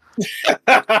Spider-Man!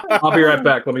 I'll be right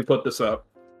back. Let me put this up.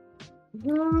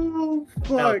 Oh,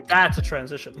 fuck. Now, that's a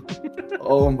transition.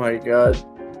 Oh my god.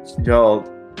 Y'all,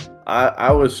 I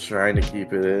was trying to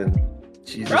keep it in.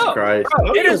 Jesus Christ.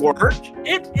 Bro, it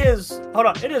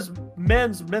is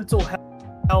Men's Mental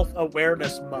Health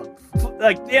Awareness Month.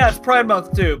 It's Pride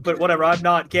Month too, but whatever. I'm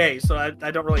not gay, so I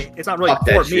don't really. It's not really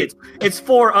for me. It's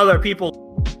for other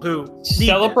people who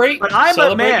celebrate. But I'm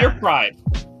celebrate a man. your pride.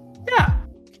 Yeah,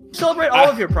 celebrate all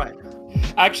of your pride.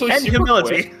 Actually, and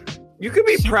humility. Quick. You could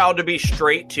be proud to be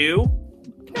straight too.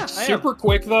 Yeah, super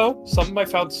quick though. Something I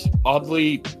found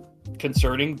oddly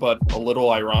concerning, but a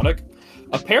little ironic.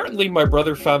 Apparently, my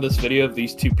brother found this video of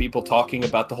these two people talking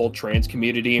about the whole trans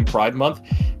community in Pride Month,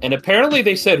 and apparently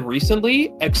they said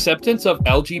recently acceptance of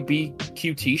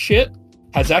LGBTQT shit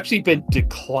has actually been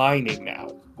declining now.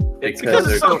 It's because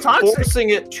it's so toxic. Forcing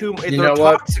it too. They're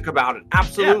toxic about it.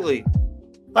 Absolutely. Yeah.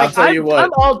 Like, I'll tell you what.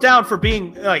 I'm all down for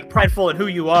being like prideful in who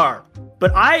you are,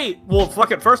 but I will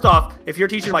fucking first off, if you're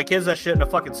teaching my kids that shit in a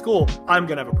fucking school, I'm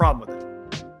gonna have a problem with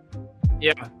it.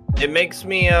 Yeah. It makes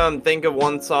me think of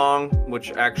one song,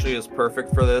 which actually is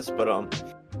perfect for this, but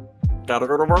gotta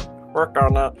go to work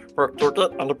on that, work to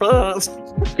get on the best.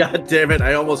 God damn it,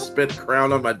 I almost spit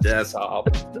Crown on my desk.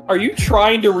 Are you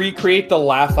trying to recreate the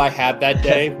laugh I had that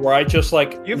day, where I just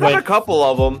You've had a couple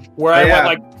of them. Where I went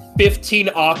like 15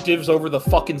 octaves over the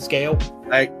fucking scale?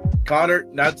 Like, Connor,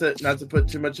 not to put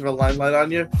too much of a limelight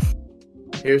on you,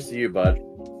 here's to you, bud.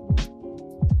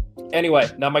 Anyway,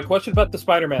 now my question about the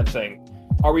Spider-Man thing.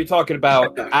 Are we talking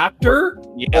about actor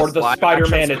or the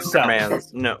Spider-Man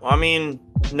itself? No, I mean,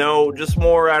 no, just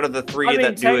more out of the three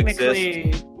that do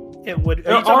exist. It would.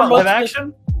 Are you talking about live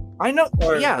action? I know.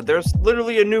 Yeah, there's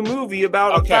literally a new movie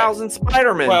about 1,000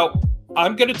 Spider-Man. Well,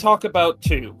 I'm going to talk about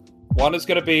two. One is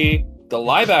going to be the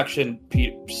live-action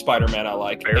Spider-Man I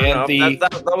like. Fair enough.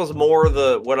 That was more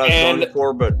what I was going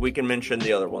for, but we can mention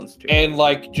the other ones too. And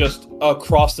like just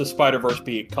across the Spider-Verse,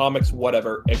 be it comics,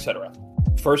 whatever, etc.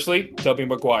 Firstly, Tobey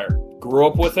Maguire. Grew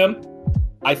up with him.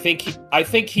 I think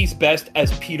he's best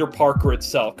as Peter Parker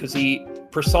itself, because he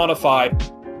personified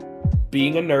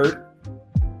being a nerd,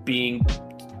 being,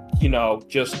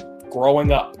 just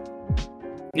growing up.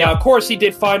 Now, of course, he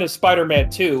did fine as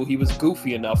Spider-Man 2. He was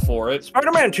goofy enough for it.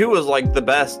 Spider-Man 2 was like the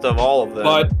best of all of them.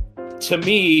 But to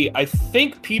me, I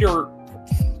think Peter...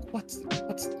 What's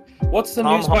the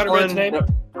new Spider-Man's name?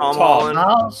 Tom Holland.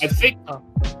 I think...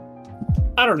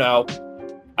 I don't know.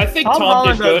 I think Tom Tom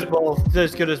Holland did does good. both,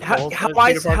 as good as both. How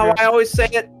as Peter Parker. I always say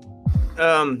it,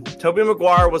 Tobey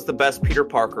Maguire was the best Peter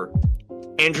Parker.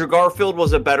 Andrew Garfield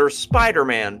was a better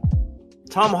Spider-Man.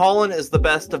 Tom Holland is the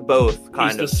best of both,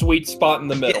 kind of. He's the sweet spot in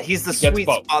the middle. Yeah, he's the He gets sweet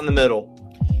both. spot in the middle.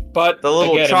 But The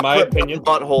little again, in my chocolate opinion,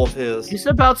 butthole of his. He's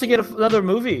about to get another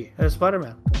movie as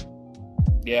Spider-Man.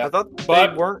 yeah. I thought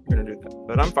But- they weren't going to do that,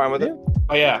 but I'm fine with it.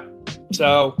 Oh yeah.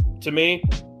 So to me,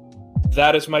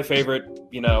 that is my favorite,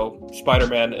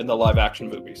 Spider-Man in the live-action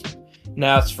movies.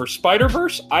 Now, as for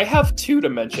Spider-Verse, I have 2 to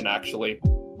mention actually,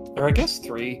 or I guess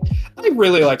 3. I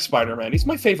really like Spider-Man. He's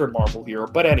my favorite Marvel hero.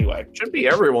 But anyway, Should be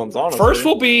everyone's, honestly. first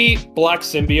will be Black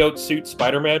Symbiote Suit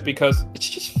Spider-Man because it's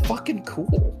just fucking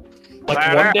cool. Like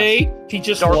Badass. one day he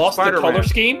just Dark lost the Spider-Man. color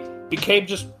scheme, became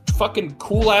just fucking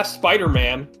cool-ass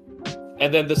Spider-Man.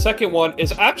 And then the second one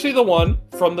is actually the one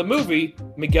from the movie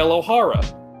Miguel O'Hara,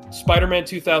 Spider-Man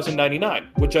 2099,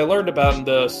 which I learned about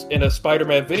in a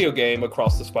Spider-Man video game,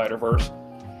 Across the Spider-Verse.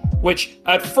 Which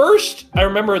at first I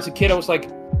remember as a kid I was like,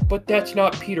 but that's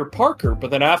not Peter Parker. But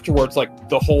then afterwards, like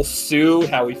the whole suit,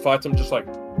 how he fights him, just like,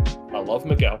 I love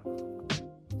Miguel.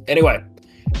 Anyway,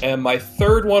 and my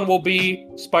third one will be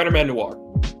Spider-Man Noir.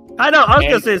 I know. I was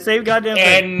And- gonna say the same goddamn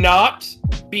thing. And not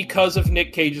because of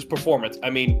Nick Cage's performance. I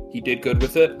mean, he did good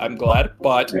with it. I'm glad.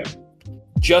 But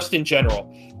just in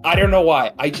general, I don't know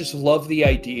why. I just love the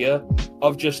idea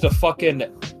of just a fucking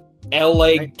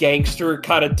LA gangster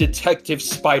kind of detective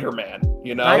Spider-Man,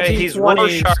 you know? Right. Okay, he's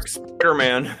 1920s. Rorschach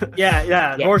Spider-Man. Yeah,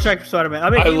 Yeah. Rorschach Spider-Man. I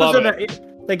mean, I he love was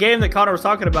in the game that Connor was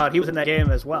talking about. He was in that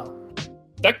game as well.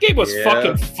 That game was Yeah.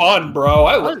 fucking fun,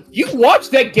 bro. You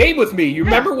watched that game with me. You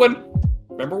remember when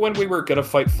we were gonna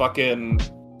fight fucking...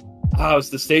 it was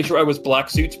the stage where I was Black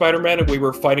Suit Spider-Man and we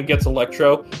were fighting against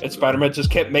Electro and Spider-Man just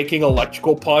kept making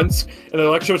electrical puns and then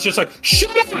Electro was just like,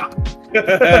 shut up!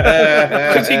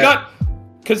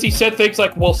 Because he said things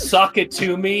like, well, suck it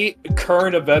to me,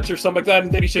 current events or something like that,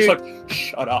 and then he's just like,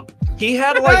 shut up. He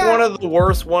had like one of the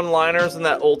worst one-liners in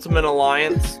that Ultimate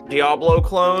Alliance Diablo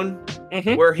clone,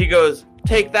 Mhm. where he goes,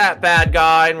 "Take that, bad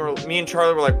guy," and me and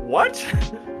Charlie were like, "What?"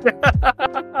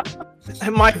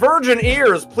 My virgin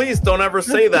ears, please don't ever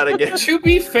say that again. To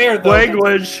be fair, though,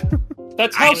 Language.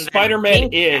 that's how I'm the Spider-Man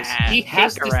is. Tinkerer, He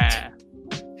has to... Tinkerer.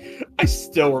 I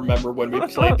still remember when we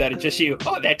played that, and just you,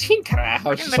 that Tinkerer. I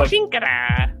was just like,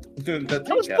 That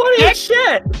was funny as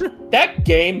shit. that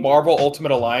game, Marvel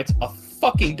Ultimate Alliance, a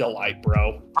fucking delight,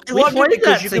 bro. I We love it played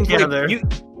because that you can together. play.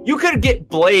 You could get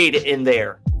Blade in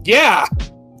there. Yeah,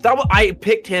 I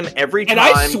picked him every time. and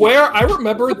I swear, I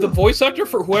remember the voice actor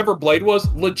for whoever Blade was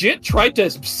legit tried to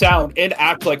sound and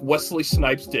act like Wesley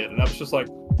Snipes did, and I was just like,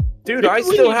 dude, Didn't I we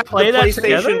still have the play that PlayStation.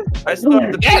 together? I still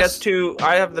have the Yes. PS2.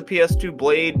 I have the PS2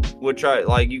 Blade, which I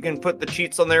like. You can put the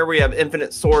cheats on there where you have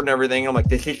infinite sword and everything. I'm like,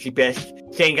 this is the best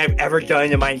thing I've ever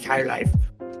done in my entire life.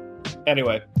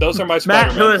 anyway, those are my Matt,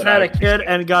 Spider-Man. who has that had I a kid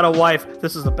and got a wife,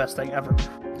 this is the best thing ever.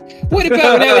 What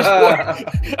about when I was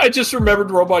born? I just remembered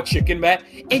Robot Chicken, Matt,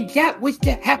 and that was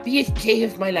the happiest day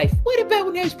of my life. What about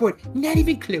when I was born? Not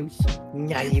even close.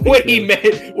 Not even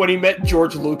When he met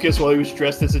George Lucas while he was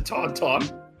dressed as a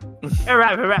Tauntaun.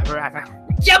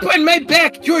 Jump on my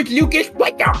back, George Lucas.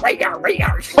 I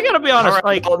gotta be All honest, right,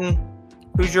 like Dalton,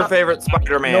 who's your favorite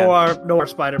Spider-Man? Noir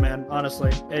Spider-Man,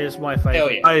 honestly, is my favorite.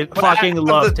 Hell yeah. I But fucking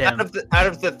loved Out him.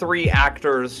 of the 3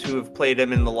 actors who have played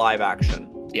him in the live action.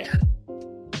 Yeah.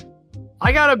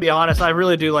 I gotta be honest, I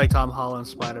really do like Tom Holland's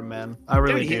Spider-Man. I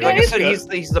really Dude, do. like I he's said,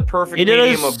 good. he's the perfect He did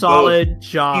medium a of both. solid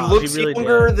job. He looks really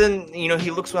younger did. than he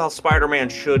looks how Spider-Man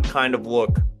should kind of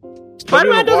look.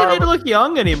 Spider-Man Tobey doesn't Maguire- need to look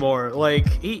young anymore. Like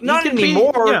Not he can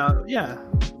anymore. Be, yeah.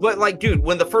 But like, dude,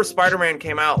 when the first Spider-Man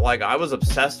came out, like I was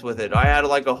obsessed with it. I had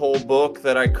like a whole book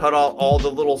that I cut out all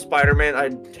the little Spider-Man. I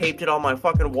taped it on my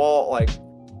fucking wall. Like,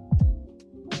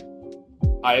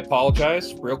 I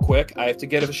apologize, real quick. I have to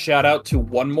give a shout out to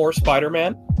one more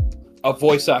Spider-Man, a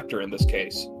voice actor in this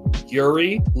case,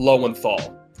 Yuri Lowenthal,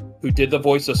 who did the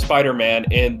voice of Spider-Man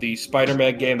in the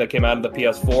Spider-Man game that came out on the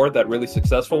PS4, that really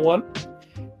successful one,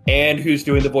 and who's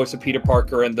doing the voice of Peter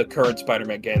Parker in the current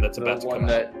Spider-Man game that's about to come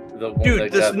out.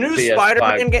 dude, this new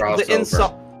Spider-Man game,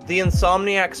 the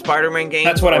Insomniac Spider-Man games.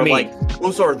 That's what I are, mean. Like,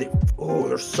 those are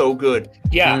they're so good.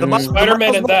 Yeah, The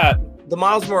Spider-Man in that. The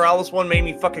Miles Morales one made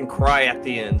me fucking cry at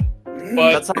the end.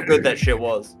 But That's how good that shit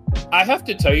was. I have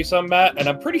to tell you something, Matt, and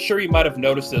I'm pretty sure you might have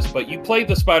noticed this, but you played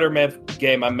the Spider-Man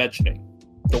game I'm mentioning,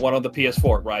 the one on the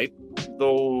PS4, right?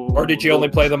 Or did you only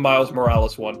play the Miles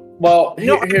Morales one? Well,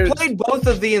 No, I here's played both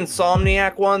of the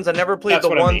Insomniac ones. I never played That's the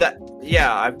what I one mean. that.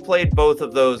 Yeah, I played both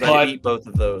of those. I But- beat both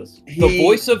of those. The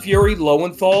voice of Yuri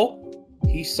Lowenthal,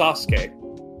 he's Sasuke.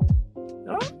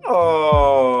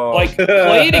 Oh. Like,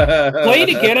 play it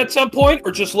again at some point,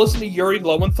 or just listen to Yuri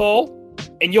Lowenthal,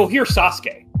 and you'll hear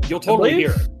Sasuke. You'll totally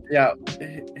hear it. Yeah,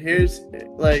 here's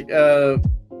like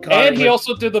and he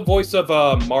also did the voice of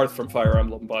Marth from Fire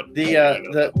Emblem. But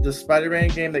the Spider-Man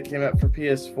game that came out for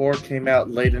PS4 came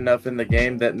out late enough in the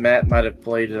game that Matt might have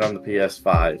played it on the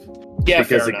PS5. Yeah,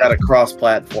 because it got a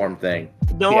cross-platform thing.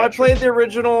 No, I played the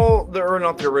original, or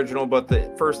not the original, but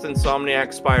the first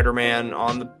Insomniac Spider-Man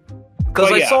on the.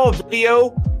 Because I saw a video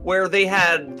where they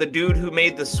had the dude who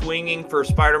made the swinging for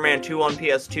Spider-Man 2 on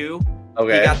PS2.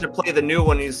 Okay. He got to play the new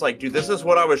one. He's like, dude, this is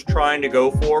what I was trying to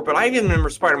go for. But I even remember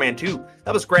Spider-Man 2.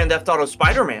 That was Grand Theft Auto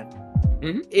Spider-Man.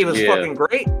 Mm-hmm. It was fucking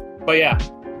great. But yeah,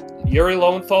 Yuri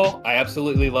Lowenthal, I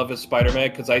absolutely love his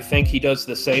Spider-Man because I think he does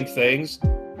the same things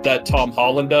that Tom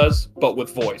Holland does, but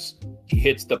with voice. He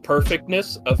hits the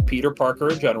perfectness of Peter Parker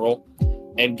in general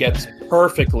and gets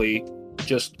perfectly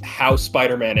just how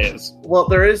Spider-Man is. Well,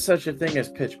 there is such a thing as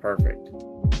pitch perfect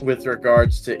with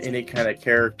regards to any kind of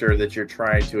character that you're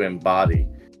trying to embody.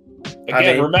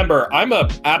 Again, remember, I'm an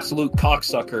absolute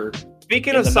cocksucker.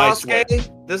 Speaking of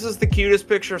Sasuke, this is the cutest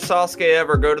picture of Sasuke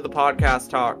ever. Go to the podcast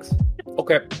talks.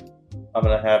 Okay. I'm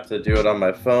going to have to do it on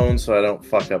my phone so I don't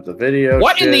fuck up the video.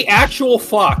 What in the actual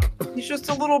fuck? He's just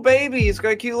a little baby. He's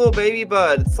got a cute little baby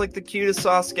butt. It's like the cutest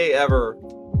Sasuke ever.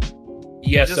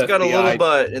 Yes, He just got a little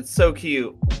butt. It's so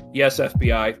cute. Yes,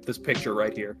 FBI. This picture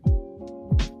right here.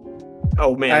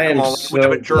 Oh man, come on. We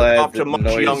haven't jerked off to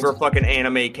much younger fucking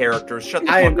anime characters. Shut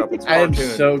the fuck up. It's I am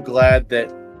so glad that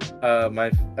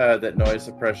that noise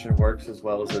suppression works as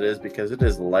well as it is, because it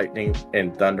is lightning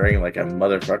and thundering like a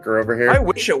motherfucker over here. I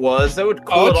wish it was. That would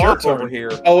cool it off over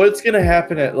here. Oh, it's gonna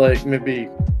happen at like maybe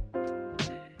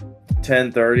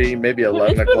 10:30, maybe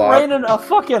 11 o'clock. It's been raining a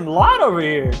fucking lot over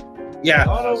here. Yeah,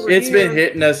 it's been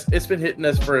hitting us. It's been hitting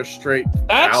us for a straight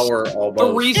hour almost.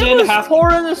 The reason it was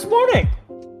pouring this morning.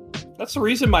 That's the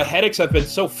reason my headaches have been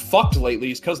so fucked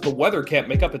lately, is because the weather can't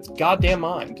make up its goddamn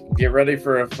mind. Get ready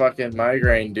for a fucking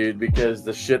migraine, dude, because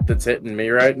the shit that's hitting me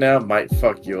right now might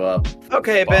fuck you up.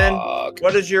 Okay, Ben,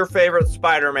 what is your favorite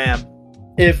Spider-Man?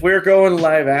 If we're going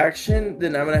live action,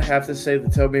 then I'm gonna have to say the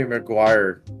Tobey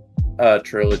Maguire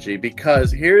trilogy,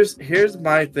 because here's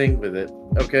my thing with it.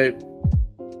 Okay,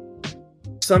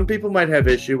 some people might have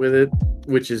issue with it,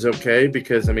 which is okay,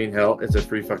 because, I mean, hell, it's a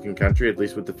free fucking country, at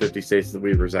least with the 50 states that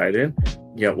we reside in.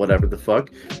 Yeah, whatever the fuck.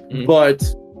 Mm-hmm. But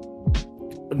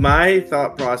my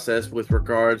thought process with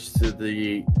regards to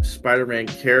the Spider-Man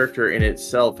character in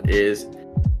itself is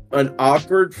an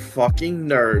awkward fucking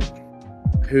nerd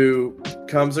who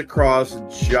comes across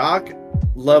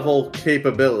jock-level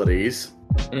capabilities,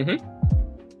 mm-hmm.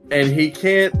 and he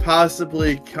can't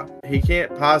possibly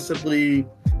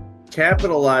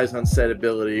capitalize on said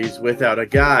abilities without a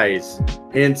guise.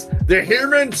 Hence, the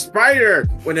human spider.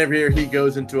 Whenever he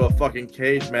goes into a fucking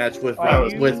cage match with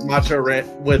Macho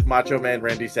Man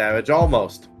Randy Savage,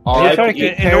 almost.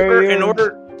 In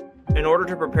order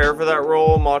to prepare for that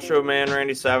role, Macho Man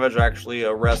Randy Savage actually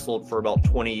wrestled for about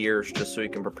 20 years just so he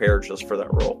can prepare just for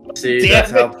that role. See,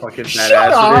 that's how fucking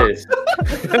badass it is.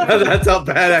 That's how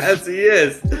badass he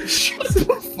is. Shut the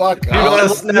fuck up.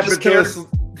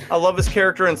 I love his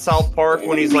character in South Park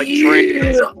when he's like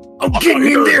trained. I'm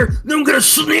getting in there, then I'm gonna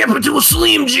snap into a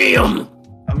Slim Jim.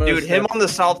 Dude, him on the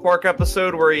South Park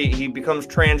episode where he becomes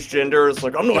transgender, it's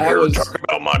like, I'm not here to talk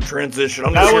about my transition.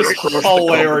 I'm just here to crush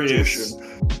hilarious.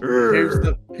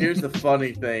 Here's the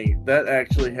funny thing. That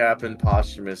actually happened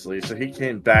posthumously, so he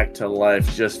came back to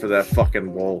life just for that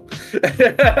fucking role.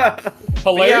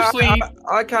 Hilariously, yeah,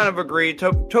 I kind of agree.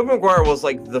 Tobey Maguire was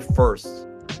like the first.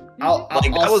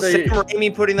 That was Sam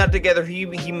Raimi putting that together. He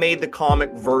made the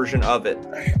comic version of it.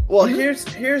 Well,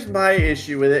 here's my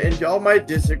issue with it, and y'all might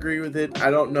disagree with it. I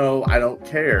don't know. I don't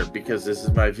care, because this is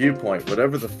my viewpoint.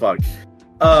 Whatever the fuck.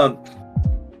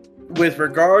 With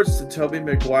regards to Tobey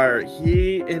Maguire,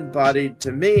 he embodied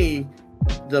to me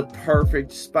the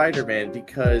perfect Spider-Man,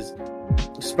 because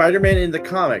Spider-Man in the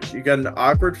comics, you got an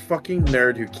awkward fucking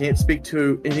nerd who can't speak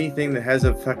to anything that has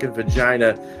a fucking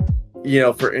vagina,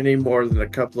 for any more than a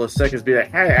couple of seconds, be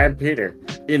like, hey, I'm Peter,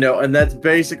 and that's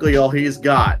basically all he's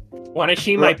got. Want to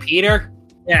see my Peter?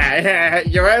 Yeah,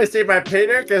 you want to see my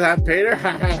Peter? Because I'm Peter?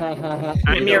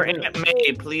 I'm your Aunt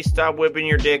May. Please stop whipping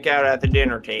your dick out at the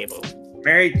dinner table.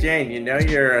 Mary Jane,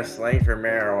 you're a slave for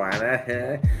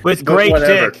marijuana. With great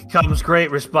dick comes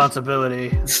great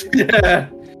responsibility. Yeah.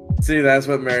 See, that's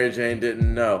what Mary Jane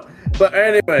didn't know. But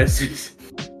anyways,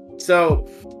 so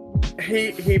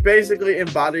he basically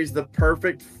embodies the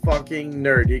perfect fucking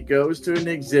nerd. He goes to an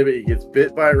exhibit, he gets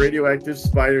bit by a radioactive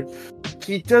spider,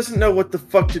 he doesn't know what the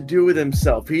fuck to do with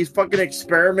himself. He's fucking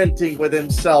experimenting with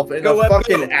himself in a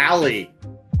fucking alley.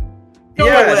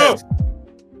 Yes.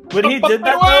 When he did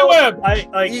that,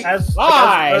 though, as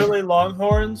early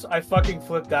Longhorns, I fucking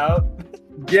flipped out.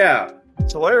 Yeah.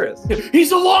 It's hilarious.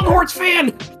 He's a Longhorns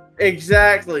fan!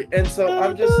 Exactly. And so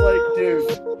I'm just like, dude,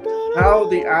 how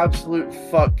the absolute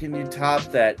fuck can you top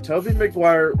that? Tobey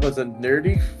Maguire was a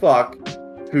nerdy fuck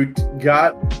who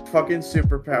got fucking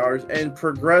superpowers and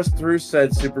progressed through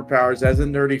said superpowers as a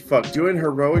nerdy fuck, doing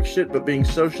heroic shit but being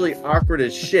socially awkward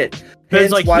as shit.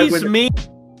 It's like, he's me.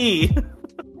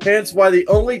 Hence why the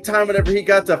only time whenever he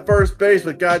got to first base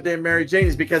with goddamn Mary Jane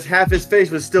is because half his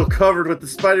face was still covered with the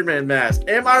Spider-Man mask.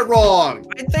 Am I wrong?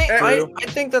 I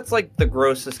think that's like the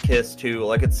grossest kiss too.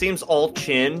 Like it seems all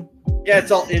chin. Yeah,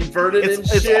 it's all inverted and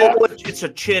shit. It's a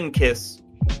chin kiss.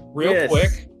 Real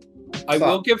quick, I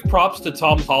will give props to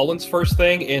Tom Holland's first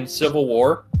thing in Civil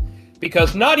War.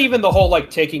 Because not even the whole, like,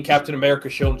 taking Captain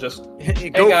America's shield and just, hey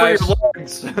guys, for your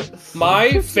legs.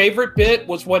 My favorite bit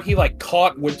was when he, like,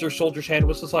 caught Winter Soldier's hand and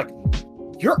was just like,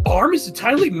 your arm is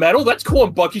entirely metal? That's cool.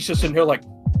 And Bucky's just in here like...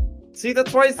 See,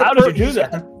 that's why he's the How did you do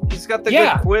that? He's got the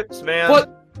good quips, man.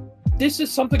 But this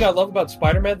is something I love about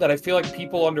Spider-Man that I feel like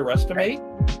people underestimate.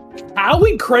 How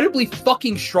incredibly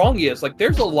fucking strong he is. Like,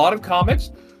 there's a lot of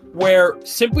comics where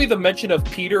simply the mention of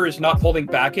Peter is not holding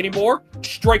back anymore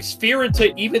strikes fear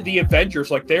into even the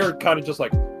Avengers. Like, they're kind of just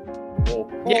like,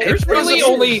 well, there's really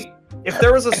only... If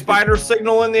there was a spider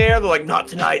signal in the air, they're like, not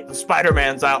tonight, the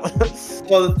Spider-Man's out.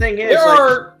 Well, the thing is,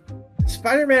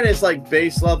 Spider-Man is like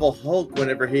base level Hulk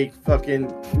whenever he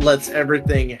fucking lets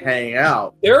everything hang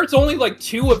out. There's only like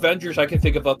 2 Avengers I can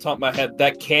think of off the top of my head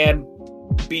that can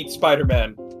beat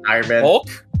Spider-Man. Iron Man. Hulk?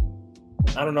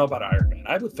 I don't know about Iron Man.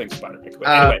 I would think Spider-Man. But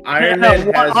anyway. Iron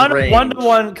Man has range.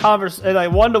 One-to-one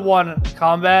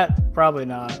combat, probably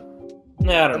not.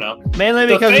 Nah, I don't know. Mainly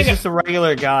because he's just a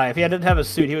regular guy. If he didn't have a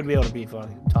suit, he would be able to be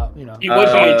funny. Top, you know. He would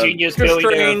be a genius. Doctor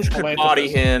Strange could body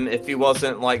him if he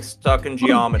wasn't like stuck in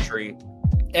geometry.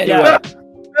 Anyway,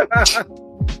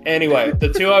 anyway,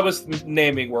 the 2 I was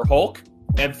naming were Hulk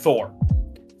and Thor.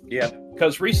 Yeah.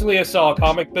 Because recently I saw a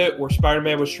comic bit where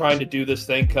Spider-Man was trying to do this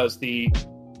thing because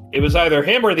it was either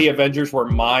him or the Avengers were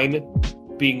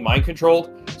being mind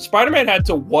controlled. Spider-Man had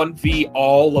to 1v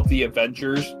all of the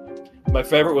Avengers. My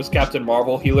favorite was Captain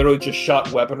Marvel. He literally just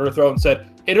shot weapon in her throat and said,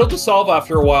 it'll dissolve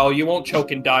after a while, you won't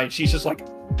choke and die. And she's just like...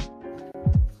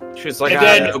 She's like, and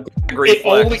then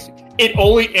it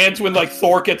only ends when like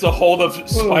Thor gets a hold of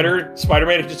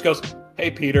Spider-Man and just goes,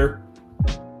 hey Peter.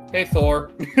 Hey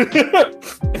Thor.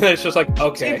 And it's just like,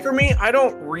 okay. See, for me, I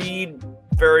don't read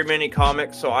very many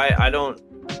comics, so I don't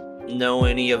know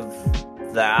any of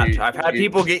that. I've had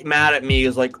people get mad at me.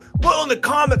 Is like, well, in the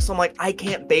comics, I'm like, I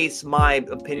can't base my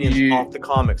opinions off the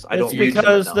comics. It's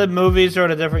because the movies are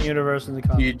in a different universe than the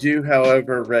comics. You do,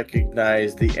 however,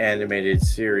 recognize the animated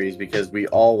series because we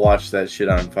all watch that shit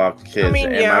on Fox Kids. I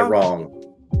mean, Am I wrong?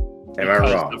 Am I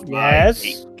wrong?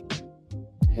 Yes.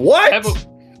 What?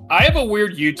 I have a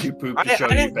weird YouTube poop to show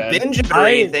you, Ben. I didn't binge it or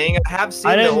anything. I have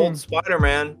seen the old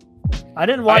Spider-Man. I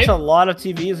didn't watch a lot of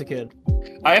TV as a kid.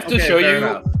 I have to show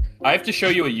you. I have to show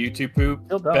you a YouTube poop,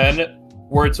 Ben,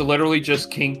 where it's literally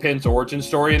just Kingpin's origin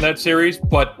story in that series,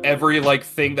 but every like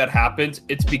thing that happens,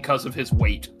 it's because of his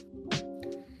weight.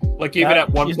 Like even at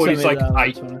one point, he's like,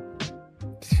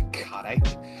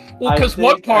 because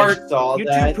one part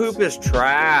YouTube poop is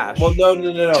trash. Well, no.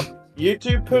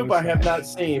 YouTube poop I have not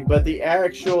seen, but the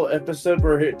actual episode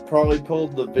where it probably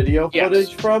pulled the video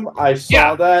footage from, I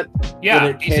saw that when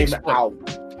it came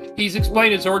out. He's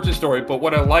explained his origin story, but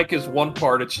what I like is one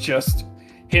part, it's just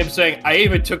him saying, I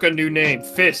even took a new name,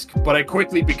 Fisk, but I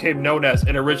quickly became known as,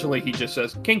 and originally he just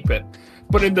says Kingpin.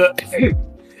 But in the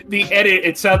edit,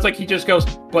 it sounds like he just goes,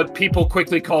 but people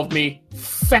quickly called me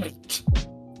Fat.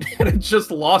 And it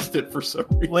just lost it for some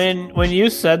reason. When you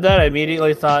said that, I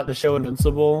immediately thought the show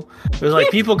Invincible. It was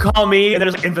like, people call me, and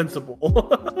there's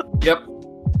Invincible. Yep.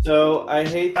 So, I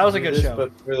hate that was a good show.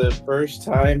 But for the first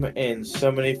time in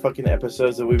so many fucking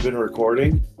episodes that we've been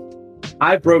recording,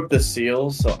 I broke the seal,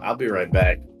 so I'll be right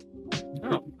back.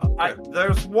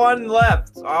 There's one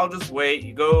left. I'll just wait.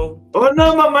 You go. Un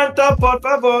momento, por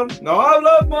favor. No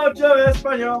hablo mucho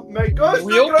español. Me gusta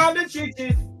grande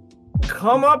chichis.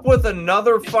 Come up with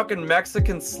another fucking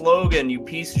Mexican slogan, you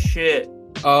piece of shit.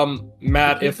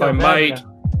 Matt, if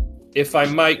I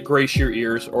might grace your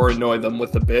ears or annoy them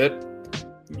with a bit.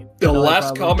 The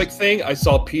last comic thing I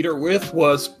saw Peter with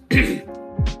was it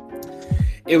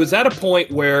was at a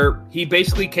point where he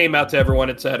basically came out to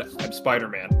everyone and said, I'm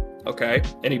Spider-Man, okay?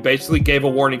 And he basically gave a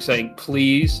warning saying,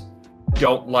 please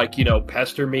don't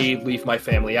pester me, leave my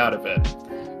family out of it.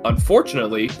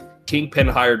 Unfortunately, Kingpin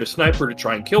hired a sniper to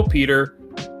try and kill Peter,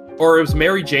 or it was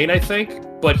Mary Jane, I think,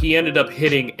 but he ended up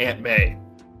hitting Aunt May.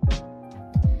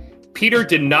 Peter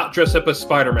did not dress up as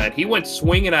Spider-Man. He went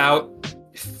swinging out,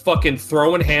 fucking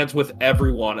throwing hands with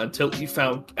everyone until he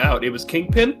found out it was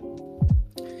Kingpin.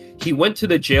 He went to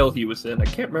the jail he was in. I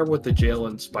can't remember what the jail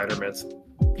in Spider-Man's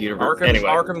universe.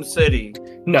 Arkham City.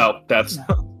 No, that's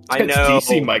I know.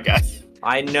 DC, my guy.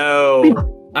 I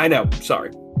know. I know.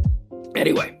 Sorry.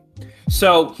 Anyway,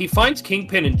 so he finds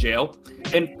Kingpin in jail,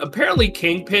 and apparently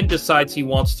Kingpin decides he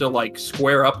wants to like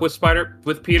square up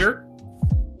with Peter.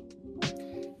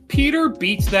 Peter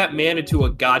beats that man into a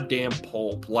goddamn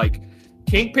pulp. Like,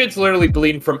 Kingpin's literally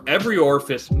bleeding from every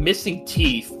orifice, missing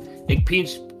teeth, and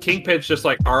Kingpin's just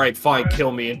like, all right, fine,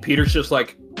 kill me. And Peter's just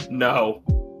like, no.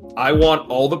 I want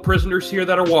all the prisoners here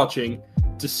that are watching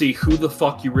to see who the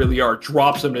fuck you really are.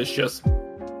 Drops him, and it's just,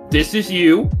 this is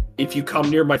you. If you come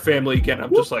near my family again,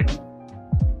 I'm just like...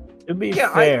 To be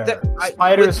fair,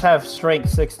 spiders have strength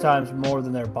 6 times more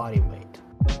than their body weight.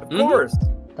 Of course.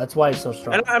 That's why it's so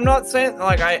strong. And I'm not saying,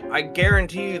 like, I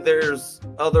guarantee you there's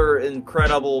other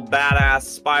incredible, badass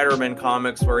Spider-Man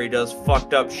comics where he does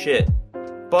fucked up shit.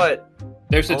 But...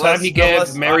 There's a time he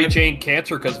gave Mary Jane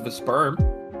cancer because of his sperm.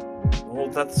 Well,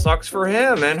 that sucks for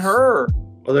him and her.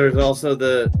 Well, there's also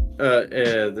the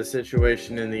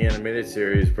situation in the animated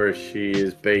series where she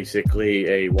is basically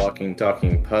a walking,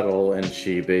 talking puddle, and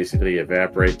she basically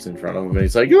evaporates in front of him, and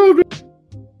he's like, "Oh!"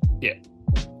 Yeah.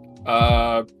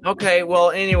 Okay.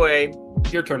 Well, anyway,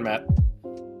 your turn, Matt.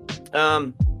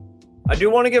 I do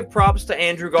want to give props to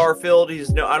Andrew Garfield.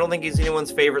 I don't think he's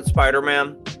anyone's favorite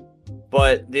Spider-Man,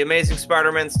 but the Amazing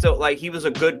Spider-Man still, like, he was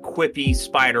a good quippy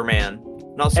Spider-Man.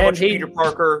 Not so much Peter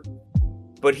Parker,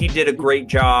 but he did a great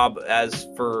job as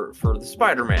for the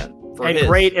Spider-Man.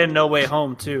 Great in No Way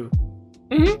Home too.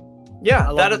 Mm-hmm. Yeah,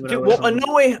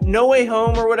 No Way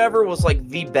Home or whatever was like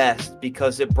the best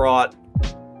because it brought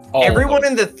everyone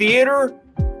in the theater.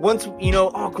 Once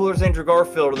oh cool, there's Andrew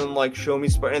Garfield, and then like show me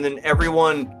Spider, and then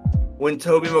everyone, when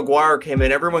Tobey Maguire came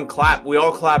in, everyone clapped. We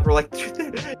all clapped. We're like,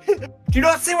 do you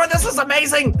not see where this is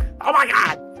amazing? Oh my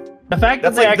god! The fact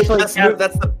that they actually that's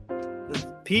the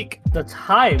peak. The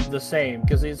time the same,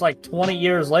 because he's like 20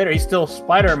 years later. He's still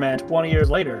Spider-Man 20 years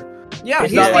later. Yeah,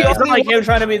 it's not like him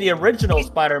trying to be the original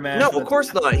Spider-Man. No, of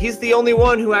course not. He's the only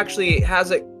one who actually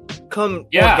has it come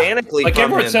organically. Like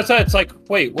everyone him. says that, it's like,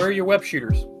 wait, where are your web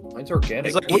shooters? Mine's organic.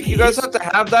 He's like, what, you guys have to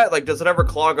have that? Like, does it ever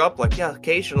clog up? Like, yeah,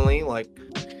 occasionally. Like,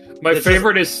 my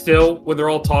favorite is still when they're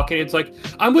all talking. It's like,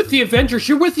 I'm with the Avengers.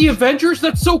 You're with the Avengers?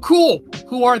 That's so cool.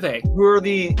 Who are they? Who are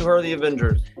the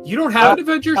Avengers? You don't have an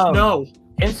Avengers? No.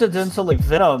 Incidentally,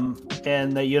 Venom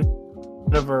in the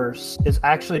universe is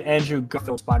actually Andrew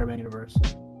Garfield Spider-Man universe,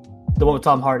 the one with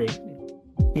Tom Hardy.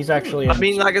 He's actually. I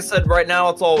mean, like I said, right now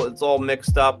it's all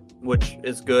mixed up, which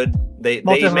is good. They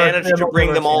managed to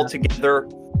bring them all together.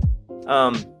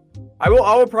 I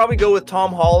will probably go with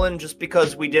Tom Holland just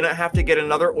because we didn't have to get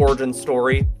another origin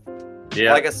story.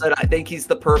 Yeah. Like I said, I think he's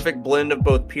the perfect blend of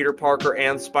both Peter Parker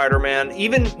and Spider-Man.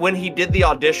 Even when he did the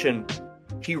audition,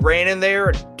 he ran in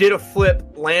there, did a flip,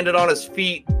 landed on his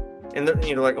feet, and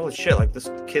like, oh shit, like this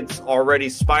kid's already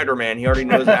Spider-Man. He already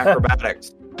knows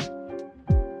acrobatics.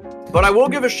 But I will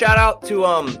give a shout out to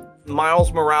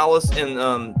Miles Morales in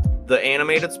the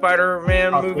animated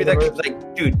Spider-Man movie. That kid's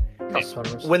like, dude,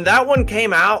 when that one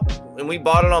came out and we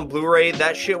bought it on Blu-ray,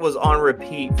 that shit was on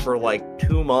repeat for like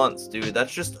 2 months, dude.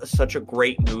 That's just such a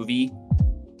great movie.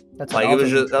 That's like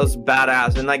that was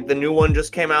badass. And like the new one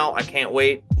just came out. I can't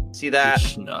wait. See that?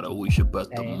 It's not always about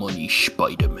the money,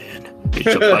 Spider-Man.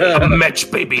 It's about the Mets,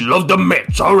 baby. Love the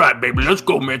Mets. All right, baby. Let's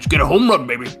go, Mets. Get a home run,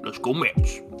 baby. Let's go,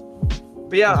 Mets.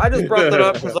 But yeah, I just brought that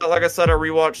up because, like I said, I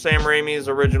rewatched Sam Raimi's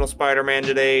original Spider-Man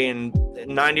today, and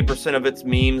 90% of it's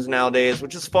memes nowadays,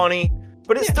 which is funny,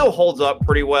 but it still holds up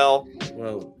pretty well.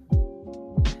 Well,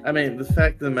 I mean, the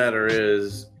fact of the matter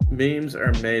is, memes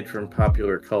are made from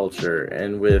popular culture,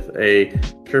 and with a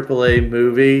AAA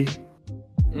movie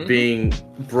being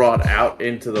brought out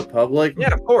into the public,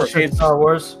 yeah, of course, Star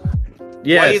Wars.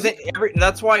 Yeah,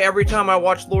 that's why every time I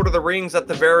watch Lord of the Rings, at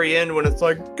the very end, when it's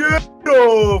like, get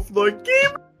off, like,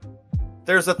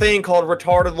 there's a thing called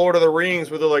retarded Lord of the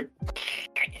Rings where they're like,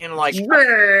 and like,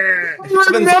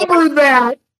 remember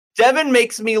that. Devin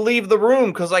makes me leave the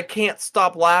room because I can't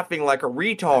stop laughing like a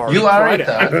retard. You are right.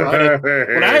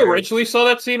 When I originally saw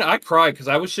that scene, I cried because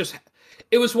I was just.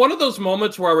 It was one of those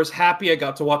moments where I was happy I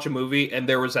got to watch a movie and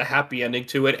there was a happy ending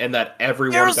to it, and that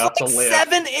everyone got to live. There's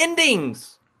 7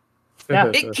 endings.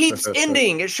 Yeah. It keeps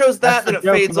ending. It shows that, then it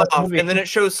fades off, and then it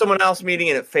shows someone else meeting,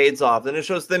 and it fades off. Then it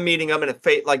shows them meeting up, and it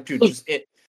fades. Like, dude, just it.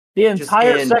 The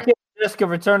entire second disc of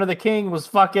Return of the King was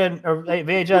fucking, or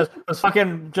VHS was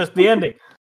fucking just the ending.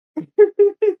 Dude,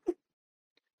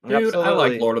 I Absolutely.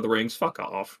 like Lord of the Rings. Fuck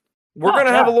off. We're Oh,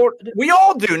 gonna have a yeah. Lord. We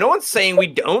all do. No one's saying we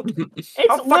don't. How It's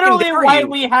fucking literally dare why you?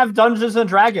 we have Dungeons and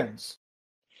Dragons.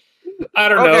 I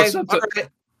don't know. Okay, sometimes- all right.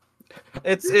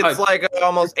 It's like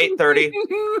almost 8:30.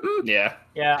 Yeah.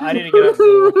 Yeah, I need to get up.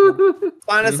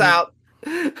 Sign us out.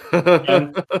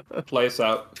 And play us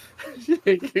out.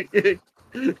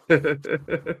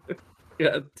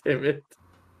 God damn it.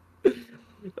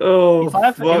 Oh, He's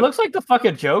laughing. He fuck. looks like the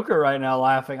fucking Joker right now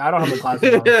laughing. I don't have the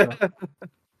glasses on.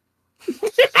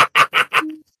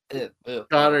 So.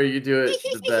 Connor, you do it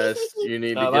the best. You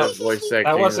need to No, get that- a voice that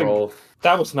acting wasn't- role.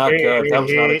 That was not good. That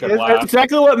was not a good That's laugh.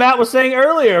 exactly what Matt was saying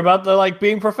earlier about the like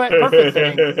being perfect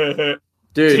thing.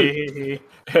 Dude,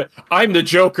 I'm the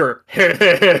Joker.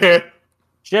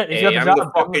 Shit, he's Hey, got I'm the the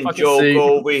job. fucking Fucking- joke See,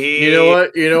 over here. you know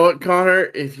what? You know what, Connor?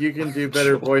 If you can do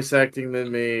better voice acting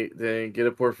than me, then get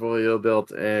a portfolio built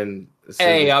and send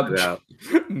Hey, it I'm out.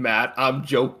 Matt. I'm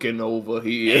joking over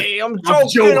here. Hey, I'm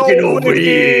joking over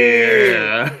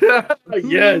here.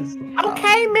 Yes.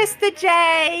 Okay, Mr.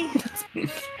 J.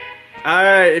 All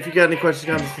right. If you got any questions,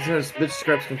 comments, concerns, bitch,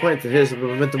 scraps, complaints, it is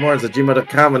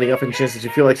momentumorons@gmail.com. And the offhand chance that you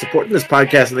feel like supporting this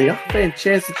podcast, and the offhand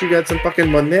chance that you got some fucking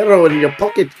Monero in your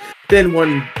pocket, then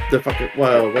one, the fucking,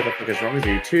 well, what the fuck is wrong with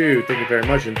you? Two, thank you very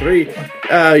much. And three,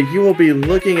 you will be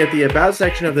looking at the about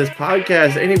section of this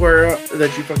podcast anywhere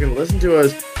that you fucking listen to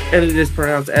us, and it is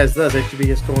pronounced as thus,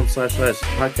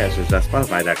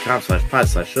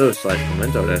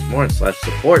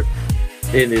 https://podcasters.spotify.com/pod/show/memento-more/support.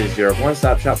 It is your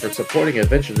one-stop shop for supporting an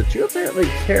adventure that you apparently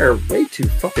care way too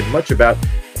fucking much about.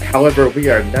 However, we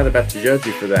are not about to judge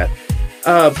you for that.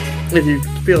 If you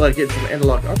feel like getting some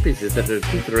analog art pieces that are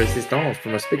tout de resistance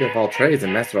from a speaker of all trades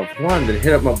and master of one, then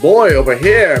hit up my boy over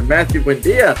here, Matthew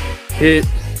Buendia. His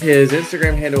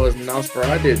Instagram handle is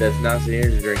Nosferatu. That's Nazi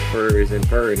energy drink. Fur is in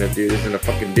fur, and a dude isn't a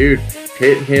fucking dude.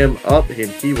 Hit him up, and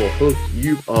he will hook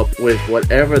you up with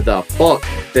whatever the fuck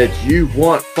that you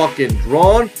want fucking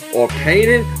drawn or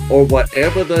painted or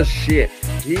whatever the shit.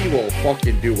 He will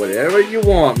fucking do whatever you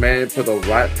want, man, for the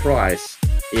right price.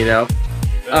 You know?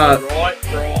 Right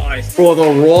price. For the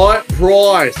right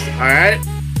price, alright?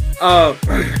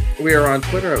 We are on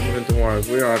Twitter at Memento Morons.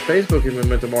 We are on Facebook at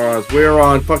Memento Morons. We are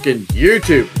on fucking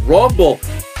YouTube, Rumble,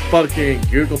 fucking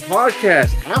Google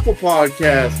Podcasts, Apple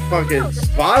Podcasts, fucking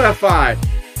Spotify,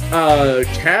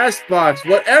 Castbox,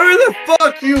 whatever the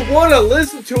fuck you want to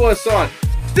listen to us on.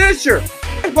 Stitcher,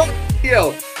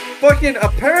 Radio, fucking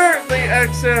apparently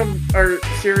XM or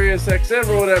Sirius XM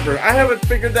or whatever. I haven't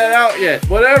figured that out yet.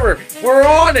 Whatever, we're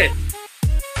on it.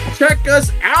 Check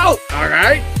us out,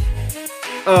 alright?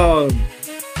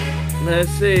 Let's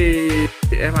see.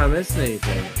 Am I missing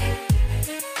anything?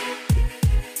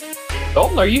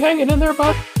 Dalton, are you hanging in there,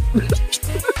 bud?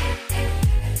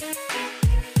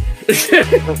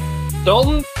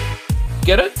 Dalton,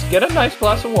 get a nice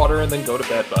glass of water and then go to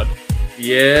bed, bud.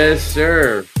 Yes,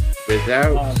 sir.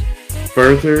 Without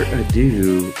further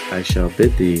ado, I shall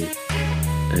bid thee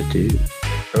adieu.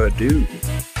 Adieu.